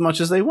opinion as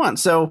much as they want.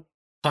 So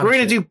we're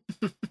gonna do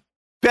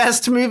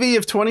best movie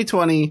of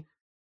 2020.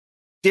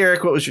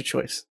 Derek, what was your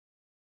choice?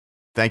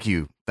 Thank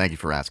you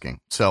for asking.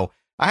 So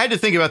I had to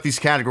think about these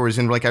categories,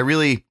 and I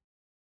really,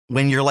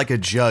 when you're a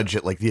judge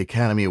at the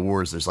Academy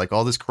Awards, there's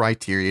all this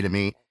criteria to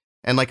me,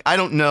 and I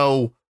don't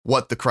know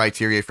what the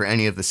criteria for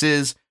any of this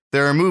is.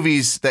 There are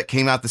movies that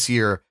came out this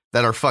year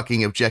that are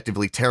fucking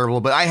objectively terrible,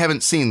 but I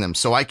haven't seen them,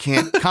 so I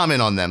can't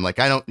comment on them. I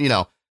don't,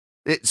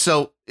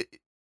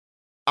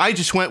 I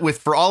just went with,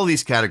 for all of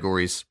these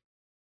categories,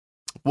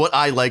 what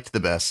I liked the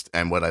best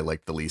and what I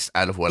liked the least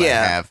out of what I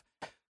have.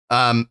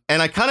 And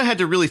I kind of had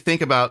to really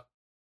think about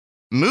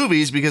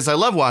movies because I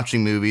love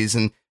watching movies.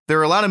 And there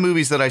are a lot of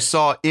movies that I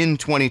saw in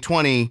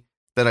 2020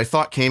 that I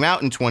thought came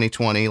out in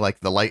 2020, like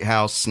The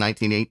Lighthouse,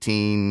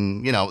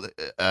 1918,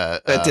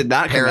 that did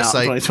not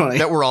Parasite, come out in 2020.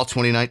 That were all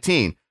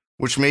 2019,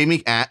 which made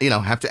me,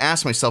 have to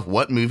ask myself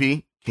what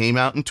movie came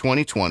out in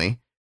 2020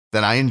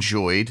 that I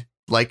enjoyed,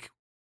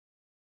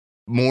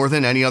 more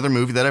than any other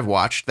movie that I've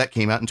watched that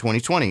came out in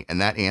 2020? And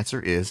that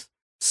answer is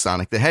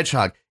Sonic the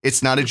Hedgehog.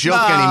 It's not a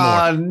joke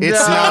anymore.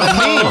 It's not a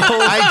meme.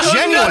 I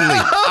genuinely,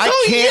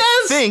 I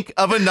can't think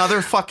of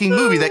another fucking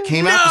movie that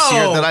came out this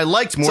year that I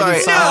liked more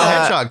than Sonic the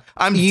Hedgehog.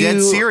 I'm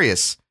dead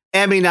serious.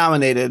 Emmy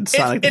nominated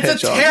Sonic the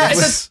Hedgehog.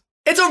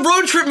 It's a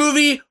road trip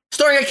movie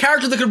starring a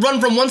character that could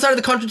run from one side of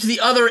the country to the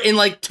other in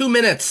like 2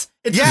 minutes.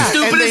 It's the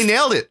stupidest. And they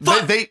nailed it.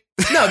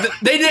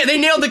 They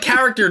nailed the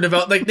character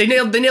develop. Like they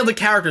nailed the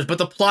characters, but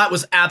the plot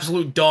was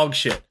absolute dog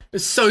shit.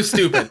 It's so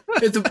stupid.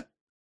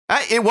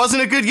 It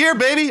wasn't a good year,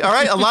 baby. All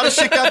right, a lot of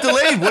shit got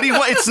delayed. What do you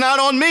want? It's not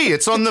on me.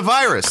 It's on the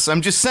virus.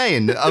 I'm just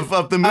saying.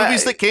 Of the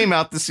movies that came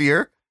out this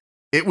year,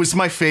 it was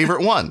my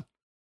favorite one.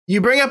 You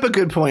bring up a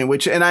good point,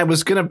 I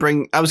was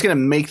gonna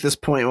make this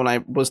point when I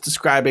was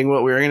describing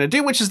what we were gonna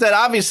do, which is that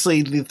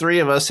obviously the three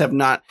of us have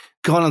not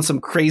gone on some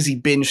crazy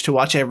binge to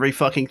watch every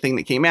fucking thing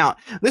that came out.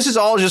 This is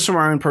all just from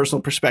our own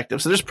personal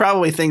perspective. So there's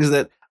probably things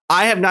that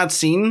I have not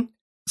seen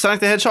Sonic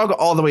the Hedgehog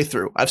all the way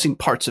through. I've seen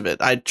parts of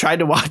it. I tried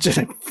to watch it.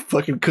 I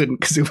fucking couldn't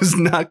because it was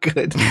not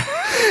good.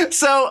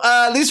 So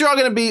these are all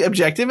going to be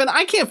objective, and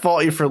I can't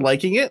fault you for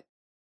liking it.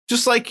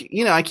 Just like,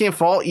 I can't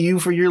fault you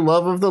for your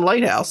love of The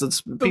Lighthouse.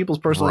 It's people's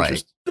personal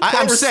interest.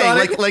 I'm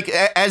saying, like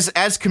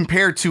as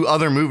compared to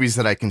other movies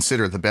that I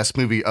consider the best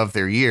movie of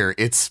their year,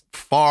 it's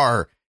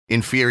far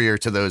inferior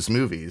to those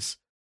movies.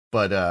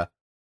 But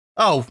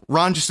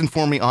Ron just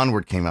informed me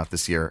Onward came out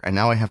this year, and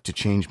now I have to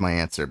change my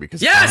answer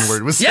because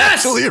Onward was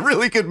actually a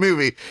really good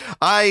movie.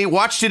 I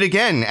watched it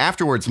again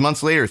afterwards,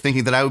 months later,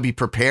 thinking that I would be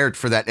prepared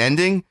for that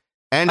ending.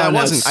 And I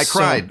wasn't. I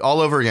cried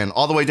all over again,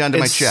 all the way down to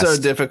my chest. It's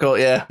so difficult,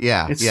 yeah.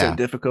 Yeah, it's so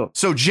difficult.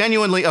 So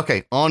genuinely,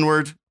 okay,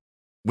 Onward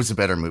was a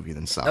better movie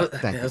than Sonic.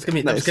 That was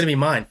gonna be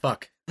mine.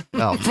 Fuck.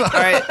 No. All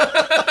right.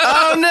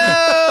 Oh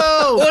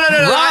no!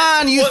 No,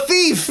 Ron, you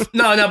thief!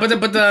 No,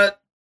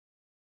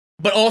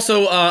 but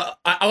also,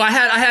 I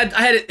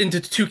had it into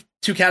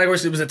two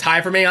categories. It was a tie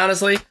for me,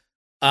 honestly.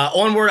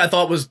 Onward, I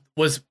thought was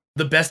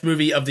the best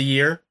movie of the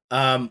year,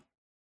 that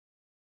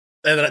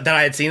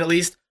I had seen at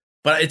least.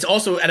 But it's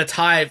also at a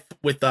tie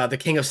with The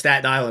King of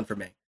Staten Island for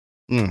me,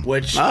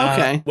 which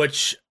I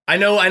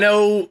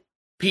know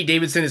Pete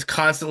Davidson is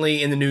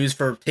constantly in the news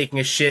for taking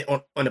a shit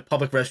on a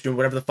public restroom,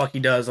 whatever the fuck he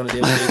does on a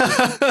daily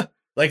basis.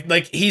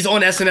 like he's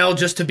on SNL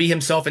just to be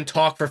himself and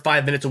talk for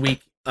 5 minutes a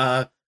week.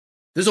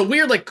 There's a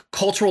weird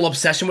cultural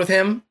obsession with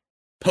him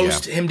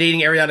post him dating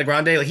Ariana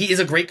Grande. Like, he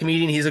is a great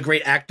comedian, he's a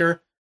great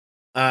actor,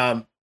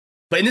 but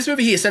in this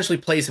movie he essentially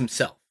plays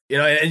himself,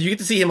 and you get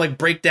to see him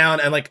break down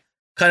and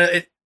kind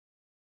of.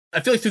 I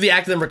feel like through the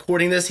act of them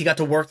recording this, he got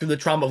to work through the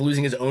trauma of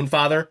losing his own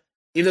father.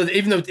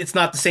 Even though it's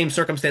not the same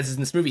circumstances in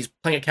this movie, he's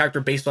playing a character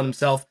based on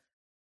himself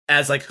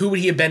as who would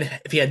he have been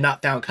if he had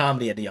not found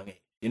comedy at a young age?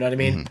 You know what I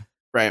mean? Mm-hmm.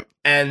 Right.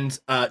 And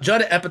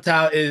Judd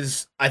Apatow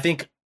is, I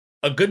think,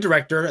 a good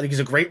director. I think he's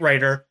a great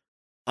writer.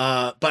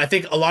 But I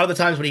think a lot of the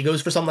times when he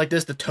goes for something like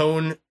this, the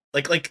tone,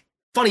 like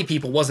Funny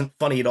People wasn't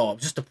funny at all. It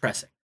was just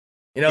depressing.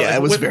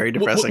 It was very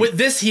depressing. With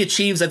this, he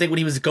achieves, I think, what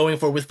he was going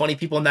for with Funny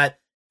People, in that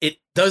it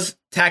does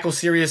tackle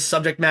serious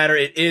subject matter.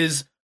 It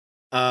is,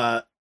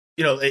 it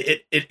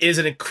is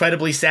an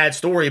incredibly sad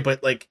story,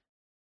 but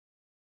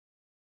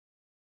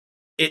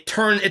it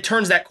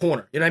turns that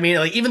corner. You know what I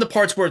mean? Even the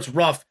parts where it's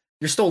rough,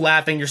 you're still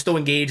laughing, you're still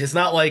engaged. It's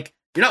not like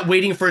you're not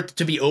waiting for it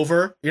to be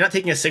over. You're not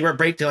taking a cigarette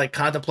break to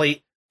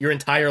contemplate your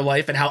entire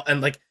life and how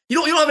you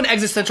don't have an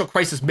existential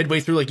crisis midway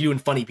through like you do in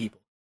Funny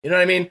People. You know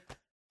what I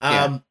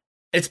mean?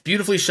 It's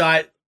beautifully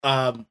shot.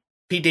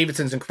 Pete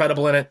Davidson's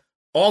incredible in it.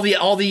 All the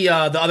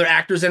other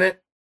actors in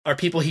it are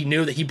people he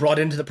knew that he brought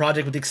into the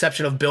project, with the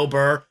exception of Bill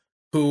Burr,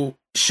 who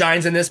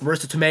shines in this.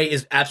 Marissa Tomei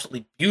is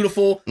absolutely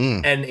beautiful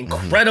and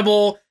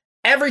incredible.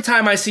 Every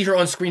time I see her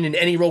on screen in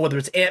any role, whether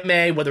it's Aunt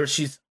May, whether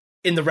she's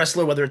in The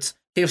Wrestler, whether it's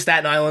King of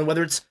Staten Island,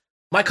 whether it's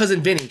My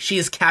Cousin Vinny, she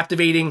is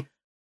captivating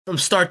from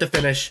start to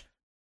finish.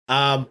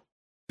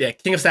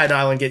 King of Staten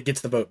Island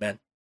gets the vote, man.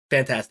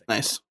 Fantastic.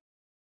 Nice.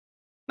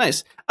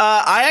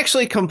 I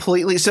actually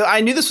so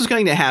I knew this was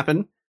going to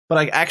happen, but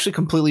I actually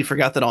completely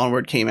forgot that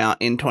Onward came out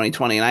in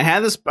 2020. And I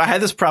had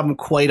this problem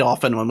quite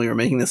often when we were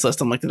making this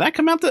list. I'm like, did that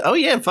come out? Oh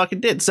yeah, it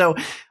fucking did. So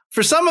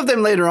for some of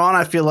them later on,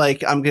 I feel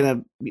like I'm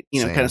going to,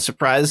 kind of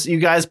surprise you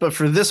guys. But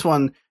for this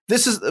one,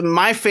 this is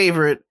my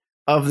favorite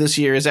of this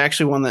year, is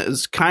actually one that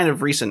is kind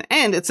of recent,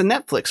 and it's a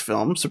Netflix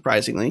film,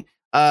 surprisingly.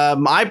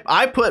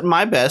 I put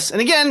my best,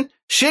 and again,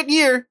 shit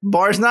year,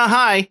 bar's not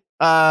high.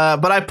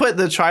 But I put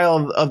The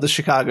Trial of the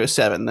Chicago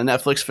 7, the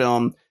Netflix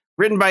film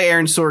written by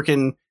Aaron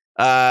Sorkin,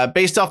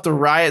 based off the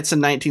riots in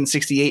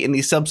 1968 and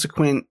the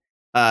subsequent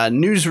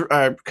kind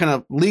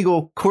of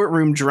legal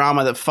courtroom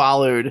drama that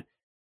followed,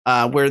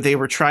 where they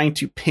were trying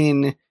to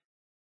pin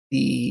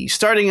the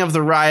starting of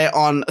the riot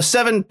on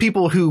 7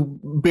 people who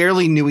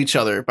barely knew each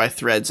other by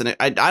threads. And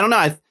I don't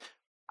know.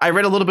 I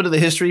read a little bit of the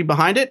history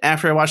behind it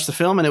after I watched the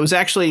film, and it was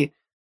actually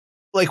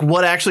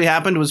what actually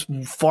happened was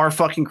far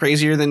fucking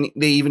crazier than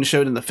they even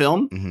showed in the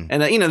film. Mm-hmm.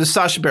 And there's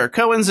Sacha Baron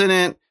Cohen's in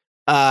it,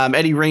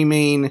 Eddie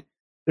Redmayne.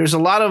 There's a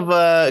lot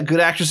of good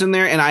actors in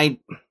there, and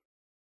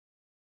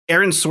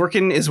Aaron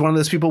Sorkin is one of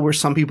those people where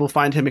some people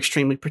find him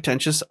extremely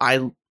pretentious.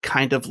 I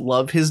kind of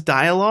love his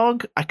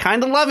dialogue. I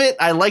kind of love it.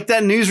 I like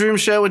that Newsroom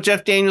show with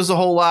Jeff Daniels a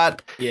whole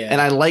lot. Yeah.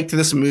 And I liked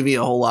this movie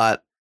a whole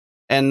lot.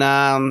 And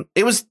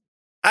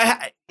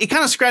it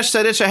kind of scratched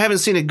that itch. I haven't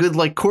seen a good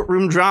like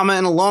courtroom drama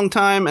in a long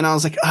time. And I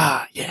was like,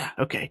 yeah,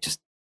 okay,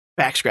 just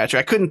back scratcher.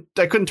 I couldn't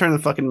turn the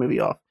fucking movie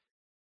off.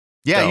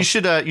 Yeah, So.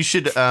 you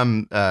should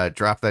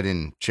drop that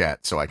in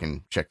chat so I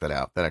can check that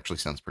out. That actually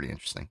sounds pretty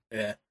interesting.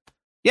 Yeah.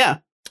 Yeah.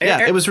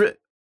 It was. I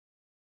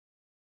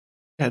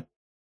was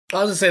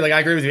gonna say, like, I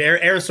agree with you.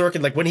 Aaron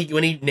Sorkin, like, when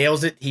he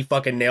nails it, he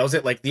fucking nails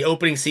it. Like the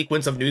opening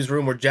sequence of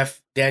Newsroom where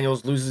Jeff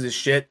Daniels loses his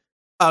shit.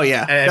 Oh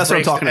yeah, that's what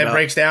I'm talking about. And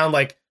breaks down.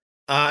 Like,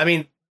 I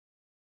mean,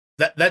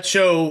 that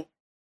show.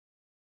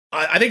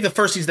 I think the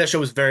first season of that show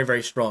was very,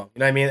 very strong.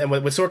 You know what I mean? And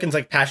when Sorkin's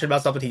like passionate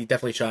about something, he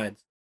definitely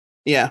shines.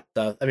 Yeah.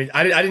 So I mean,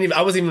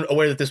 I wasn't even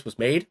aware that this was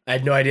made. I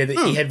had no idea that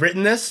he had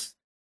written this.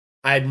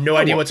 I had no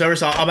idea whatsoever.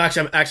 So I'm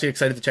actually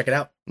excited to check it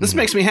out. This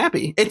makes me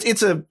happy.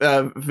 It's a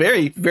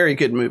very, very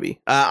good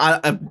movie.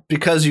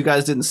 Because you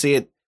guys didn't see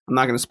it, I'm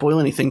not going to spoil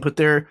anything. But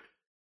there's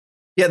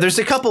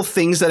a couple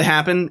things that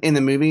happen in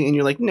the movie, and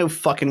you're like, no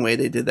fucking way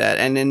they did that.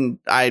 And then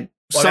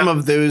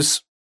of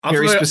those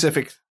very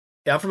specific.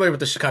 Yeah, I'm familiar with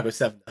the Chicago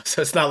 7,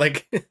 so it's not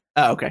like.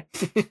 Oh, okay.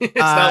 It's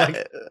not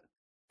like.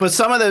 But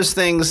some of those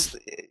things,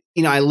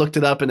 I looked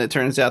it up, and it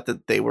turns out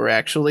that they were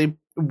actually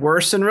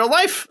worse in real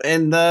life.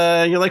 And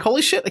you're like,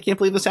 holy shit, I can't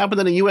believe this happened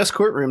in a U.S.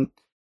 courtroom.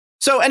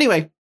 So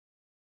anyway,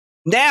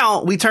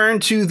 now we turn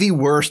to the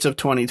worst of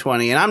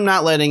 2020. And I'm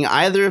not letting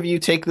either of you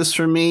take this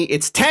from me.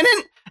 It's Tenet.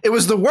 It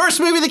was the worst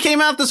movie that came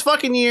out this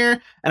fucking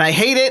year. And I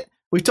hate it.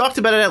 We've talked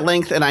about it at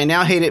length, and I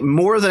now hate it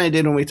more than I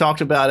did when we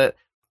talked about it.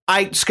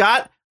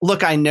 Scott,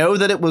 look, I know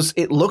that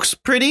it looks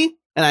pretty.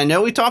 And I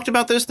know we talked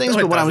about those things,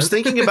 but when I was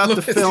thinking about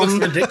the film. It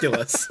looks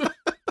ridiculous.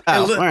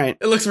 All right.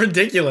 It looks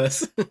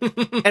ridiculous.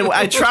 And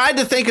I tried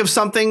to think of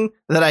something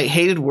that I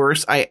hated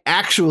worse. I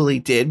actually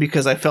did,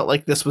 because I felt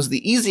like this was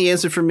the easy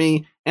answer for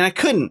me, and I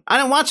couldn't. I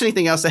didn't watch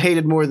anything else I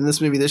hated more than this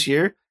movie this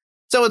year.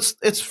 So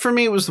it's for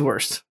me, it was the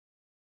worst.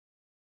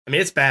 I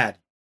mean, it's bad.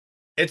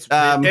 It's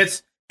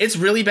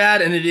really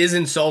bad, and it is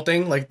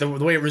insulting. Like the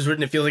way it was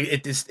written, it feels like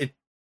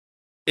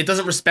it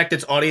doesn't respect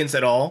its audience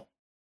at all.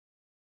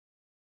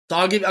 So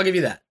I'll give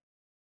you that.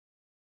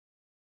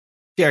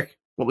 Derek,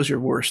 what was your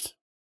worst?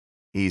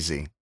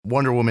 Easy.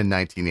 Wonder Woman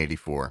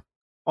 1984.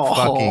 Oh.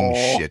 Fucking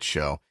shit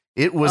show.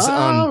 It was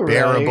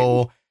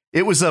unbearable. Right.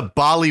 It was a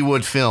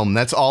Bollywood film.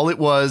 That's all it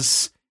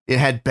was. It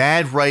had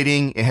bad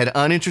writing. It had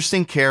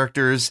uninteresting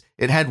characters.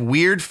 It had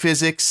weird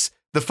physics.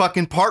 The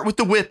fucking part with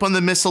the whip on the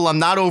missile, I'm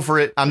not over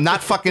it. I'm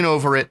not fucking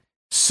over it.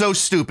 So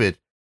stupid.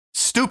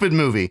 Stupid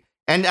movie.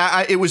 And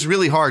it was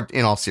really hard,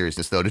 in all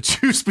seriousness, though, to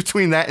choose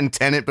between that and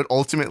Tenet. But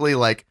ultimately,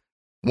 like,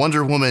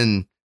 Wonder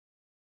Woman...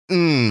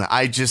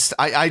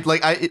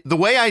 the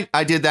way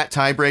I did that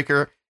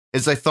tiebreaker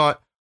is I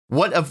thought,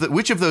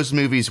 which of those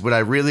movies would I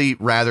really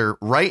rather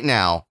right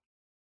now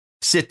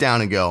sit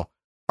down and go,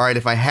 all right,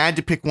 if I had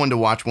to pick one to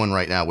watch one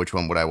right now, which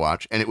one would I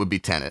watch? And it would be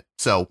Tenet.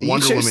 So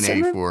Wonder Woman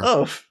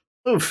 84.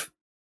 Oof.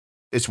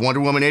 It's Wonder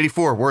Woman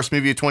 84, worst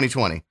movie of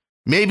 2020.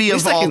 Maybe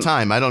of all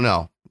time. I don't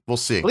know. We'll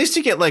see. At least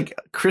you get like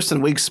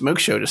Kristen Wiig's smoke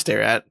show to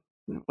stare at.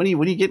 What do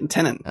you get in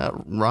Tenet?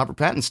 Robert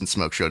Pattinson's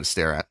smoke show to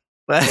stare at.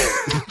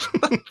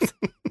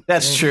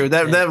 That's true.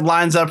 That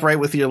lines up right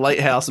with your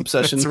Lighthouse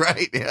obsession. That's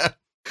right. Yeah.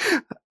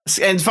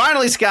 And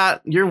finally,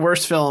 Scott, your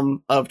worst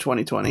film of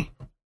 2020.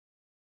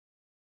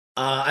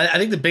 I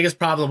think the biggest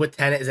problem with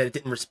Tenet is that it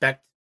didn't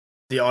respect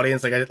the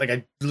audience, like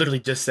I literally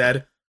just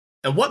said.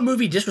 And what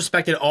movie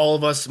disrespected all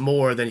of us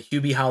more than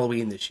Hubie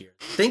Halloween this year?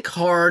 Think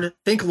hard,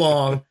 think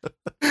long.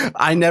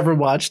 I never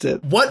watched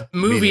it. What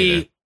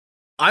movie?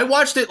 I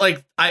watched it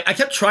like I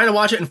kept trying to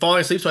watch it and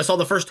falling asleep, so I saw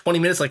the first 20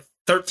 minutes like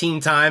 13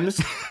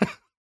 times.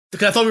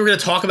 Because I thought we were going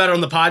to talk about it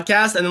on the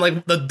podcast. And then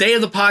like the day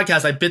of the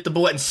podcast, I bit the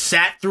bullet and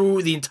sat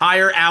through the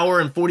entire hour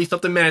and 40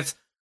 something minutes,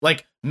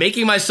 like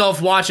making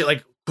myself watch it.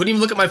 Like couldn't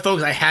even look at my phone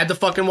because I had to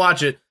fucking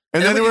watch it.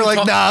 And then they were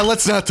like, nah,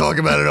 let's not talk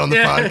about it on the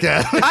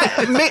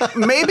podcast.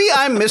 Maybe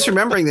I'm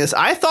misremembering this.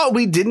 I thought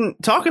we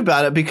didn't talk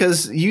about it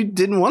because you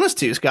didn't want us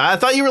to, Scott. I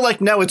thought you were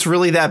like, no, it's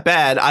really that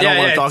bad. I don't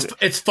want to talk.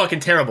 It's fucking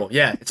terrible.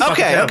 Yeah. It's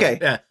terrible. Okay.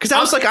 Yeah. Because I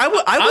was like, I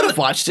would have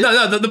watched it.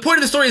 No. The point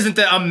of the story isn't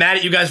that I'm mad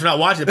at you guys for not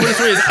watching it. The point of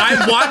the story is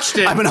I watched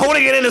it. I've been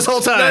holding it in this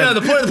whole time. No. The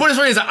point of the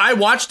story is that I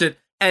watched it,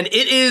 and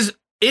it is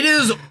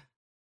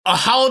a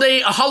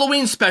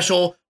Halloween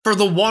special for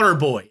the Water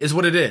Boy, is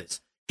what it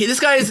is. This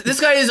guy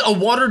is a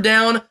watered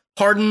down.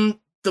 Pardon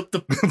the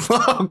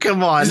oh,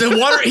 come on.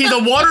 He's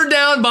a watered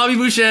down Bobby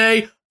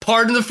Boucher.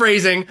 Pardon the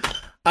phrasing.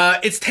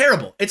 It's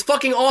terrible. It's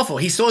fucking awful.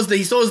 He stole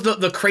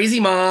the crazy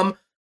mom.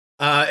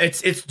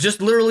 It's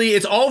just literally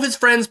it's all of his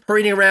friends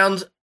parading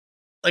around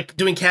like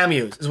doing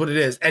cameos is what it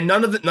is. And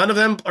none of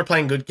them are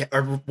playing good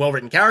or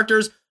well-written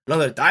characters.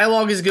 None of the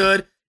dialogue is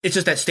good. It's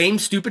just that same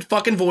stupid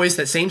fucking voice,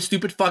 that same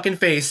stupid fucking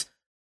face.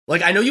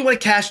 Like I know you want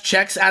to cash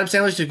checks, Adam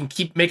Sandler, so you can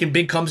keep making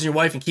big comes in your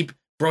wife and keep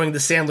growing the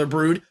Sandler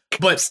brood,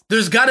 but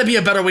there's got to be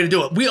a better way to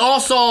do it. We all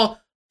saw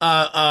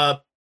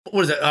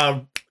what is it?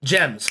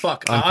 Gems.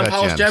 Fuck. Uncut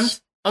Unpolished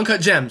Gems.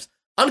 Uncut Gems.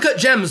 Uncut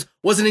Gems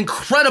was an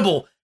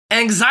incredible,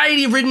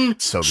 anxiety-ridden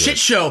shit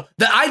show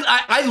that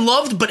I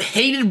loved but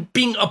hated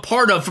being a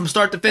part of from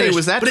start to finish. Hey,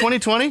 was that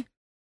 2020?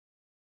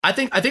 I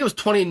think it was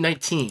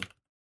 2019.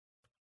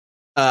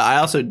 I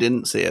also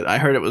didn't see it. I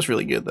heard it was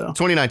really good though.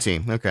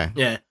 2019. Okay.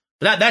 Yeah.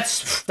 But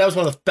that was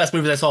one of the best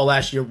movies I saw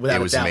last year without a doubt.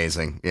 It was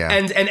amazing. Yeah.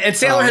 And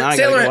Sailor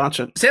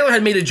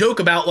had made a joke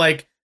about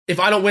like, if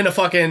I don't win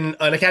an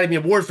Academy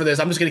Award for this,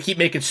 I'm just gonna keep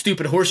making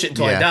stupid horseshit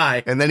until I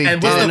die. And then he did.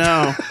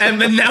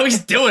 And then now he's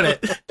doing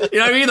it. You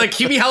know what I mean? Like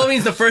Hubie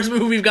Halloween's the first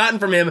movie we've gotten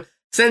from him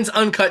since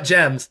Uncut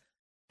Gems.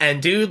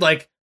 And dude,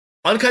 like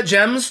Uncut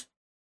Gems,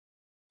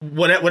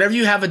 whatever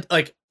you have,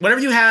 whenever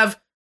you have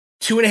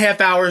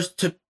 2.5 hours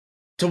to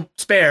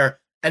spare,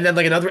 and then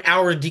like another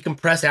hour to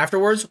decompress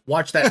afterwards,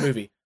 watch that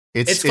movie.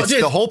 It's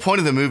the whole point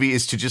of the movie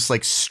is to just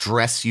like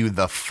stress you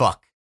the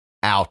fuck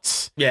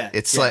out. Yeah.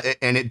 Like,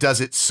 and it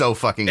does it so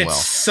fucking well.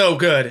 It's so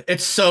good.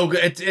 It's so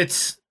good.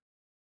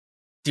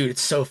 Dude,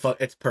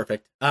 it's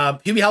perfect.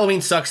 Hubie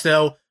Halloween sucks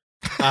though.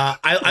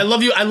 I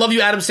love you,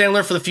 Adam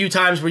Sandler, for the few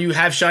times where you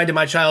have shined in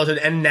my childhood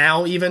and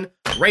now even.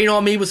 Rain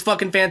on Me was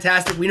fucking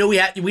fantastic. We know you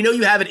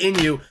have it in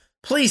you.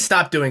 Please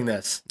stop doing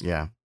this.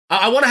 Yeah.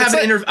 I want to have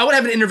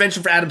an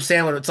intervention for Adam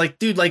Sandler. It's like,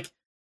 dude, like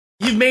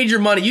you've made your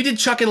money. You did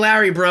Chuck and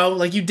Larry, bro.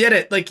 Like you did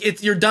it.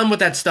 Like you're done with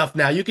that stuff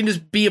now. You can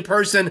just be a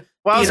person.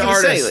 Well, I was be an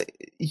gonna artist.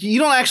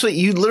 Say,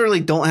 you literally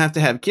don't have to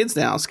have kids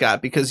now,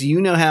 Scott, because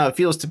you know how it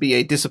feels to be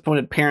a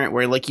disappointed parent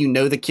where like,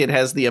 the kid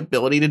has the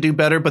ability to do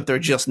better, but they're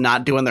just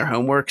not doing their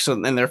homework. So,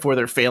 and therefore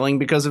they're failing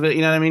because of it.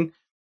 You know what I mean?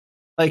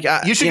 Like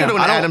you should go to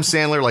an Adam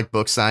Sandler like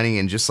book signing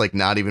and just like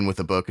not even with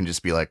a book and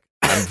just be like,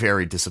 I'm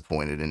very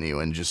disappointed in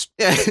you, and just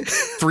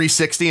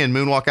 360 and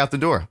moonwalk out the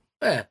door.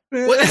 Yeah.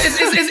 Well,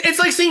 it's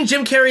like seeing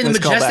Jim Carrey in The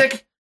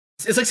Majestic.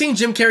 It's like seeing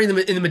Jim Carrey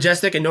in the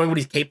Majestic and knowing what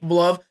he's capable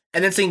of,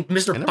 and then seeing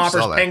Mr.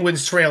 Popper's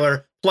Penguins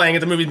trailer playing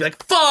at the movie and be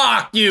like,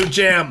 "Fuck you,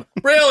 Jim!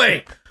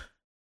 Really?"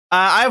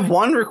 I have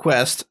one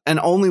request and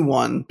only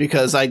one,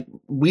 because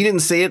we didn't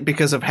see it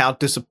because of how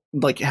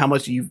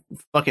much you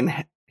fucking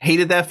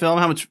hated that film,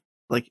 how much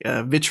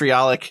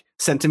vitriolic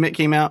sentiment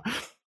came out.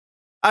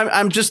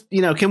 I'm just,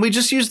 can we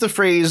just use the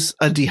phrase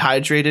 "a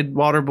dehydrated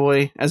water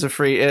boy" as a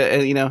phrase,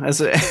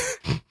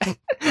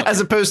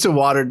 as opposed to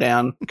watered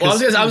down? Well,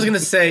 I was gonna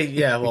say,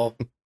 yeah. Well,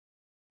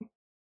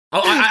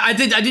 I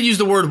did use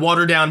the word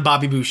watered down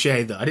Bobby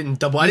Boucher though. I didn't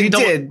double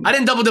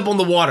dip on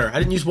the water. I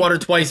didn't use water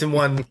twice in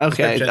one.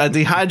 Okay, a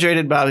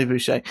dehydrated Bobby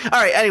Boucher. All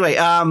right. Anyway,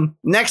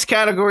 next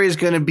category is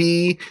going to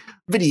be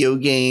video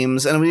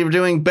games, and we were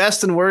doing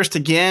best and worst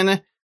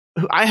again.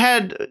 I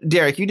had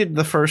Derek. You did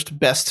the first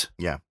best.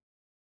 Yeah.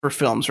 For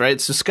films,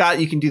 right? So Scott,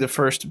 you can do the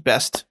first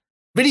best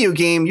video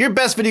game. Your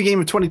best video game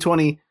of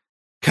 2020.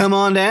 Come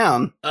on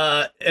down.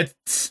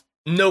 It's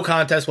no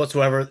contest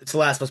whatsoever. It's The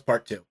Last of Us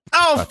Part 2.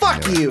 Oh,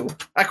 fuck you!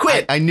 I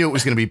quit. I knew it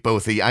was going to be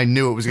both of you. I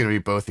knew it was going to be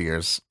both of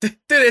yours. Dude,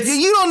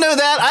 you don't know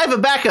that. I have a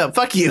backup.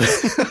 Fuck you.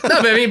 No,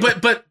 but I mean,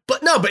 but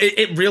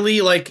it really,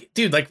 like,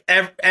 dude, like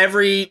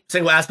every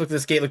single aspect of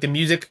this game, like the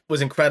music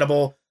was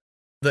incredible,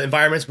 the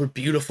environments were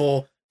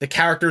beautiful, the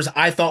characters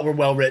I thought were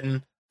well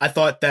written. I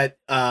thought that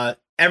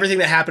everything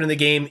that happened in the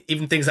game,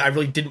 even things that I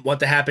really didn't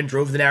want to happen,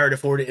 drove the narrative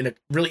forward in a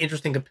really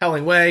interesting,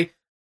 compelling way.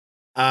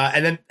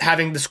 And then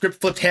having the script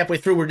flipped halfway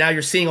through, where now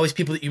you're seeing all these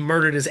people that you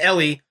murdered as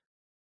Ellie,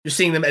 you're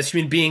seeing them as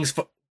human beings,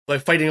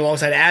 like fighting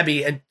alongside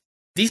Abby, and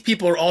these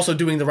people are also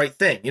doing the right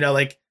thing.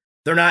 Like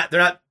they're not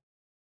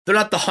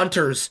the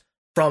hunters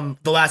from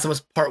The Last of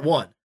Us Part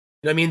 1. You know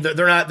what I mean?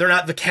 They're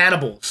not the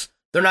cannibals.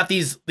 They're not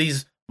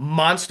these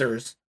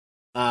monsters.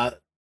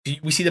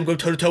 We see them go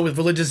toe to toe with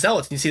religious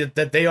zealots. And you see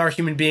that they are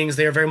human beings.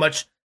 They are very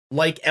much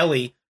like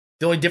Ellie.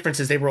 The only difference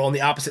is they were on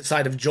the opposite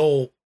side of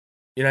Joel.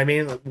 You know what I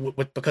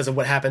mean? Because of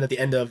what happened at the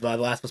end of The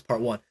Last of Us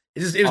Part 1.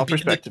 It was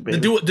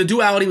the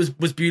duality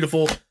was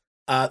beautiful.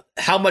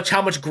 How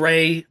much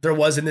gray there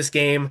was in this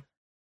game.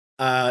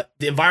 The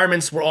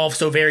environments were all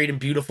so varied and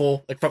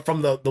beautiful. Like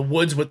from the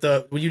woods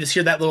when you just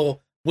hear that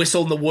little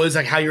whistle in the woods,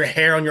 like how your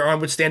hair on your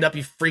arm would stand up,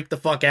 you freak the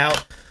fuck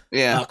out.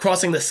 Yeah.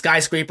 Crossing the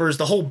skyscrapers,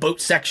 the whole boat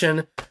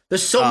section.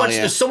 There's so much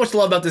to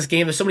love about this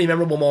game. There's so many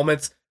memorable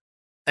moments.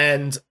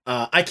 And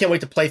I can't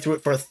wait to play through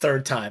it for a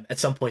third time at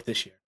some point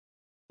this year.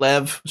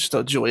 Lev, just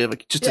a joy of a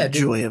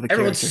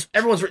character.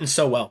 Everyone's written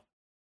so well.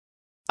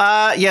 So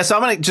I'm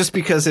gonna, just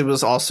because it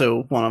was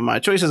also one of my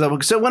choices.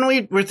 So when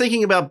we were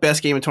thinking about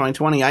best game of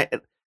 2020, I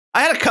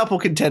had a couple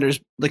contenders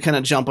that kind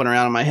of jumping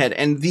around in my head,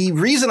 and the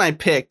reason I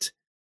picked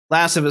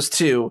Last of Us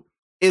 2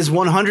 is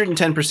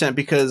 110%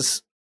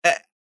 because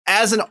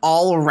as an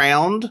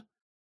all-around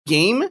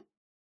game,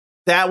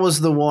 that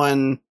was the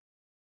one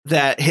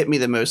that hit me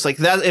the most. Like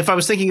that, if I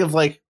was thinking of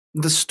like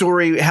the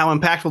story, how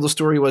impactful the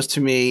story was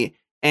to me,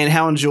 and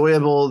how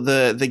enjoyable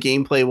the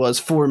gameplay was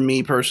for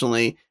me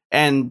personally,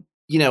 and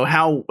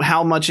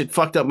how much it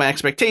fucked up my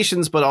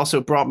expectations, but also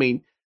brought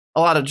me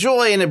a lot of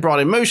joy, and it brought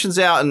emotions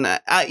out, and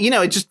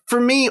it just, for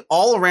me,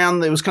 all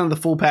around, it was kind of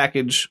the full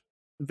package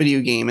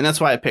video game, and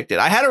that's why I picked it.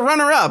 I had a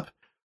runner-up,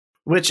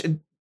 which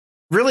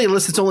really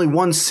elicits only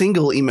one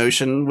single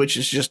emotion, which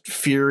is just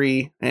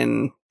fury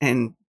and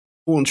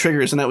pulling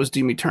triggers, and that was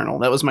Doom Eternal.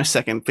 That was my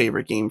second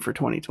favorite game for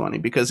 2020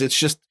 because it's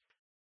just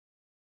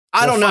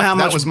I don't know how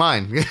much that was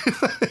mine.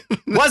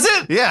 Was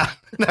it? Yeah.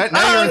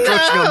 Now you're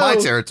encroaching on my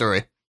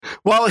territory.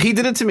 Well, he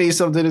did it to me,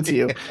 so I did it to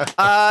you.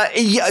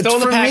 Yeah, still in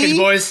the package,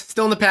 boys.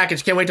 Still in the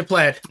package. Can't wait to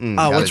play it.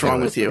 What's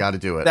wrong with you? Got to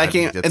do it. That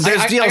game. There's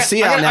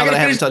DLC out now that I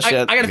haven't touched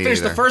yet. I got to finish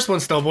the first one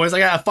still, boys. I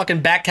got a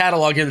fucking back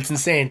catalog here that's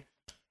insane.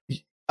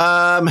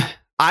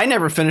 I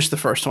never finished the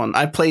first one.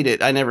 I played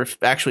it. I never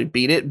actually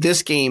beat it.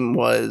 This game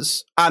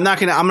was. I'm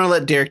gonna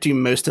let Derek do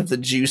most of the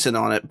juicing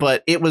on it,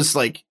 but it was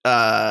like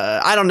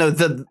I don't know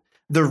the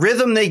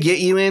rhythm they get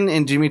you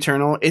in Doom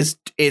Eternal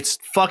it's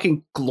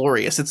fucking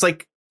glorious. It's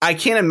like I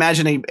can't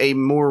imagine a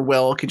more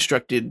well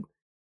constructed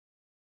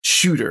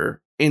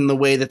shooter in the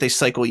way that they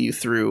cycle you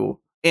through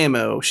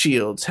ammo,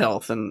 shields,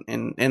 health, and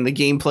the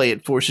gameplay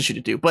it forces you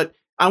to do. But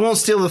I won't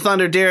steal the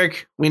thunder,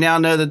 Derek. We now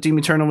know that Doom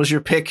Eternal was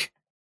your pick.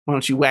 Why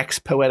don't you wax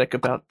poetic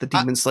about the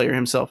Demon Slayer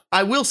himself?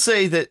 I will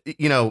say that,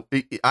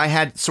 I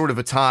had sort of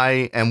a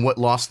tie, and what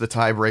lost the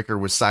tiebreaker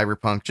was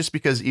Cyberpunk, just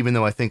because even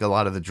though I think a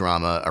lot of the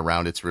drama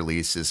around its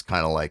release is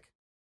kind of like,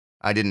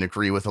 I didn't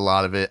agree with a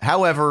lot of it.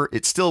 However,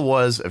 it still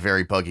was a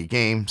very buggy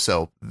game.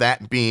 So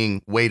that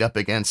being weighed up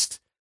against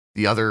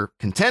the other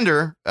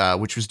contender,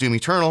 which was Doom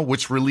Eternal,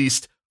 which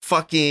released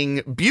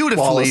fucking beautifully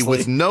flawlessly,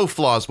 with no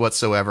flaws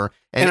whatsoever.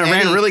 And it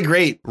ran really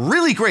great.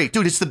 Really great.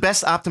 Dude, it's the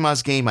best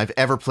optimized game I've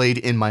ever played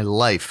in my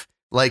life.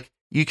 Like,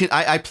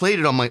 I played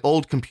it on my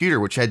old computer,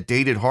 which had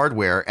dated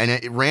hardware, and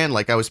it ran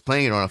like I was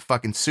playing it on a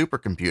fucking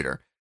supercomputer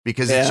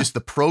because it's just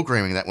the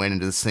programming that went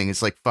into this thing.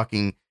 It's like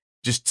fucking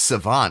just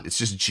savant. It's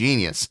just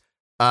genius.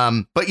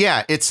 But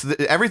yeah, it's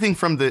everything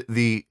from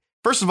the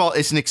first of all,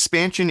 it's an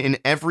expansion in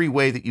every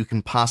way that you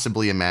can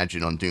possibly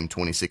imagine on Doom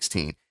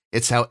 2016.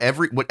 It's how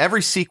what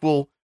every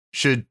sequel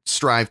should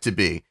strive to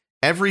be.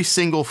 Every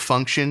single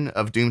function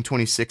of Doom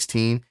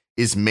 2016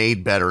 is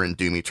made better in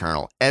Doom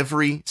Eternal.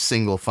 Every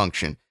single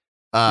function.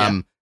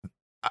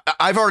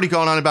 I've already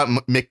gone on about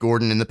Mick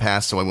Gordon in the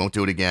past, so I won't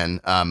do it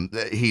again.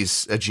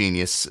 He's a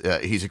genius.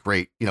 He's a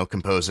great,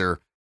 composer.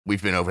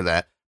 We've been over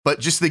that. But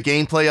just the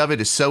gameplay of it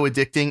is so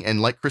addicting.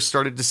 And like Chris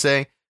started to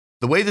say,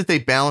 the way that they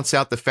balance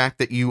out the fact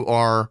that you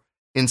are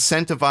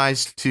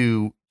incentivized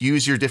to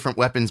use your different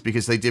weapons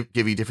because they give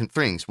you different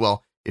things.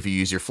 Well, if you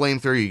use your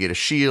flamethrower, you get a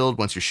shield.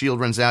 Once your shield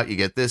runs out, you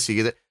get this, you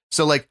get it.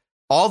 So like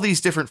all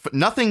these different,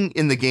 nothing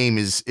in the game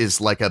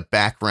is like a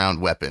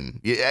background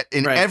weapon.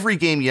 In every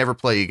game you ever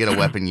play, you get a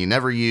weapon you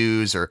never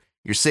use, or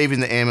you're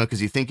saving the ammo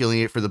because you think you'll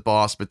need it for the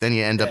boss, but then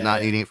you end up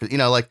not needing it for,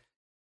 like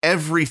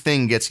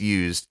everything gets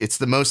used. It's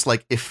the most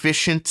like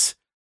efficient,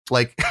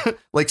 like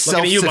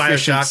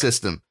self-sufficient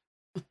system.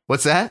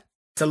 What's that?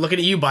 So looking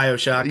at you,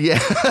 BioShock.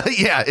 Yeah,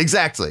 yeah,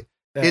 exactly.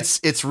 Yeah.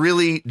 It's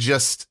really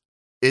just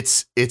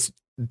it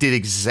did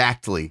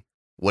exactly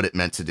what it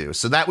meant to do.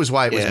 So that was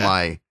why it was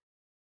my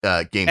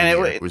game. And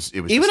it was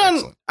even on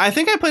excellent. I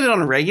think I played it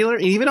on regular.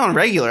 Even on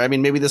regular, I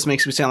mean, maybe this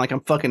makes me sound like I'm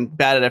fucking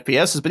bad at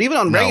FPSs, but even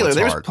on regular,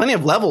 there was plenty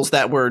of levels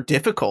that were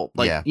difficult.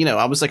 Like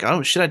I was like,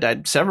 oh shit, I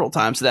died several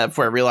times to that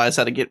before I realized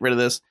how to get rid of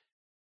this.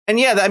 And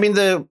I mean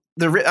the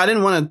I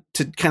didn't want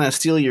to kind of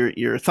steal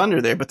your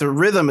thunder there, but the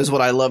rhythm is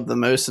what I love the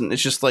most, and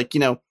it's just like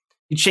you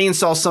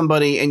chainsaw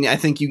somebody and I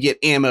think you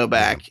get ammo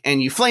back,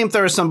 and you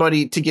flamethrower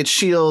somebody to get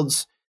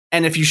shields.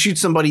 And if you shoot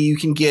somebody, you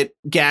can get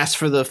gas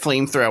for the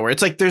flamethrower.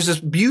 It's like there's this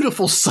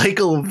beautiful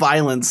cycle of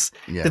violence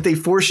that they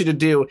force you to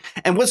do.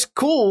 And what's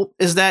cool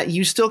is that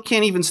you still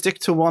can't even stick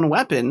to one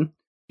weapon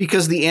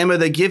because the ammo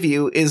they give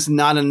you is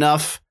not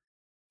enough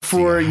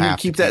for you to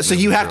keep that. So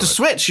you have to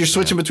switch. You're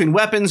switching between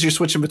weapons. You're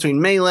switching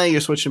between melee. You're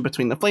switching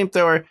between the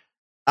flamethrower.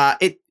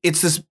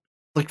 It's this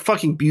like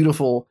fucking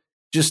beautiful,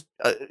 just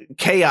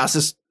chaos.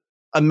 This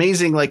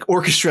amazing like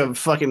orchestra of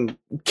fucking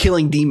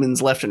killing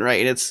demons left and right.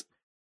 And it's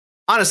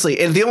honestly,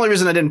 and the only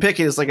reason I didn't pick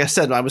it is, like I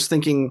said, I was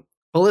thinking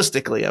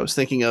holistically. I was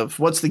thinking of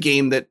what's the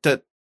game that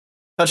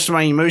touched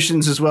my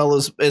emotions as well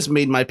as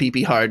made my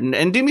pee-pee hard.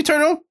 And Doom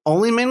Eternal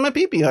only made my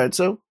pee-pee hard.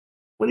 So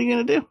what are you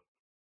going to do?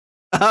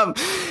 All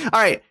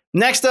right.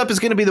 Next up is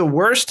going to be the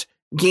worst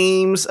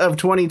games of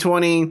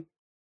 2020.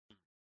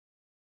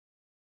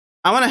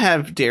 I want to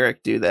have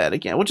Derek do that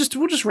again. We'll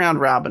just round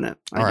robin it,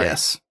 I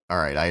guess. All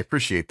right, I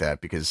appreciate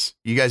that because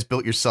you guys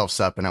built yourselves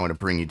up, and I want to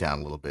bring you down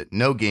a little bit.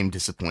 No game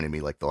disappointed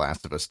me like The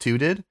Last of Us 2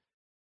 did.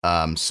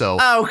 I'm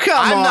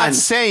not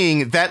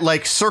saying that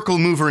like Circle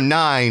Mover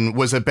 9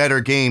 was a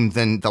better game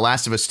than The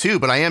Last of Us 2,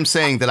 but I am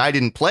saying that I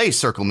didn't play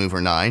Circle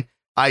Mover 9.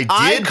 I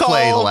did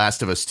play The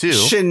Last of Us 2.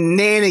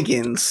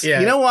 Shenanigans.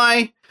 Yeah. You know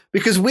why?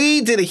 Because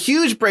we did a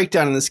huge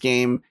breakdown in this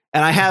game,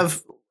 and I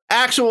have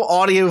actual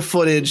audio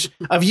footage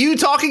of you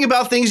talking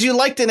about things you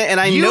liked in it, and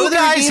I know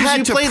that you guys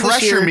had to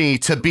pressure me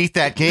to beat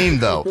that game,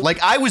 though.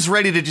 Like I was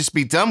ready to just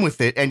be done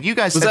with it, and you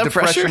guys had to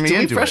pressure me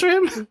into it. Pressure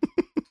him?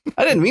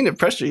 I didn't mean to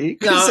pressure you.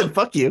 You said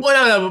fuck you.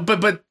 Well, no,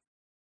 but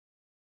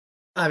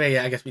I mean,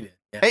 yeah, I guess we did.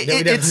 Yeah.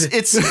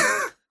 It's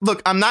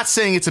look. I'm not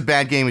saying it's a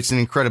bad game. It's an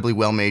incredibly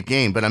well-made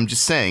game, but I'm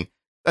just saying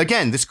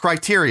again, this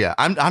criteria.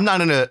 I'm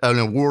not an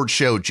award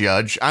show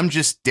judge. I'm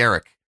just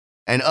Derek.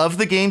 And of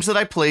the games that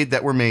I played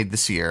that were made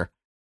this year,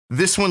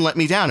 this one let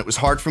me down. It was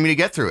hard for me to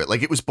get through it.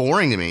 Like, it was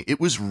boring to me. It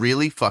was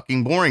really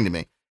fucking boring to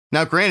me.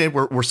 Now, granted,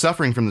 we're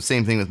suffering from the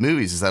same thing with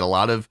movies, is that a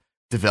lot of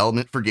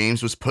development for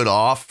games was put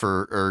off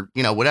or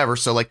whatever.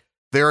 So, like,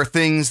 there are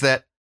things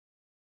that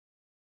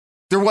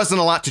there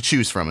wasn't a lot to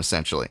choose from,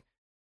 essentially.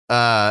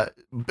 And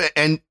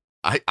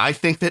I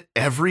think that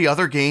every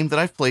other game that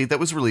I've played that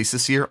was released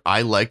this year,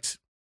 I liked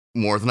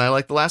more than I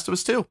liked The Last of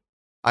Us 2.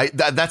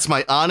 That's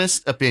my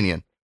honest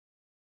opinion.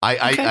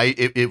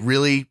 It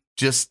really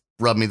just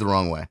rubbed me the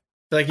wrong way.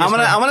 Like I'm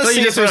gonna see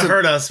if there's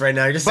hurt us right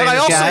now. You're just but I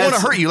also want to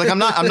hurt you. Like I'm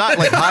not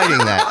like hiding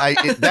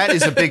that. That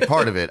is a big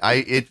part of it.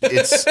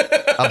 It's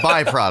a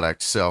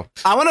byproduct. So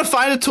I want to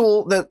find a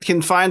tool that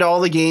can find all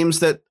the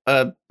games that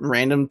a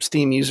random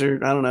Steam user,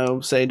 I don't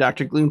know, say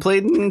Dr. Gloom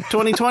played in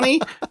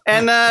 2020,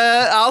 and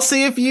I'll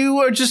see if you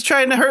are just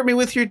trying to hurt me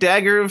with your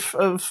dagger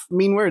of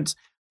mean words.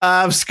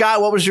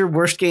 Scott, what was your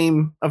worst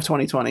game of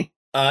 2020?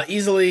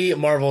 Easily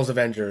Marvel's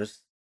Avengers.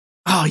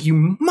 Oh,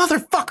 you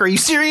motherfucker! Are you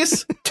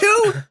serious?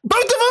 2?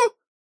 Both of them?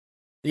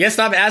 You gotta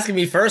stop asking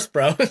me first,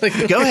 bro.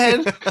 Go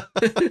ahead.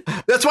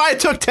 That's why I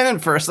took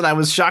Tenet first, and I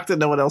was shocked that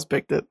no one else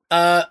picked it.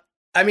 I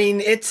mean,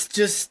 it's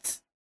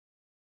just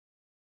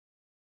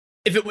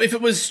if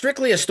it was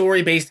strictly a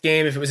story-based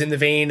game, if it was in the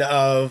vein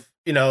of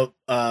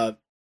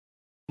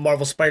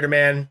Marvel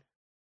Spider-Man,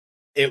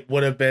 it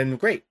would have been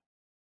great.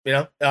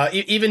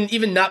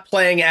 Even not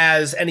playing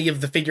as any of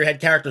the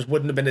figurehead characters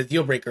wouldn't have been a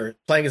deal breaker.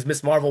 Playing as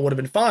Miss Marvel would have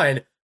been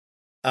fine.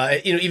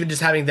 Even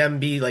just having them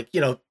be like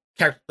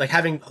like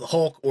having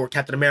Hulk or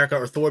Captain America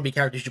or Thor be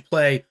characters you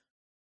play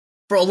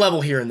for a level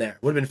here and there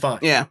would have been fine.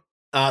 Yeah.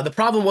 The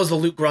problem was the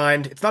loot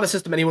grind. It's not a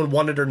system anyone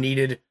wanted or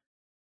needed.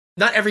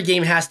 Not every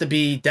game has to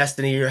be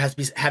Destiny or has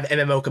to have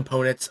MMO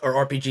components or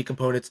RPG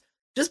components.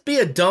 Just be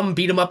a dumb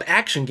beat 'em up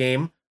action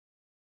game.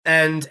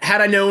 And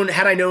had I known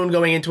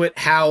going into it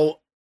how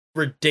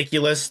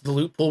ridiculous the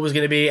loot pool was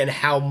going to be and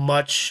how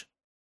much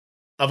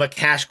of a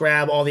cash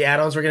grab all the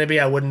add-ons were going to be,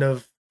 I wouldn't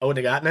have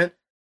gotten it.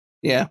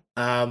 Yeah.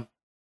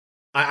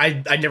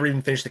 I never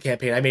even finished the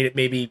campaign. I made it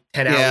maybe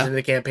 10 hours into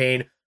the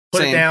campaign,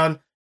 put it down,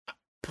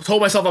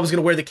 told myself I was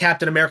going to wear the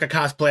Captain America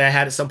cosplay I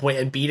had at some point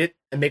and beat it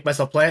and make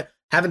myself play it.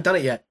 Haven't done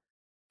it yet.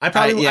 I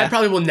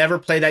probably will never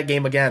play that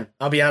game again.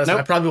 I'll be honest.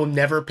 Nope. I probably will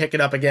never pick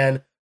it up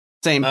again.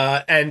 Same.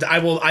 And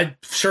I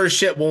sure as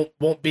shit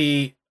won't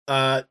be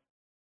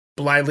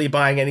blindly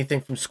buying anything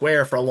from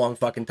Square for a long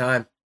fucking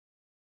time.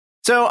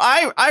 So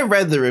I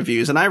read the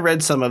reviews and I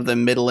read some of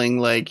them middling,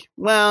 like,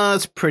 well,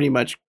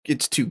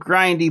 it's too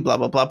grindy, blah,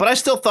 blah, blah. But I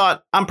still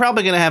thought I'm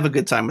probably going to have a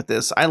good time with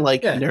this. I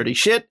like nerdy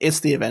shit. It's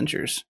the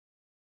Avengers.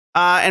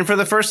 And for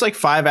the first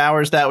 5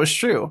 hours, that was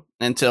true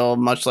until,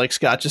 much like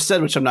Scott just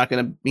said, which I'm not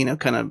going to,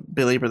 kind of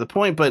belabor the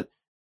point. But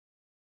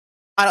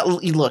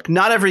look,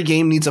 not every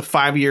game needs a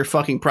 5-year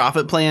fucking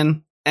profit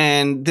plan.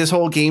 And this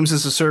whole games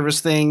as a service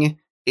thing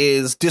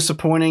is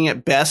disappointing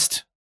at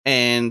best.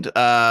 And,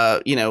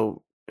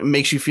 it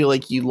makes you feel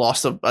like you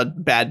lost a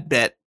bad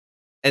bet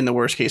in the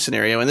worst case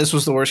scenario. And this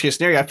was the worst case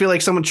scenario. I feel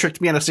like someone tricked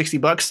me out of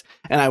 $60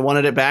 and I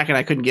wanted it back and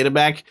I couldn't get it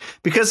back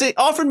because it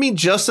offered me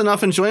just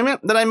enough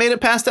enjoyment that I made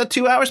it past that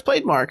 2 hours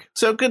played mark.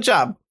 So good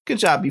job. Good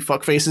job, you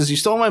fuckfaces. You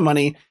stole my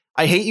money.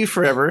 I hate you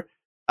forever.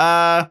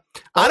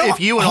 If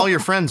you and all your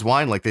friends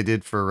whine like they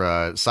did for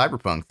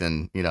Cyberpunk,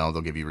 then, they'll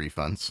give you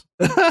refunds.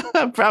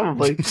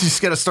 Probably. You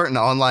just got to start an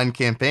online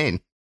campaign.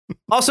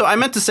 Also, I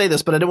meant to say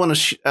this, but I didn't want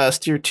to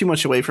steer too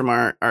much away from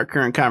our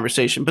current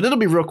conversation, but it'll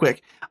be real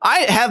quick. I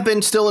have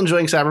been still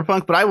enjoying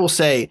Cyberpunk, but I will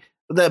say,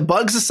 the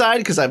bugs aside,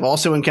 because I've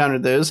also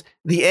encountered those,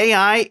 the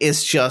AI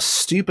is just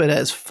stupid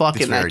as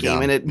fuck in that game,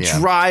 dumb. And it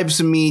drives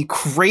me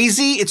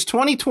crazy. It's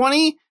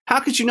 2020.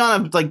 How could you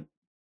not have,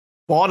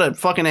 bought a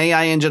fucking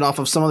AI engine off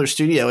of some other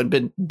studio and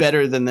been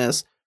better than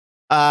this?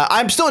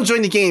 I'm still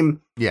enjoying the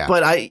game,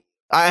 but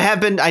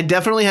I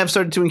definitely have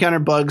started to encounter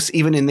bugs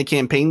even in the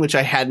campaign, which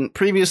I hadn't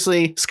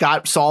previously.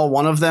 Scott saw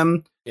one of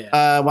them when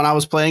I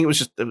was playing. It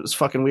was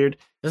fucking weird.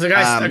 There's a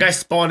guy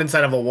spawned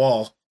inside of a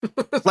wall.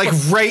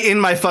 Right in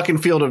my fucking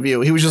field of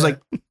view. He was just like,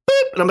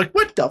 boop, and I'm like,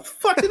 what the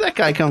fuck did that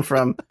guy come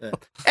from?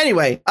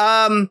 Anyway,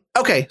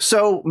 okay,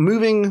 so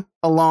moving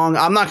along,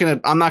 I'm not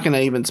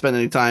gonna even spend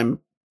any time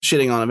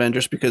shitting on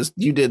Avengers because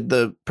you did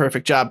the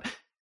perfect job.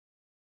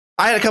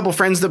 I had a couple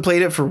friends that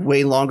played it for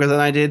way longer than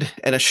I did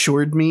and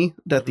assured me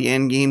that the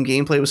end game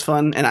gameplay was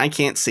fun, and I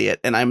can't see it,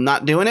 and I'm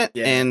not doing it.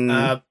 Yeah. And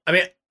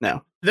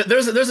no,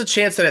 there's a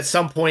chance that at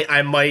some point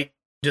I might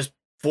just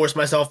force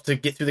myself to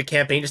get through the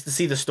campaign just to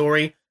see the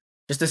story,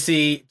 just to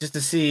see.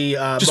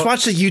 Just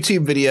watch the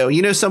YouTube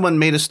video. Someone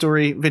made a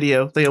story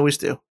video. They always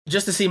do.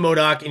 Just to see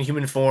MODOK in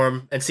human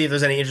form and see if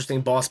there's any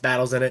interesting boss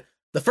battles in it.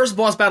 The first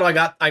boss battle I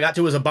got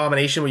to was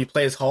Abomination, where you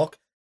play as Hulk,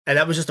 and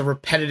that was just a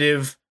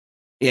repetitive.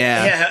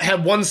 Yeah.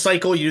 Had one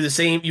cycle. You do the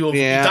same. You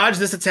dodge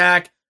this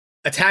attack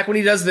when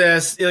he does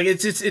this.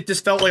 It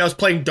just felt like I was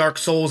playing Dark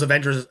Souls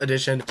Avengers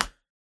Edition.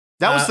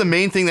 That was the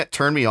main thing that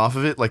turned me off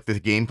of it, like the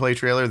gameplay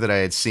trailer that I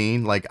had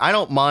seen. Like, I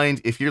don't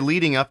mind if you're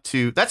leading up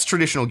to, that's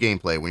traditional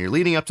gameplay. When you're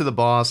leading up to the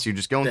boss, you're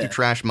just going through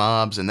trash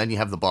mobs, and then you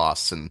have the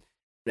boss. And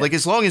like,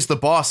 as long as the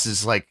boss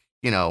is like,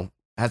 you know,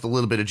 has a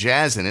little bit of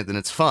jazz in it, then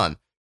it's fun.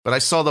 But I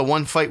saw the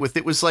one fight with,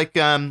 it was like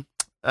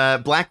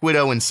Black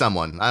Widow and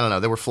someone. I don't know,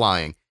 they were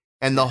flying.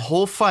 And the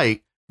whole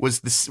fight was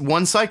this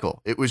one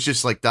cycle. It was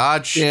just like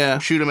dodge,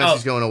 shoot him as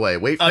he's going away.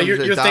 Wait for him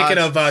to you're dodge, thinking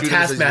of shoot him as he's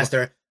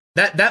Taskmaster.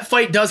 That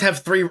fight does have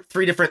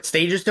three different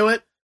stages to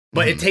it,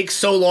 but it takes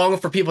so long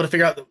for people to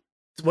figure out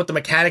what the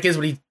mechanic is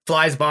when he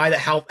flies by, that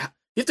how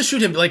you have to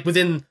shoot him like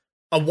within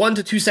a 1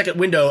 to 2 second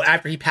window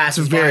after he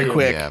passes by very you.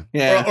 quick.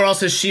 Yeah. Or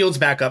else his shield's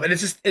back up. And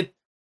it's just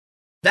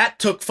that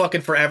took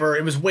fucking forever.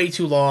 It was way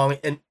too long,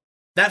 and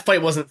that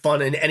fight wasn't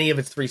fun in any of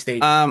its 3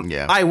 stages.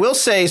 I will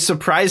say,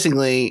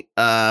 surprisingly,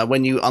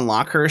 when you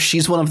unlock her,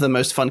 she's one of the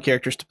most fun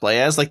characters to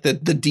play as, like the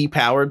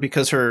depowered,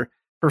 because her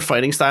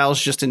fighting style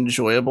is just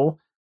enjoyable.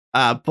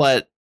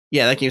 But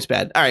yeah, that game's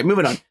bad. All right,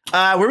 moving on.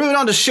 We're moving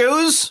on to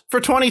shows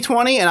for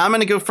 2020, and I'm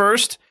going to go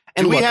first.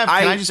 And can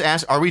I just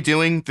ask, are we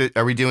doing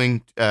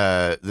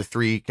the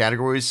 3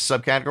 categories,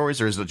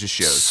 subcategories, or is it just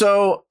shows?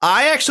 So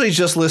I actually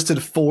just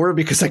listed 4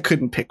 because I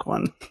couldn't pick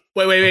one.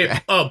 Wait. Okay.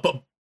 Oh,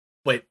 but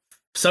wait,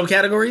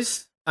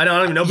 subcategories? I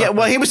don't even know about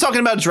well, he was talking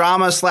about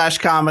drama /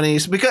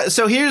 comedies, because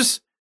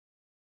here's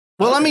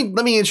let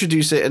me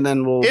introduce it, and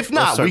then if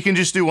not, we can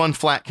just do one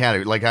flat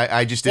category. Like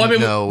I just didn't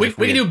know. We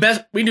can do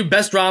best. We can do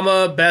best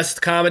drama,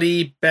 best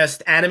comedy,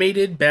 best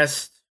animated,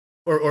 best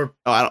or.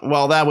 That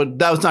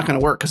was not going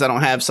to work because I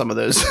don't have some of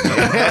those.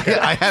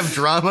 I have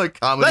drama,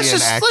 comedy,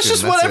 and action. Let's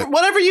just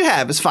whatever you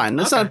have is fine.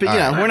 That's not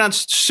we're not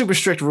super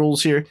strict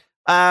rules here.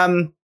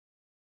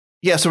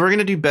 Yeah, so we're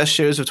gonna do best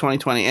shows of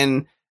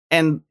 2020,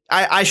 and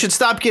I should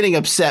stop getting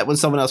upset when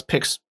someone else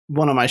picks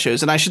one of my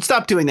shows, and I should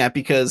stop doing that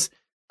because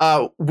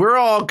we're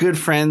all good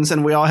friends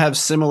and we all have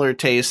similar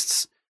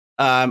tastes.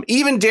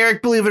 Even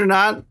Derek, believe it or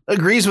not,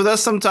 agrees with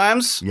us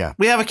sometimes. Yeah,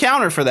 we have a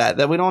counter for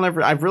that we don't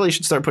ever. I really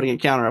should start putting a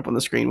counter up on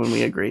the screen when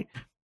we agree.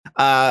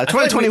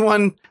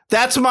 2021.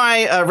 That's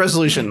my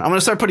resolution. I'm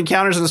gonna start putting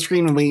counters on the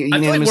screen when we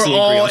unanimously agree. I feel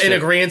like we're all in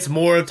agreement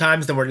more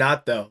times than we're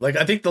not, though. Like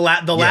I think the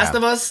Last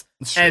of Us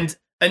and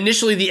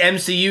initially the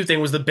MCU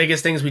thing was the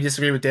biggest things we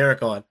disagree with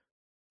Derek on.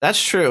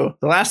 That's true.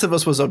 The Last of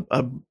Us was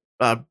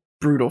a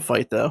brutal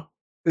fight, though.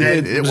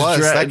 It was.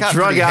 That got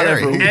drug out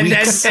every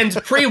and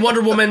pre Wonder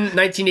Woman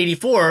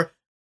 1984,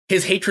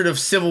 his hatred of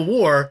Civil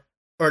War,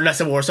 or not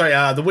Civil War, sorry,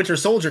 the Winter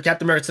Soldier,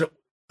 Captain America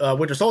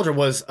Winter Soldier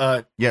was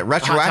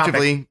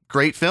retroactively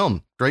great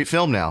film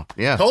now.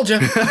 Yeah, told you.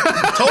 All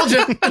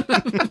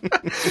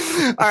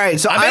right,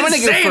 so I'm gonna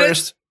go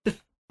first.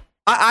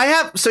 I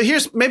have, so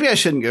here's, maybe I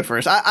shouldn't go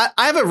first. I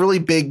have a really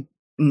big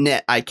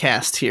net I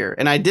cast here,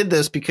 and I did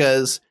this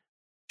because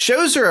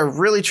shows are a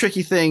really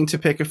tricky thing to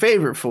pick a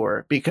favorite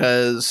for,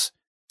 because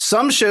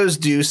some shows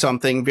do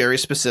something very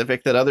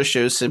specific that other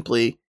shows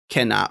simply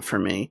cannot for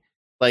me.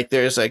 Like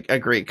there's a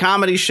great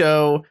comedy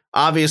show.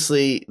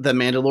 Obviously, The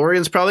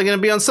Mandalorian's probably going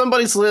to be on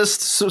somebody's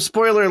list. So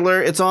spoiler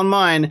alert, it's on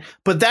mine.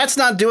 But that's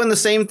not doing the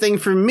same thing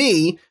for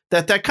me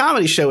that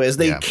comedy show is.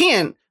 They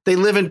can't. They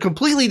live in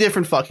completely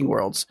different fucking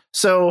worlds.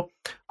 So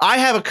I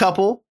have a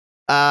couple.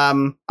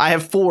 I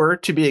have 4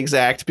 to be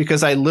exact,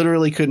 because I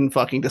literally couldn't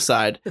fucking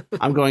decide.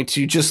 I'm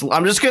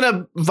just going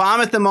to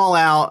vomit them all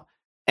out,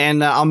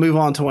 and I'll move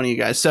on to one of you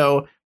guys.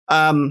 So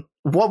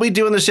What We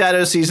Do in the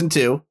Shadows season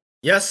 2.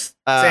 Yes.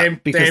 Same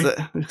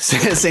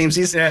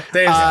season. Yeah,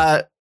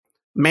 same.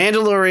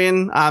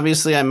 Mandalorian,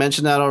 obviously I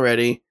mentioned that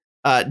already.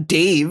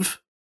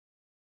 Dave,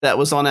 that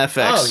was on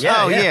FX.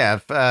 Oh yeah.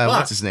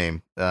 What's his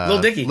name?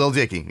 Lil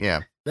Dicky.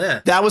 Yeah.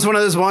 That was one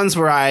of those ones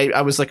where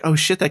I was like, oh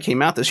shit, that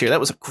came out this year. That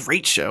was a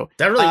great show.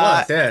 That really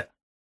was. Yeah.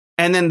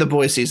 And then The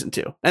Boys season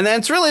 2. And then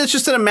it's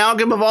just an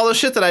amalgam of all the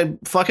shit that I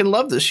fucking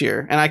loved this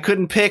year. And I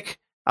couldn't pick.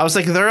 I was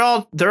like, they're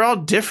all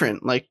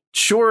different. Like,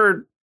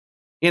 sure,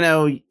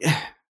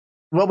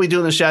 What We Do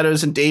in the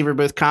Shadows and Dave are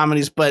both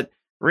comedies, but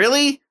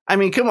really, I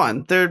mean, come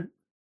on, they're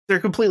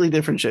completely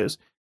different shows.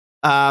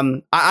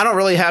 I don't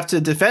really have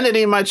to defend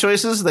any of my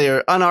choices. They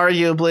are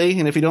unarguably,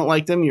 and if you don't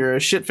like them, you're a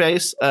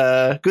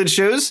shitface. Good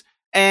shows.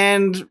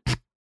 And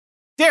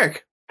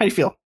Derek, how do you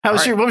feel?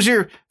 What was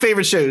your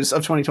favorite shows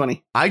of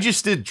 2020? I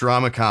just did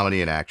drama,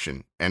 comedy, and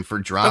action. And for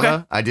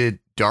drama, I did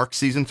Dark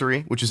season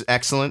 3, which is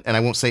excellent. And I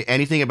won't say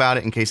anything about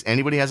it in case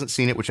anybody hasn't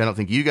seen it, which I don't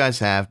think you guys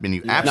have, and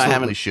you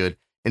absolutely should.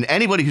 And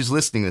anybody who's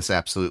listening to this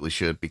absolutely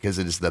should, because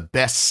it is the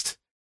best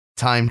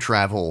time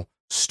travel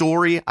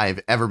story I've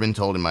ever been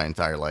told in my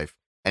entire life.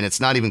 And it's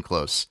not even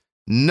close.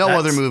 No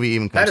other movie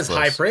even comes close.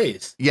 That is high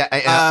praise. Yeah,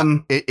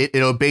 it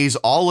obeys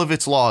all of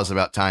its laws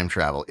about time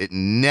travel. It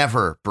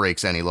never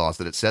breaks any laws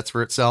that it sets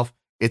for itself.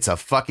 It's a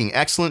fucking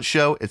excellent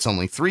show. It's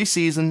only 3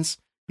 seasons.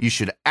 You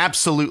should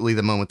absolutely,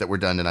 the moment that we're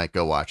done tonight,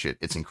 go watch it.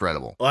 It's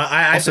incredible. Well,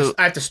 I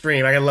have to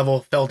stream. I got to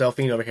level Phil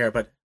Delphine over here,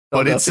 but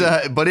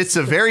it's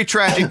a very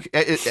tragic.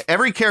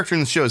 Every character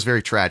in the show is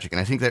very tragic, and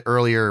I think that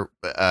earlier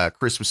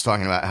Chris was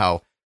talking about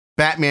how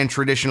Batman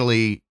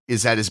traditionally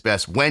is at his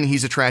best when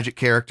he's a tragic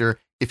character.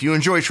 if you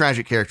enjoy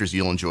tragic characters,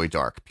 you'll enjoy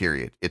Dark,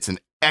 period. It's an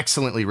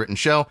excellently written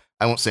show.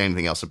 I won't say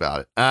anything else about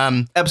it.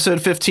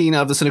 Episode 15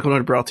 of The Cynical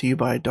Nerd brought to you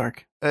by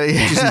Dark.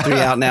 Season 3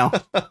 out now.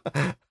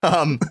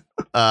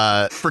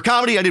 For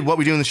comedy, I did What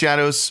We Do in the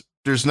Shadows.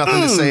 There's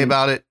nothing to say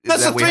about it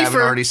that we haven't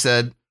already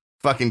said.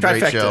 Fucking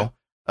great show.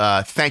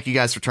 Thank you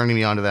guys for turning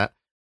me on to that.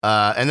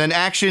 And then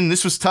action,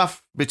 this was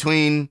tough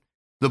between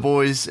The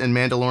Boys and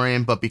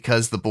Mandalorian, but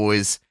because The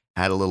Boys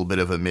had a little bit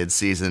of a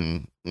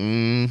mid-season,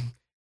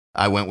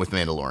 I went with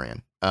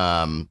Mandalorian.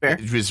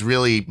 It was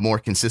really more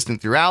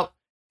consistent throughout.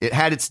 It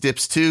had its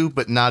dips too,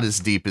 but not as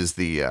deep as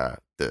the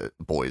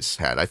Boys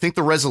had. I think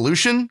the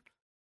resolution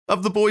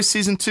of The Boys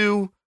season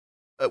 2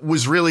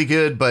 was really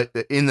good, but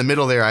in the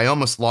middle there, I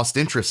almost lost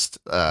interest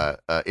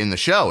in the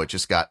show. It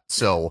just got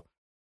so,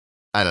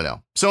 I don't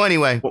know. So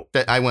anyway,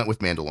 I went with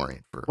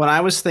Mandalorian. When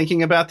I was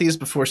thinking about these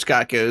before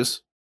Scott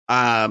goes,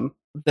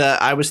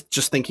 I was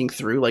just thinking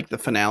through like the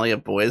finale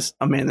of Boys.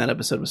 Oh man, that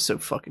episode was so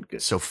fucking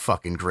good. So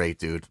fucking great,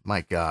 dude.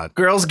 My God.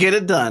 Girls get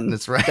it done.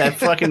 That's right.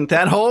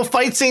 That whole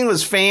fight scene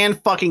was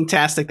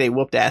fan-fucking-tastic. They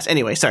whooped ass.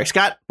 Anyway, sorry,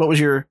 Scott, what was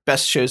your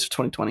best shows of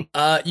 2020?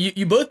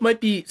 You both might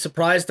be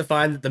surprised to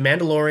find that The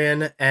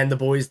Mandalorian and The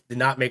Boys did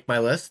not make my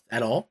list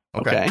at all.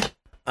 Okay.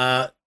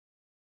 I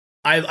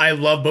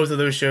love both of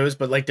those shows,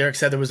 but like Derek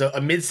said, there was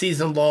a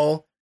mid-season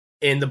lull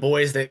in The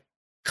Boys that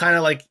kind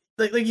of like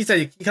you said,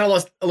 you kind of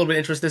lost a little bit of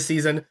interest this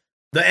season.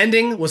 The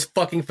ending was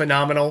fucking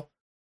phenomenal.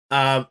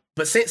 But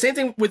same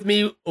thing with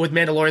me with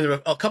Mandalorian. There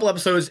were a couple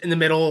episodes in the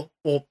middle.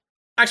 Well,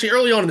 actually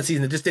early on in the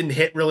season, that just didn't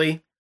hit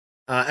really.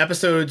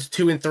 Episodes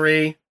 2 and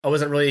 3, I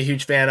wasn't really a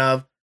huge fan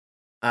of.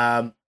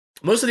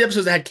 Most of the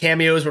episodes that had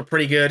cameos were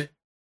pretty good,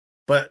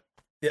 but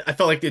I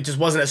felt like it just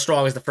wasn't as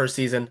strong as the first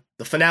season.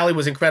 The finale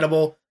was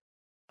incredible.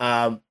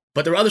 But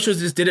there were other shows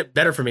that just did it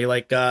better for me.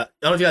 Like, I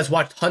don't know if you guys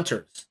watched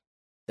Hunters,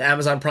 the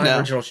Amazon Prime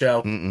original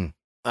show. Mm-mm.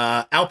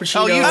 Al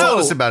Pacino. Oh, you told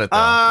us about it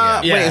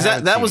though. Wait, is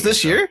that was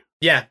this year?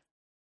 Yeah.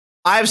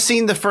 I've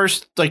seen the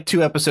first like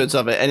 2 episodes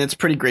of it, and it's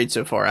pretty great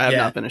so far. I have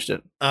not finished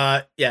it.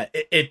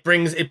 It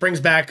brings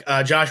back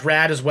Josh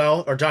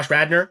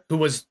Radner, who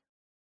was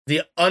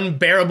the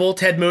unbearable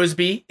Ted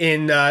Mosby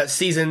in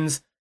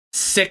seasons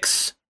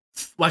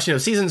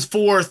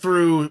 4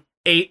 through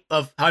 8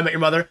 of How I Met Your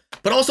Mother,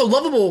 but also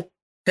lovable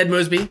Ted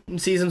Mosby in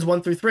seasons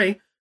 1 through 3.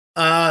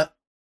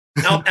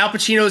 Al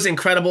Pacino's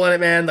incredible in it,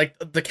 man. Like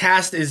the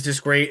cast is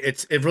just great.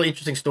 It's a really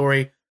interesting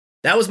story.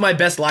 That was my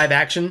best live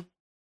action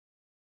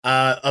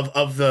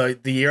of the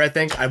year. I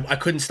think I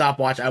couldn't stop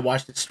watching. I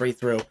watched it straight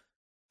through.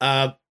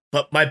 But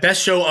my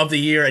best show of the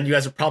year, and you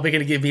guys are probably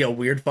gonna give me a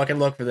weird fucking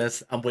look for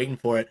this. I'm waiting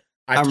for it.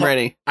 I'm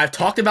ready. I've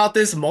talked about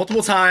this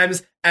multiple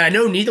times, and I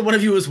know neither one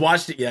of you has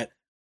watched it yet.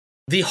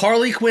 The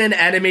Harley Quinn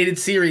animated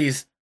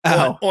series.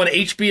 On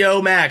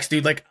HBO Max,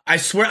 dude. Like, I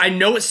swear, I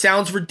know it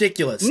sounds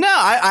ridiculous. No,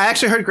 I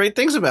actually heard great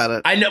things about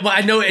it. I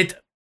know it.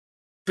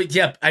 But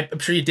yeah, I'm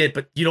sure you did,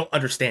 but you don't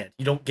understand.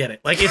 You don't get it.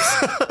 Like,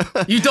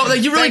 it's you don't.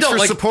 Like, you really Thanks don't. for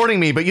like, supporting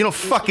me, but you don't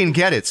fucking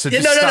get it. So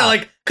just no. stop.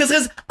 Like,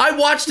 because I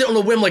watched it on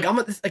a whim. Like, I'm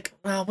like,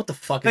 oh, what the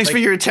fuck? Thanks for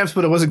your attempts,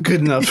 but it wasn't good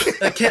enough.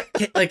 like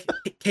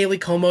Kaylee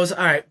Como's.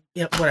 All right,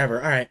 yeah,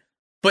 whatever. All right,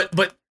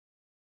 but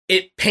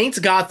it paints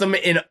Gotham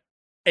in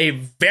a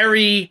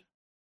very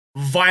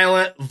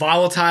violent,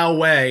 volatile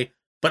way,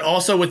 but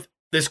also with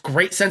this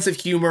great sense of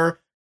humor.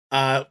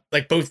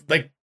 Like both,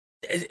 like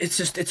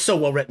it's so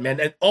well written, man.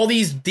 And all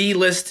these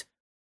D-list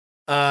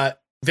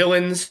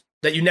villains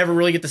that you never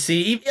really get to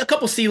see. A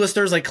couple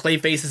C-listers like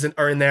Clayface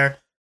are in there,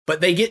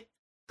 but they get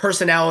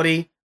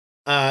personality.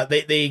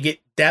 They get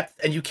depth,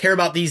 and you care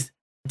about these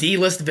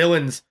D-list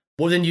villains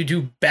more than you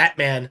do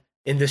Batman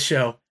in this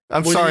show.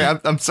 I'm sorry. I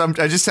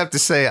just have to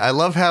say, I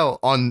love how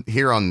on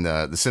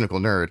the Cynical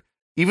Nerd,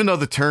 even though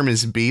the term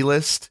is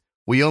B-list,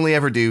 we only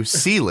ever do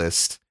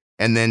C-list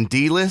and then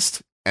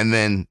D-list and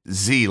then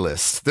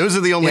Z-list. Those are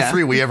the only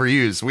 3 we ever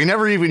use. We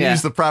never even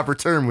use the proper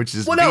term, which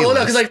is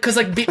B-list. because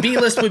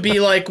B-list would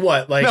be like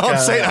what? Like no, I'm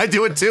saying I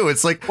do it too.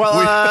 It's like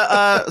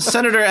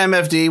Senator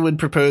MFD would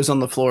propose on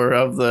the floor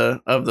of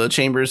the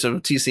chambers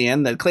of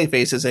TCN that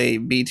Clayface is a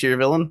B-tier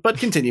villain. But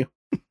continue.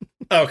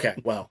 Okay,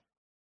 well.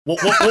 Well,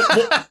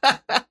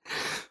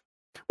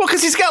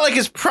 because he's got like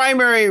his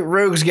primary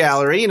rogues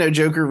gallery,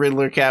 Joker,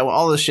 Riddler, Cat,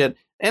 all this shit,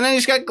 and then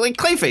he's got like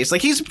Clayface.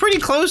 Like he's pretty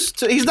close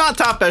to. He's not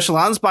top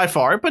echelons by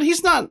far, but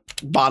he's not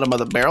bottom of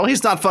the barrel.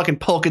 He's not fucking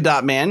Polka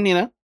Dot Man,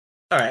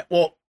 All right.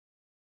 Well,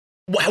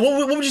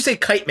 what would you say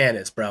Kite Man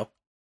is, bro?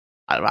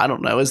 I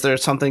don't know. Is there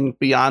something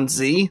beyond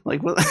Z?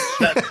 Like what?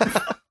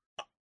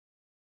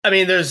 I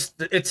mean,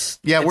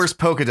 where's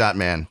Polka Dot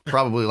Man?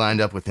 Probably lined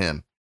up with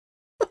him.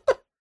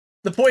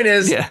 The point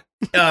is,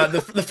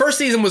 the first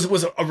season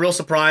was a real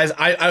surprise.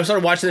 I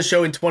started watching the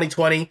show in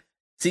 2020.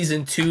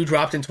 Season 2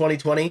 dropped in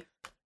 2020,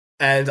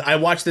 and I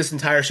watched this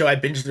entire show. I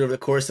binged it over the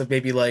course of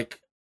maybe like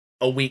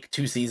a week,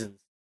 2 seasons.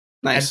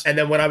 Nice. And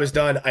then when I was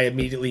done, I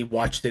immediately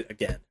watched it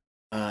again.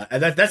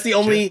 And that's the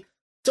only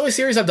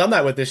series I've done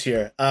that with this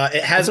year.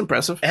 That's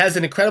impressive. It has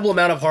an incredible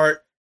amount of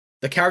heart.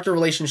 The character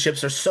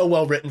relationships are so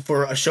well written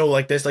for a show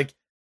like this. Like,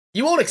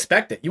 you won't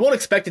expect it. You won't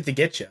expect it to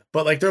get you.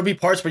 But like there'll be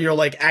parts where you'll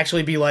like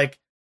actually be like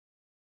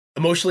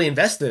emotionally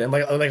invested and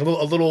like a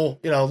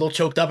little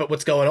choked up at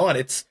what's going on.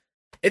 It's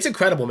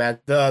incredible, man.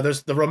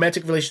 The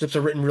romantic relationships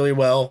are written really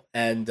well,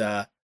 and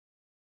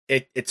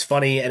it's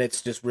funny, and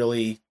it's just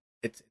really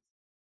it's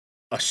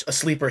a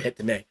sleeper hit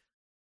to me.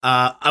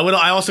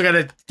 I also got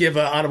to give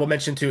an honorable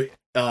mention to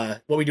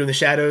What We Do in the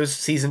Shadows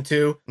season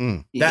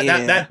 2.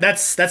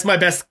 That's my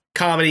best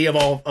comedy of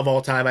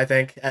all time, I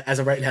think, as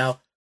of right now.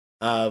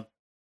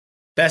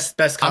 Best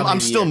comedy. I'm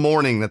still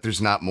mourning that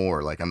there's not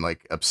more. Like I'm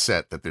like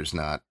upset that there's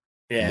not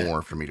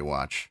more for me to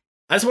watch.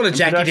 I just want a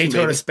Jackie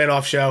Daytona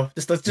spinoff show.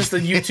 Just a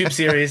YouTube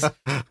series.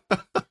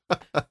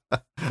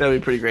 That'd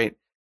be pretty great.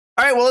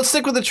 All right, well, let's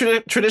stick with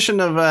the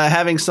tradition of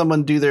having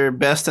someone do their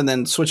best and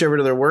then switch over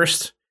to their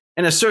worst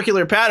in a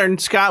circular pattern.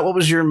 Scott, what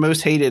was your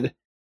most hated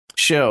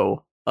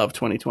show of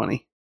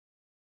 2020?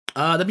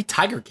 That'd be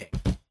Tiger King.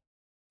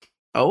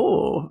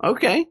 Oh,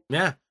 okay.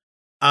 Yeah.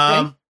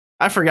 Okay.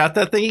 I forgot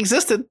that thing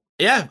existed.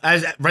 Yeah,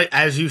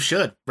 as you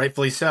should,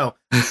 rightfully so.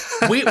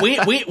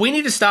 We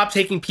need to stop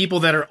taking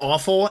people that are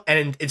awful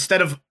and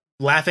instead of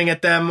laughing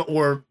at them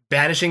or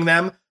banishing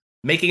them,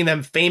 making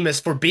them famous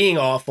for being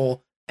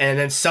awful and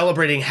then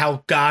celebrating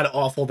how god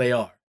awful they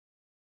are.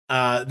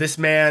 This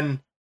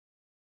man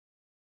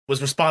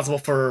was responsible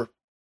for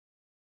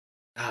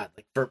at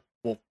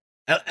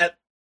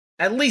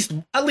least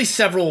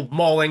several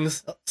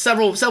maulings,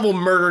 several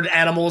murdered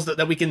animals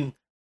that we can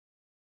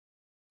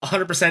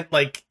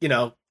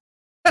 100%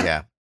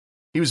 Yeah,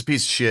 he was a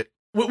piece of shit.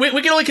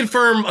 We can only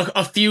confirm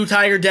a few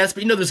tiger deaths,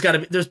 but there's got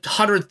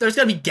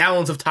to be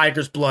gallons of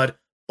tiger's blood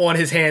on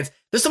his hands.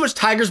 There's so much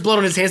tiger's blood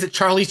on his hands that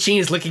Charlie Sheen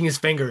is licking his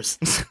fingers.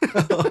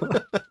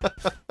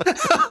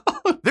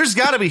 There's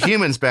got to be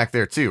humans back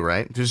there too,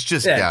 right? There's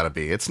just got to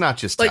be. It's not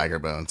just tiger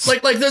bones.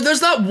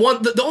 There's not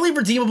one. The only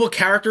redeemable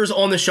characters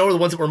on the show are the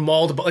ones that were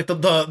mauled, but like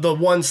the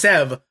one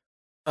Sev,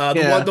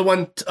 the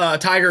one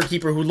tiger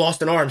keeper who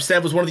lost an arm.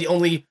 Sev was one of the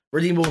only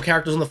redeemable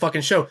characters on the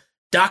fucking show.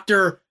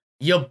 Dr.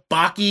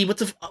 Yabaki,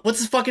 what's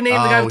his fucking name?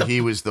 Oh, the guy with he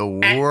was the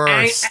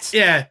worst.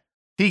 Yeah.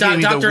 He gave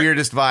me the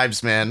weirdest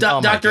vibes, man.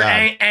 Dr.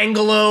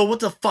 Angelo, what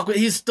the fuck?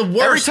 He's the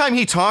worst. Every time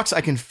he talks, I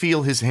can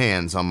feel his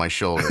hands on my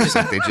shoulders.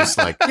 Like they just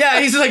like...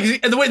 Yeah, he's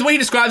like, the way he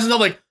describes himself,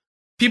 like,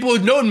 people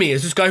who've known me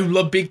as this guy who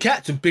loved big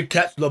cats, and big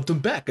cats loved him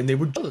back, and they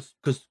were jealous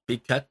because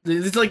big cats...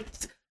 It's like...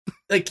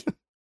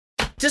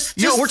 Just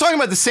we're talking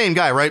about the same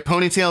guy, right?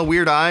 Ponytail,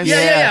 weird eyes.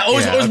 Yeah.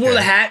 Always wore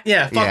the hat.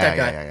 Yeah, fuck that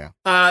guy.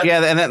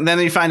 Yeah. And then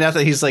you find out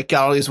that he's like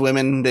got all these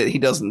women that he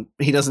doesn't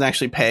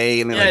actually pay,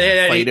 and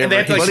they fight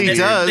over. But he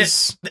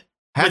does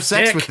have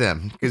sex with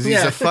them because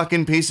he's a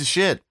fucking piece of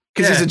shit.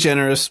 Because he's a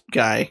generous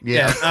guy.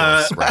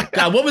 Yeah. Right.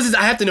 God, what was his?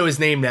 I have to know his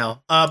name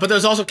now. But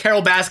there's also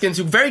Carol Baskins,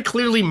 who very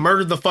clearly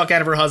murdered the fuck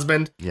out of her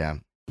husband. Yeah.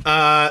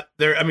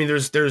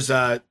 There's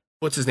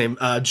what's his name?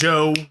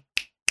 Joe.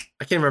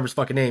 I can't remember his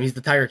fucking name. He's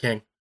the Tiger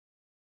King.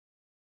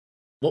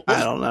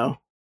 I don't know.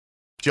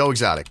 Joe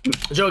Exotic.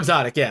 Joe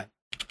Exotic, yeah.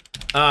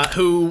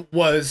 Who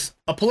was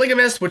a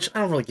polygamist, which I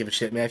don't really give a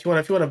shit, man. If you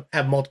want to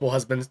have multiple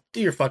husbands,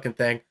 do your fucking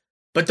thing.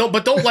 But don't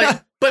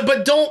like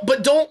but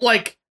don't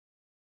like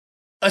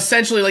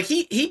essentially like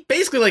he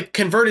basically like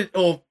converted.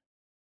 Well,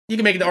 you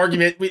can make an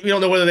argument. We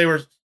don't know whether they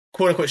were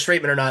quote unquote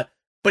straight men or not.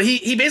 But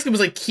he basically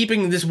was like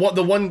keeping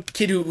the one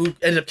kid who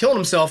ended up killing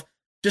himself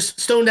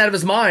just stoned out of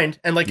his mind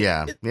and like he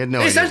had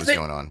no idea what was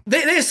going on.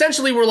 They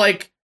essentially were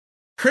like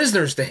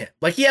prisoners to him.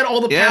 Like he had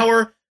all the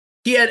power.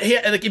 He had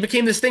like it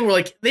became this thing where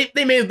like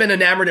they may have been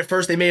enamored at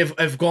first. They may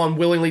have gone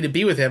willingly to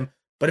be with him,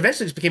 but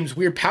eventually it just became this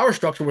weird power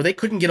structure where they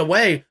couldn't get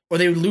away or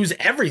they would lose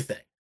everything.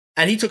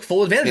 And he took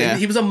full advantage. Yeah.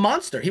 He was a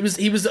monster. He was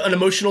an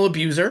emotional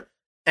abuser,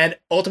 and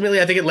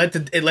ultimately I think it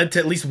led to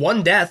at least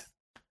one death.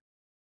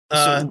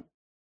 So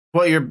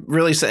what you're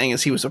really saying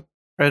is he was a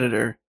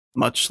predator,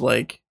 much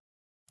like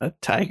a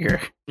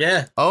tiger.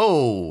 Yeah.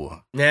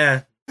 Oh.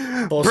 Yeah.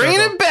 Bringing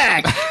it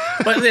back.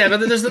 But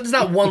there's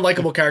not one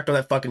likable character on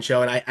that fucking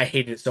show, and I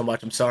hated it so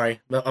much. I'm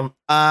sorry. No,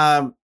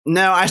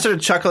 I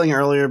started chuckling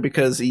earlier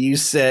because you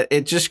said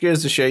it just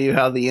goes to show you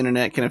how the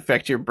internet can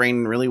affect your brain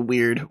in really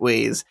weird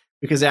ways.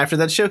 Because after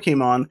that show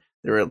came on,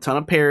 there were a ton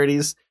of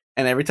parodies,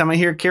 and every time I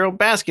hear Carol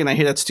Baskin, I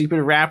hear that stupid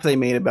rap they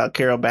made about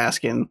Carol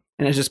Baskin,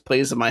 and it just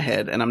plays in my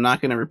head. And I'm not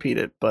going to repeat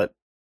it, but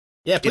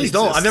yeah, please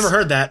don't. I've never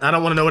heard that. I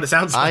don't want to know what it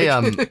sounds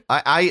like.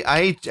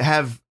 I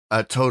have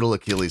a total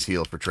Achilles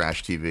heel for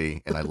trash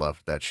TV, and I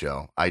loved that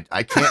show. I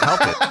can't help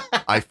it.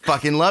 I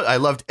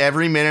loved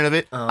every minute of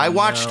it. I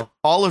watched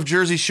all of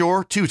Jersey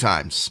Shore 2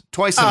 times.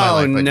 Twice in my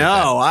life.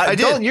 I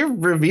did. You're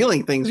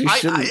revealing things you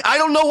shouldn't. I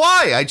don't know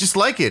why. I just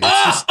like it.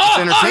 It's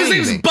entertaining.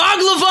 His name's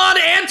Boglavan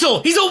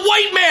Antle. He's a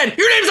white man.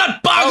 Your name's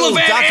not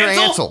Boglavan Dr.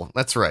 Antle. Antle.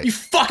 That's right. You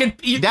fucking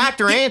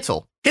Dr.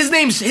 Antle. His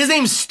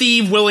name's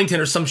Steve Willington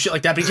or some shit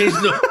like that. But he changed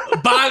it to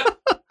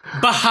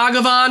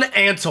Bhagavan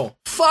Antle.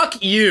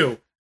 Fuck you.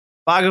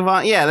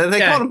 Bhagavan, yeah, they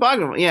call him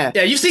Bhagavan, yeah.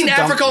 Yeah, you've seen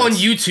Africa on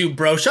YouTube,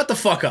 bro. Shut the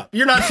fuck up.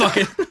 You're not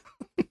fucking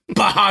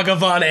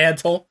Bhagavan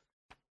Antle.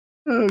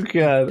 Oh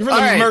god! You're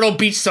from the Myrtle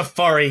Beach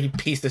Safari, you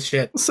piece of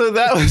shit. So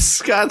that was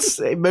Scott's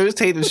most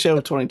hated show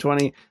of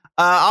 2020.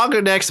 I'll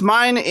go next.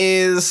 Mine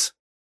is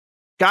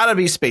gotta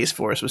be Space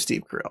Force with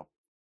Steve Carell.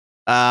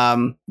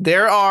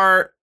 There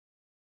are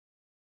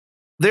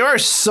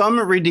some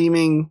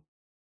redeeming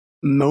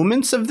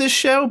moments of this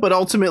show, but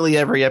ultimately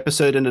every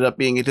episode ended up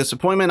being a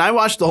disappointment. I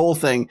watched the whole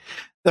thing.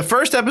 The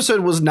first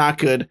episode was not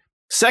good.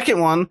 Second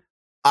one,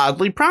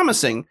 oddly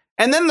promising.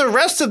 And then the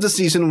rest of the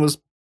season was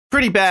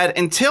pretty bad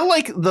until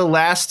like the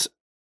last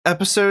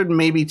episode,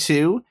 maybe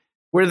 2,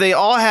 where they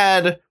all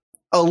had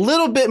a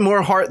little bit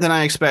more heart than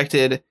I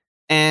expected.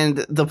 And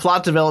the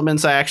plot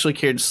developments I actually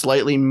cared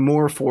slightly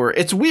more for.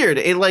 It's weird.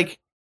 It like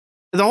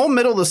the whole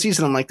middle of the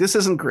season, I'm like, this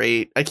isn't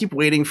great. I keep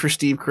waiting for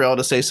Steve Carell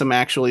to say some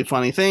actually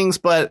funny things,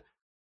 but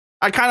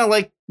I kind of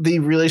like the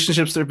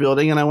relationships they're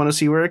building and I want to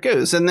see where it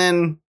goes. And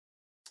then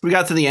we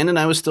got to the end and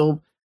I was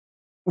still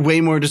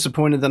way more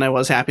disappointed than I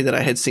was happy that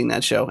I had seen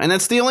that show. And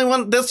that's the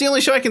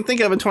only show I can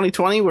think of in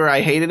 2020 where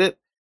I hated it,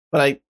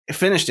 but I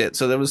finished it.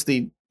 So that was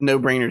the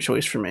no-brainer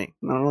choice for me.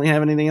 I don't really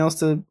have anything else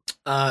to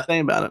say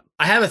about it.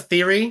 I have a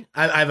theory.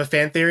 I have a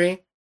fan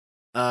theory.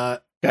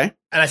 Okay.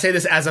 And I say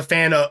this as a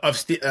fan of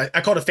Steve.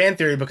 I call it a fan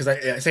theory because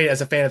I say it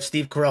as a fan of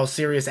Steve Carell's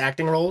serious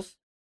acting roles.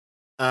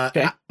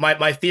 Okay.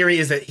 My theory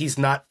is that he's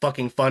not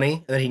fucking funny,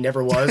 and that he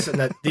never was, and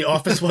that The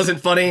Office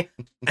wasn't funny,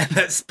 and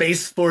that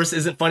Space Force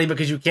isn't funny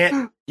because you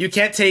can't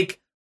take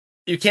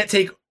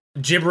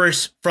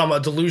gibberish from a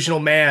delusional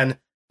man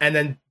and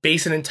then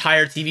base an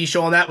entire TV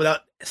show on that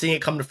without seeing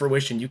it come to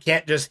fruition. You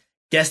can't just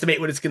guesstimate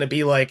what it's going to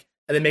be like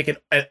and then make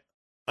it a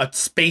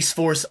Space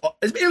Force.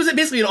 It was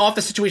basically an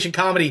Office situation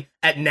comedy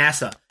at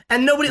NASA,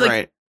 and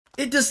nobody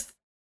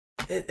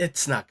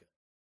it's not good.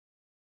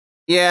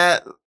 Yeah.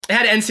 It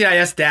had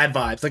NCIS dad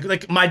vibes.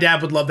 Like my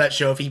dad would love that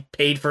show if he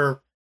paid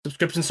for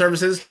subscription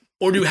services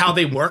or knew how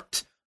they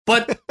worked.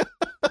 But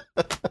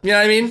you know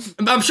what I mean?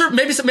 I'm sure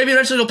maybe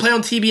eventually it'll play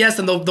on TBS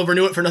and they'll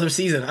renew it for another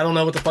season. I don't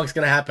know what the fuck's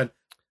gonna happen.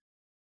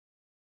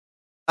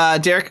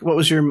 Derek, what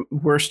was your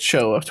worst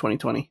show of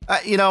 2020?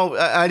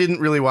 I didn't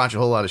really watch a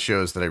whole lot of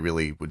shows that I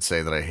really would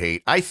say that I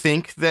hate. I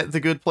think that The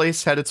Good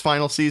Place had its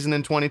final season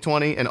in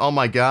 2020, and oh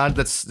my god,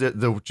 that's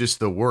just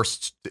the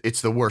worst.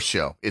 It's the worst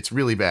show. It's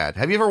really bad.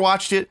 Have you ever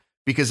watched it?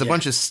 Because a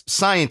bunch of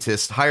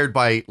scientists hired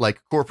by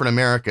like corporate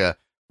America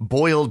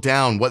boiled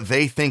down what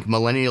they think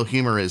millennial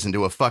humor is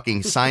into a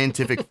fucking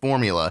scientific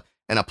formula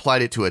and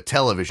applied it to a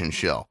television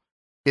show.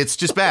 It's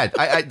just bad.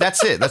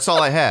 That's it. That's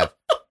all I have.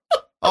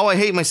 Oh, I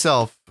hate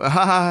myself.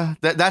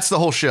 That's the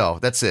whole show.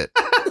 That's it.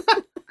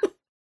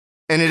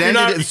 And it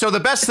ended. So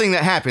the best thing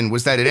that happened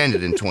was that it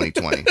ended in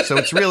 2020. So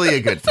it's really a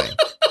good thing.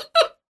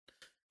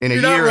 In a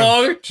year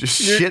of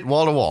just shit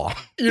wall to wall.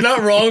 You're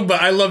not wrong,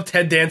 but I love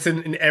Ted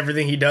Danson in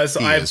everything he does. So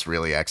he is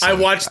really excellent.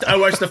 I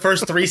watched the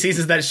first 3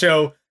 seasons of that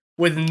show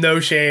with no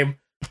shame.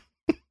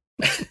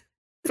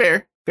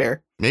 Fair.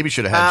 Maybe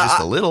should have had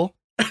just a little.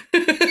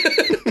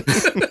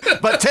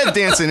 But Ted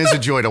Danson is a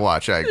joy to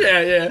watch. I agree.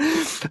 Yeah.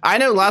 I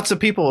know lots of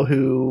people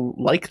who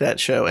like that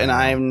show, and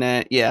I'm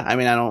not. Yeah, I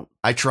mean, I don't.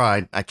 I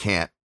tried. I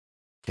can't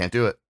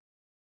do it.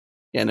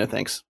 Yeah, no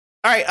thanks.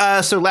 All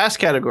right. So last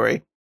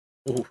category.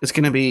 It's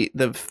going to be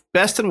the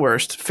best and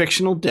worst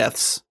fictional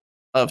deaths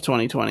of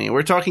 2020.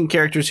 We're talking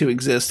characters who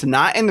exist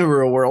not in the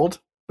real world,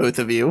 both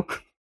of you,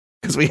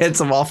 because we had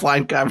some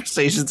offline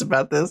conversations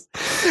about this.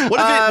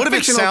 What if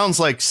it sounds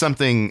like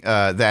something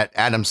that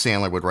Adam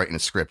Sandler would write in a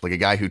script, like a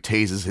guy who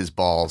tases his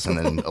balls and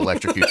then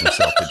electrocutes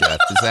himself to death?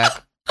 Is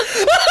that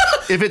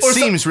if it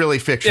seems really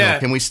fictional?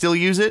 Can we still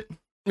use it?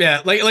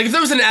 Yeah, like if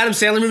there was an Adam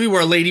Sandler movie where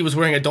a lady was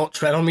wearing a "Don't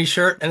Tread on Me"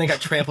 shirt and then got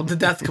trampled to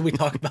death, could we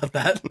talk about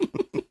that?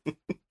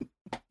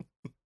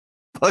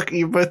 Look,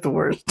 you're both the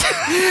worst.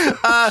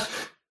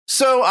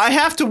 So I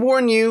have to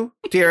warn you,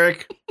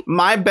 Derek,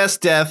 my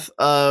best death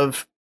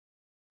of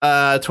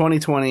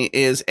 2020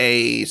 is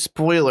a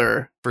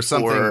spoiler for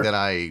something that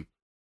I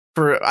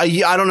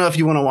don't know if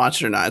you want to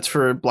watch it or not. It's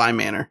for Bly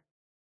Manor.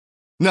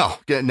 No,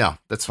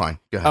 that's fine.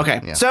 Go ahead.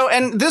 Okay. Yeah. So,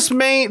 and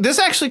this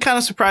actually kind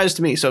of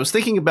surprised me. So I was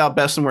thinking about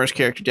best and worst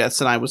character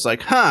deaths, and I was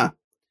like,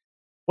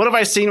 what have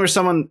I seen where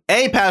someone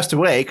passed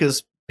away?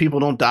 Because people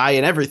don't die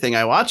in everything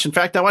I watch. In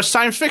fact, I watch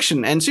science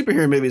fiction and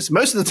superhero movies.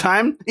 Most of the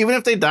time, even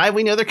if they die,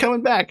 we know they're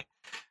coming back.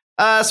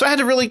 So I had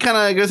to really kind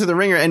of go through the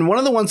ringer. And one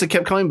of the ones that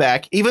kept coming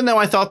back, even though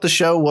I thought the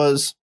show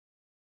was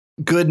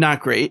good,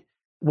 not great,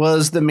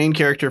 was the main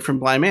character from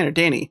Bly Manor,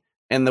 Dani.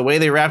 And the way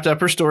they wrapped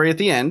up her story at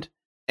the end.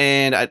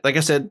 And like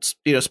I said,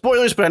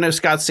 spoilers, but I know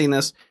Scott's seen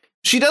this.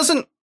 She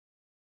doesn't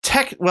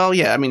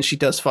she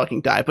does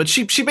fucking die. But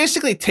she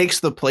basically takes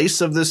the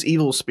place of this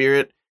evil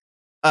spirit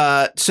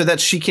so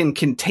that she can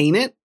contain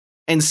it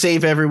and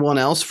save everyone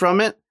else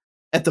from it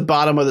at the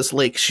bottom of this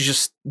lake. She's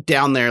just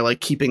down there, like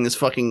keeping this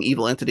fucking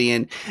evil entity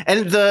in.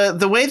 And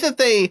the way that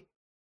you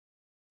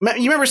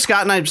remember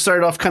Scott and I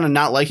started off kind of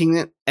not liking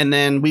it, and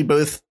then we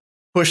both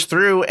pushed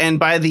through. And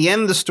by the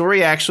end, the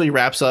story actually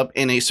wraps up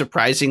in a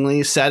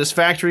surprisingly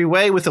satisfactory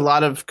way with a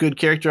lot of good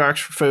character arcs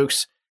for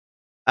folks.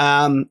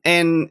 And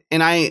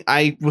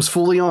I was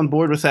fully on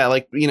board with that.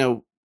 Like,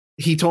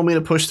 he told me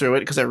to push through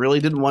it because I really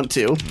didn't want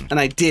to, and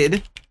I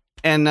did.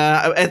 And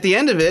at the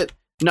end of it,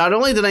 not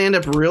only did I end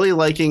up really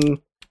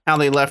liking how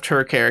they left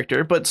her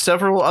character, but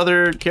several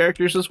other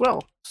characters as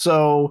well.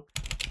 So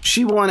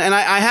she won, and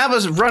I have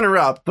a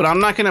runner-up, but I'm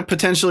not going to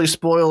potentially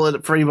spoil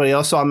it for anybody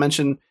else, so I'll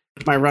mention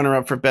my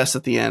runner-up for best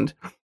at the end.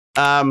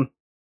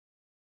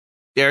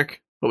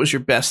 Derek, what was your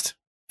best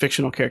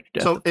fictional character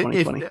death of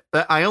 2020?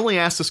 I only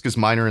asked this because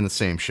mine are in the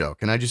same show.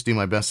 Can I just do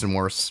my best and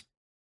worst?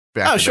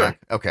 Sure. Back?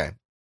 Okay.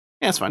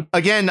 Yeah, it's fine.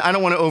 Again, I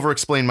don't want to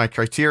over-explain my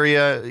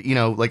criteria. You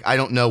know, like, I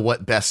don't know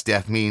what best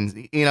death means.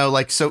 You know,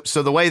 like, so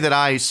the way that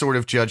I sort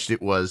of judged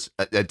it was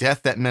a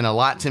death that meant a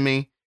lot to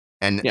me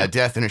and a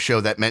death in a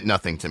show that meant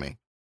nothing to me.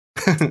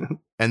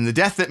 And the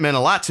death that meant a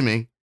lot to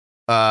me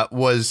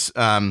was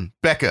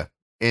Becca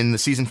in the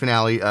season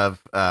finale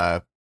of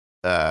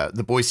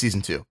The Boys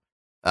season 2.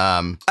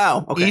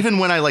 Okay. Even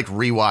when I like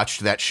rewatched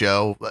that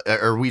show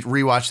or we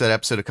rewatched that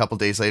episode a couple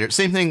days later,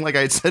 same thing. Like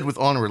I had said with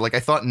Onward, like I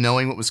thought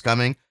knowing what was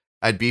coming,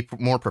 I'd be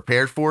more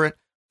prepared for it.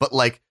 But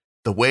like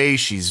the way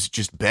she's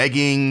just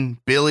begging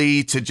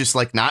Billy to just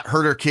like not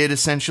hurt her kid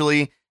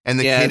essentially. And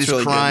the kid is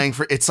really crying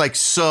for it's like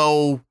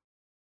so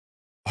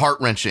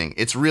heart-wrenching.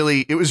 It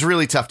was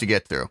really tough to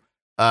get through.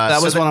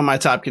 That was one of my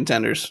top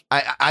contenders.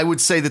 I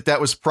would say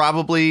that was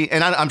probably,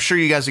 and I'm sure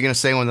you guys are going to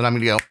say one that I'm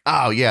going to go,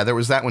 oh yeah, there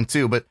was that one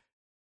too. But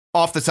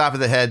off the top of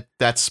the head,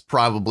 that's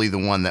probably the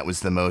one that was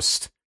the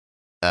most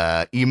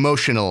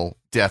emotional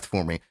death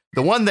for me.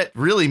 The one that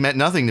really meant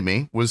nothing to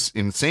me was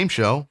in the same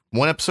show,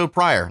 one episode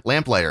prior,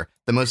 Lamplighter,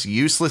 the most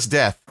useless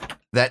death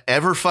that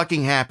ever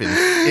fucking happened.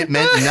 It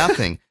meant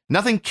nothing.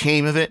 Nothing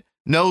came of it.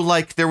 No,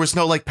 like, there was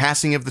no, like,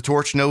 passing of the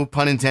torch. No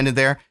pun intended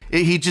there.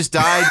 He just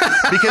died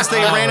because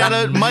they ran out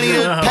of money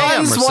to pay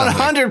him or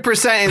something.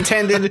 100%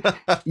 intended.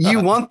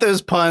 You want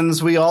those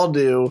puns. We all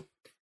do.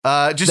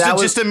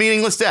 Just a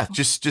meaningless death.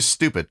 Just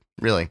stupid,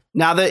 really.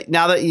 Now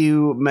that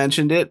you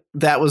mentioned it,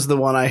 that was the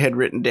one I had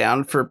written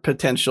down for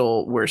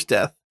potential worst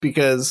death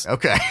because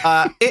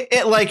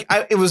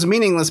it was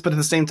meaningless, but at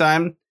the same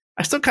time,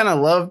 I still kind of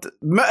loved.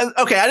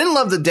 Okay, I didn't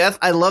love the death.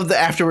 I loved the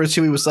afterwards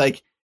too. He was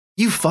like,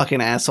 "You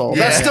fucking asshole."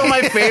 Yeah. That's still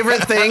my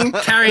favorite thing.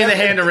 Carrying the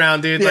hand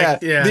around, dude. Yeah,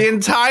 the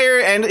entire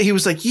end. He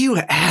was like, "You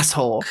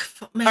asshole."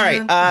 Man. All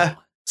right,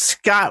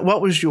 Scott,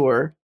 what was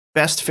your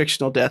best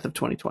fictional death of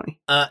 2020?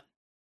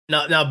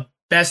 Now,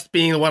 best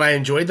being the one I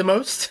enjoyed the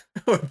most,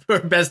 or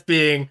best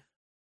being,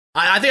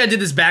 I think I did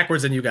this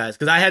backwards than you guys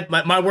because I had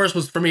my worst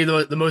was for me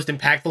the most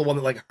impactful one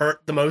that like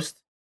hurt the most.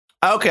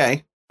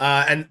 Okay.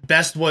 And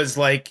best was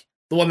like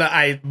the one that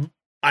I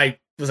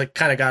was like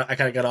kind of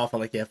got off on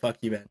like, yeah, fuck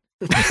you, man.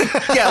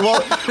 Yeah,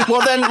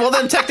 well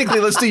then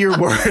technically let's do your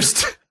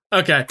worst.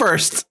 Okay.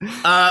 First.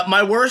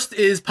 My worst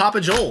is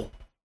Papa Joel.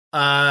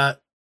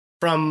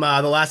 From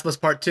The Last of Us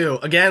Part 2.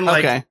 Again,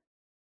 like okay.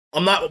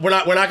 We're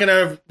not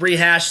gonna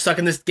rehash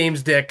sucking this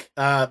game's dick.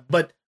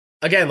 But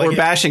again, like we're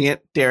bashing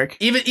it, Derek.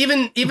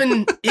 Even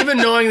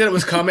knowing that it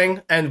was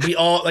coming, and we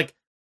all like,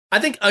 I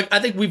think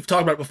we've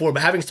talked about it before,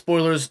 but having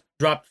spoilers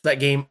drop that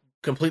game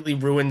completely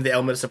ruined the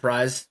element of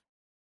surprise.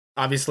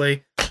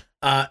 Obviously,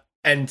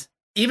 and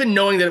even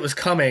knowing that it was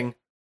coming,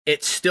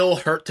 it still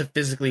hurt to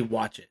physically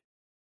watch it.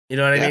 You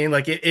know what I mean?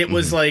 Like it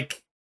was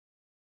like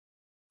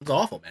it was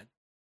awful,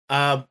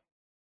 man.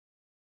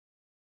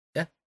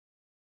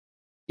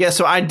 Yeah,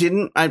 so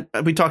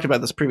we talked about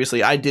this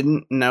previously. I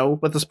didn't know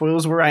what the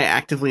spoilers were. I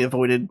actively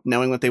avoided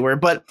knowing what they were.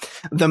 But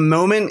the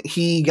moment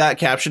he got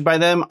captured by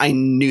them, I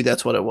knew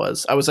that's what it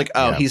was. I was like,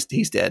 oh, he's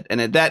dead.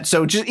 And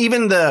so just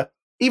even the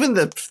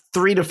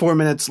 3 to 4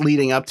 minutes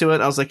leading up to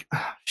it, I was like,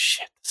 oh,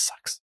 shit, this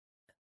sucks.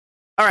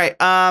 All right.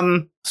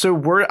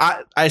 So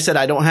I said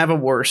I don't have a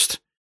worst,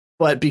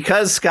 but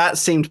because Scott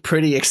seemed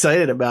pretty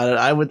excited about it,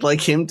 I would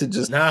like him to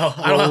just I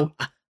don't.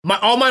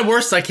 All my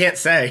worsts I can't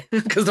say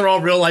because they're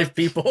all real life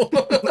people.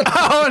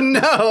 Oh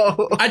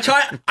no! I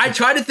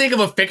tried to think of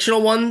a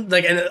fictional one,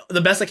 like, and the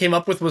best I came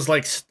up with was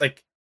like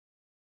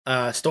Stormfront. You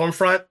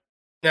know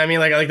what I mean?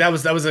 Like that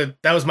was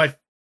my.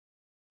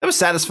 That was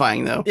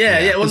satisfying though.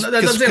 Yeah. Well, that's what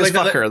I'm saying. Like,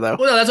 fuck her though.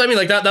 Well, no, that's what I mean.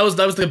 Like that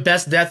was the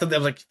best death. I was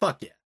like,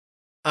 fuck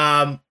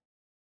yeah.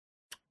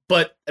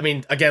 But I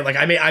mean, again, like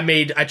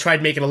I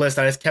tried making a list.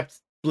 And I just kept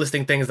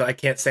listing things that I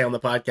can't say on the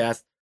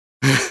podcast.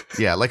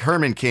 Yeah, like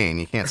Herman Cain.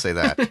 You can't say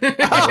that.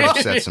 That would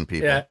upset some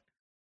people.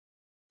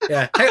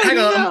 Yeah. Hang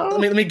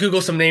on. Let me Google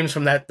some names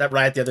from that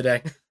riot the other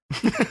day.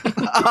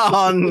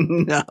 Oh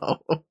no.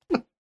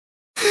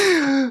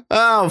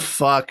 Oh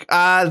fuck.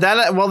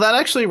 That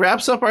actually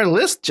wraps up our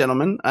list,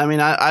 gentlemen. I mean,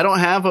 I don't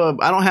have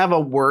a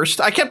worst.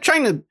 I kept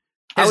trying to.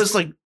 I was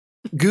like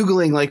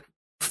Googling like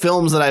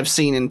films that I've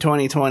seen in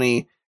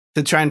 2020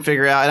 to try and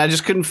figure out, and I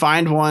just couldn't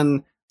find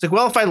one. It's like,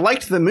 well, if I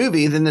liked the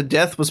movie, then the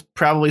death was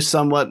probably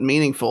somewhat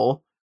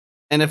meaningful.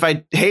 And if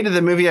I hated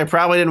the movie, I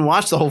probably didn't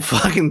watch the whole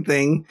fucking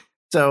thing.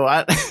 So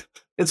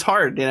it's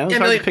hard, you know? It's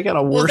hard to pick out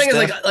a worst death.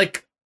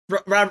 The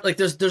thing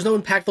is, there's no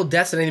impactful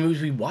deaths in any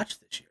movies we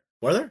watched this year.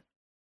 Were there?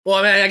 Well,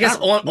 I mean, I guess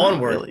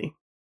Onward. Really.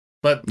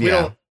 But we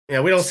don't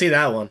see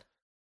that one.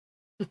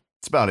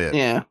 That's about it.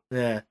 Yeah.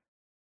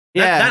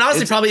 That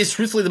honestly probably is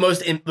truthfully the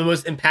most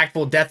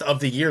impactful death of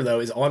the year, though,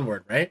 is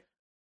Onward, right?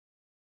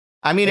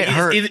 I mean, it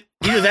hurt.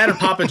 Either that or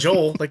Papa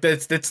Joel. Like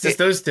it's just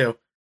those two.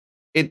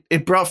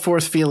 It brought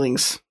forth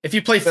feelings. If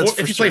you play play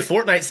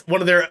Fortnite,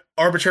 one of their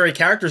arbitrary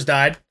characters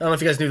died. I don't know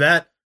if you guys knew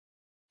that.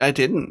 I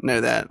didn't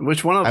know that.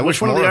 Which one of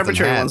the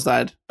arbitrary ones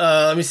died?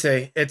 Let me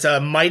see. It's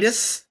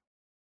Midas.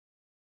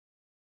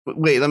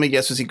 Wait, let me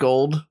guess. Was he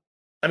gold?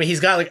 I mean,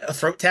 he's got like a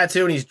throat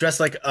tattoo, and he's dressed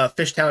like a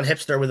Fishtown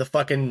hipster with a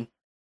fucking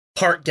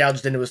part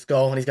gouged into his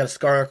skull, and he's got a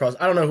scar across.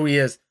 I don't know who he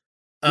is.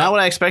 Not what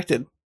I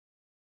expected.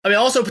 I mean,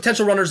 also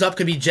potential runners up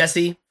could be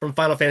Jessie from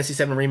Final Fantasy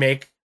VII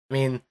Remake. I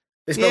mean,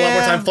 they spent a lot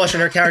more time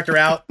fleshing her character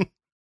out.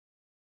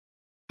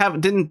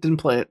 Didn't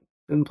play it.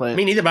 Didn't play it.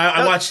 Me neither. But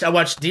I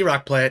watched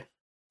D-Rock play it.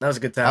 That was a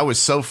good time. I was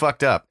so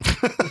fucked up.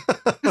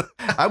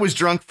 I was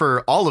drunk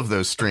for all of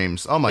those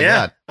streams. Oh my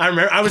god! I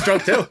remember. I was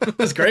drunk too. It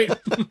was great.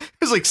 It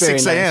was like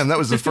 6 a.m. That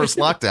was the first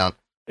lockdown.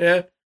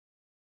 Yeah.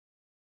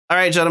 All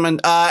right, gentlemen.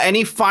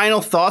 Any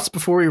final thoughts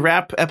before we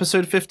wrap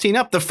episode 15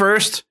 up? The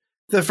first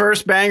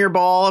banger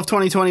ball of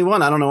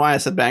 2021. I don't know why I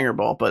said banger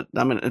ball, but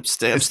it's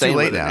too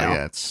late now.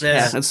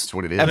 Yeah, it's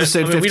what it is.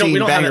 Episode 15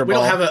 banger ball. We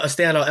don't have a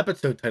standout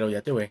episode title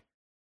yet, do we?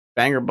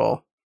 Banger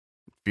ball.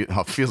 It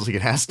feels like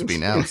it has to be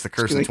now. It's the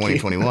curse of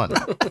 2021.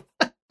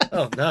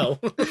 Oh no.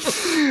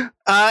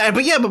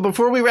 But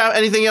before we wrap,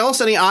 anything else?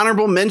 Any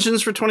honorable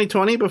mentions for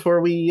 2020 before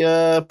we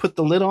put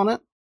the lid on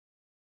it?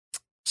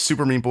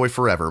 Super Meat Boy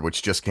Forever,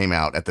 which just came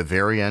out at the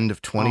very end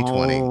of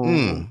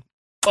 2020.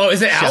 Oh,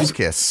 is it out? Chef's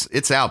kiss.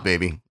 It's out,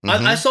 baby.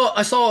 Mm-hmm. I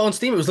saw on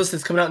Steam it was listed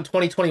as coming out in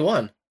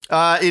 2021.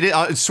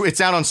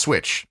 It's out on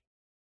Switch.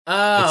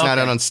 It's not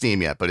out on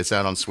Steam yet, but it's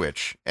out on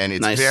Switch, and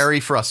it's very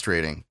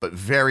frustrating, but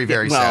very,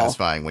 very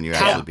satisfying when you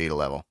actually beat a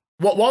level.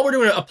 While we're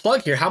doing a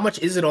plug here, how much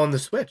is it on the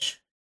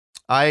Switch?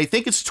 I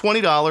think it's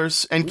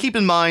 $20, and keep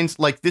in mind,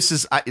 like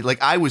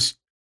I was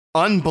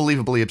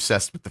unbelievably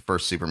obsessed with the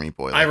first Super Meat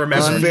Boy. I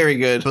remember. It's very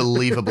good.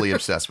 Unbelievably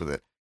obsessed with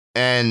it,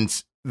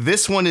 and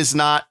this one is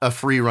not a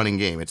free running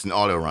game; it's an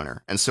auto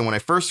runner. And so when I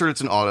first heard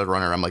it's an auto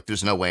runner, I'm like,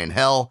 "There's no way in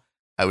hell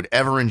I would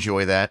ever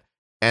enjoy that."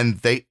 And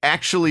they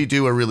actually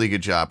do a really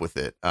good job with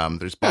it.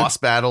 There's boss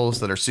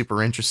battles that are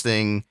super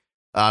interesting.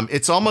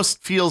 It's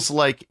almost feels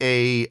like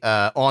a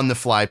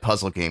on-the-fly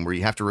puzzle game where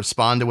you have to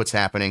respond to what's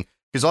happening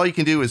because all you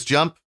can do is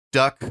jump,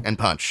 duck, and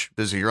punch.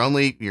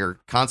 You're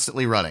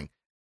constantly running.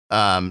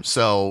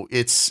 So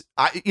it's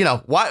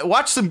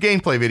watch some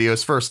gameplay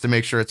videos first to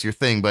make sure it's your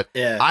thing. But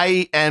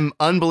I am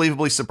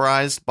unbelievably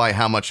surprised by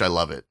how much I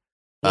love it.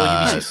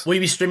 Will you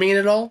be streaming it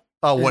at all?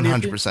 Oh,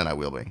 100% I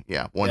will be.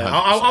 Yeah, 100%.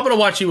 I'm going to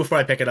watch you before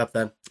I pick it up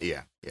then.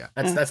 Yeah.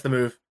 That's the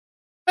move.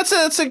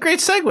 That's a great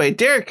segue.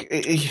 Derek.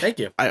 Thank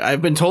you.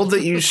 I've been told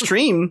that you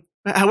stream.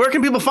 Where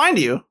can people find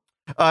you?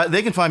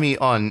 They can find me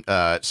on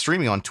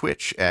streaming on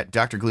Twitch at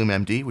Dr. Gloom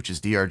MD, which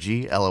is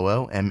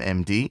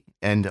DRGLOOMMD,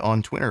 and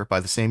on Twitter by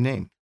the same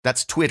name.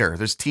 That's Twitter.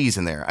 There's T's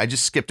in there. I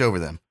just skipped over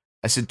them.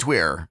 I said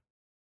Twitter.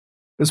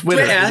 It's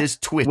Twitter. It is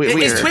Twitter.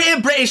 Is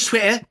Twitter British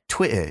Twitter?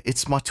 Twitter.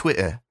 It's my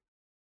Twitter.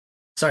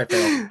 Sorry,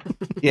 Phil.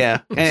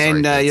 Yeah,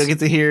 and you'll get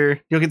to hear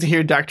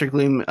Dr.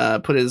 Gloom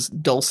put his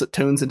dulcet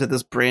tones into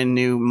this brand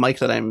new mic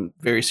that I'm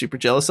very super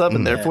jealous of,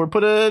 and therefore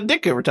put a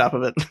dick over top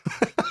of it.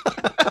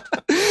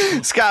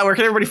 Scott, where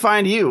can everybody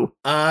find you? You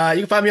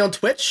can find me on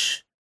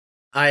Twitch.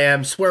 I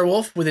am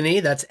Swearwolf with an E.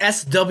 That's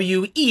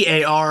SWEARWOLFE.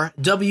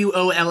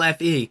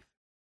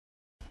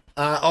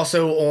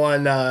 Also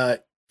on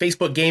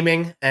Facebook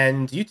Gaming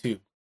and YouTube,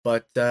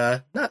 but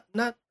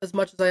not as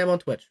much as I am on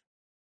Twitch.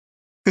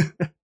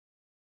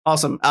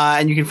 Awesome.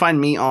 And you can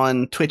find me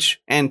on Twitch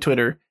and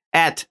Twitter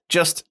at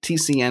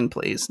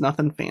JustTCNPlays.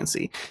 Nothing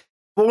fancy.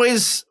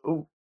 Boys,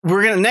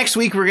 next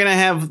week we're gonna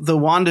have the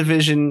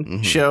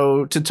WandaVision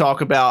show to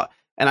talk about.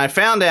 And I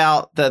found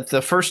out that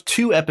the first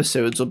 2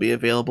 episodes will be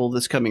available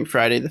this coming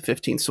Friday the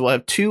 15th. So we'll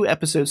have 2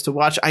 episodes to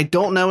watch. I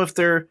don't know if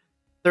they're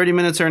 30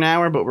 minutes or an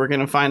hour, but we're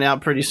gonna find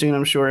out pretty soon,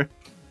 I'm sure.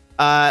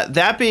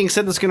 That being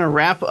said, that's gonna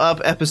wrap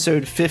up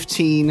episode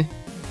 15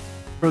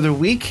 for the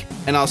week,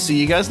 and I'll see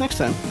you guys next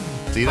time.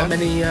 See you then. How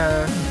many?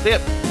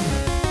 Yep.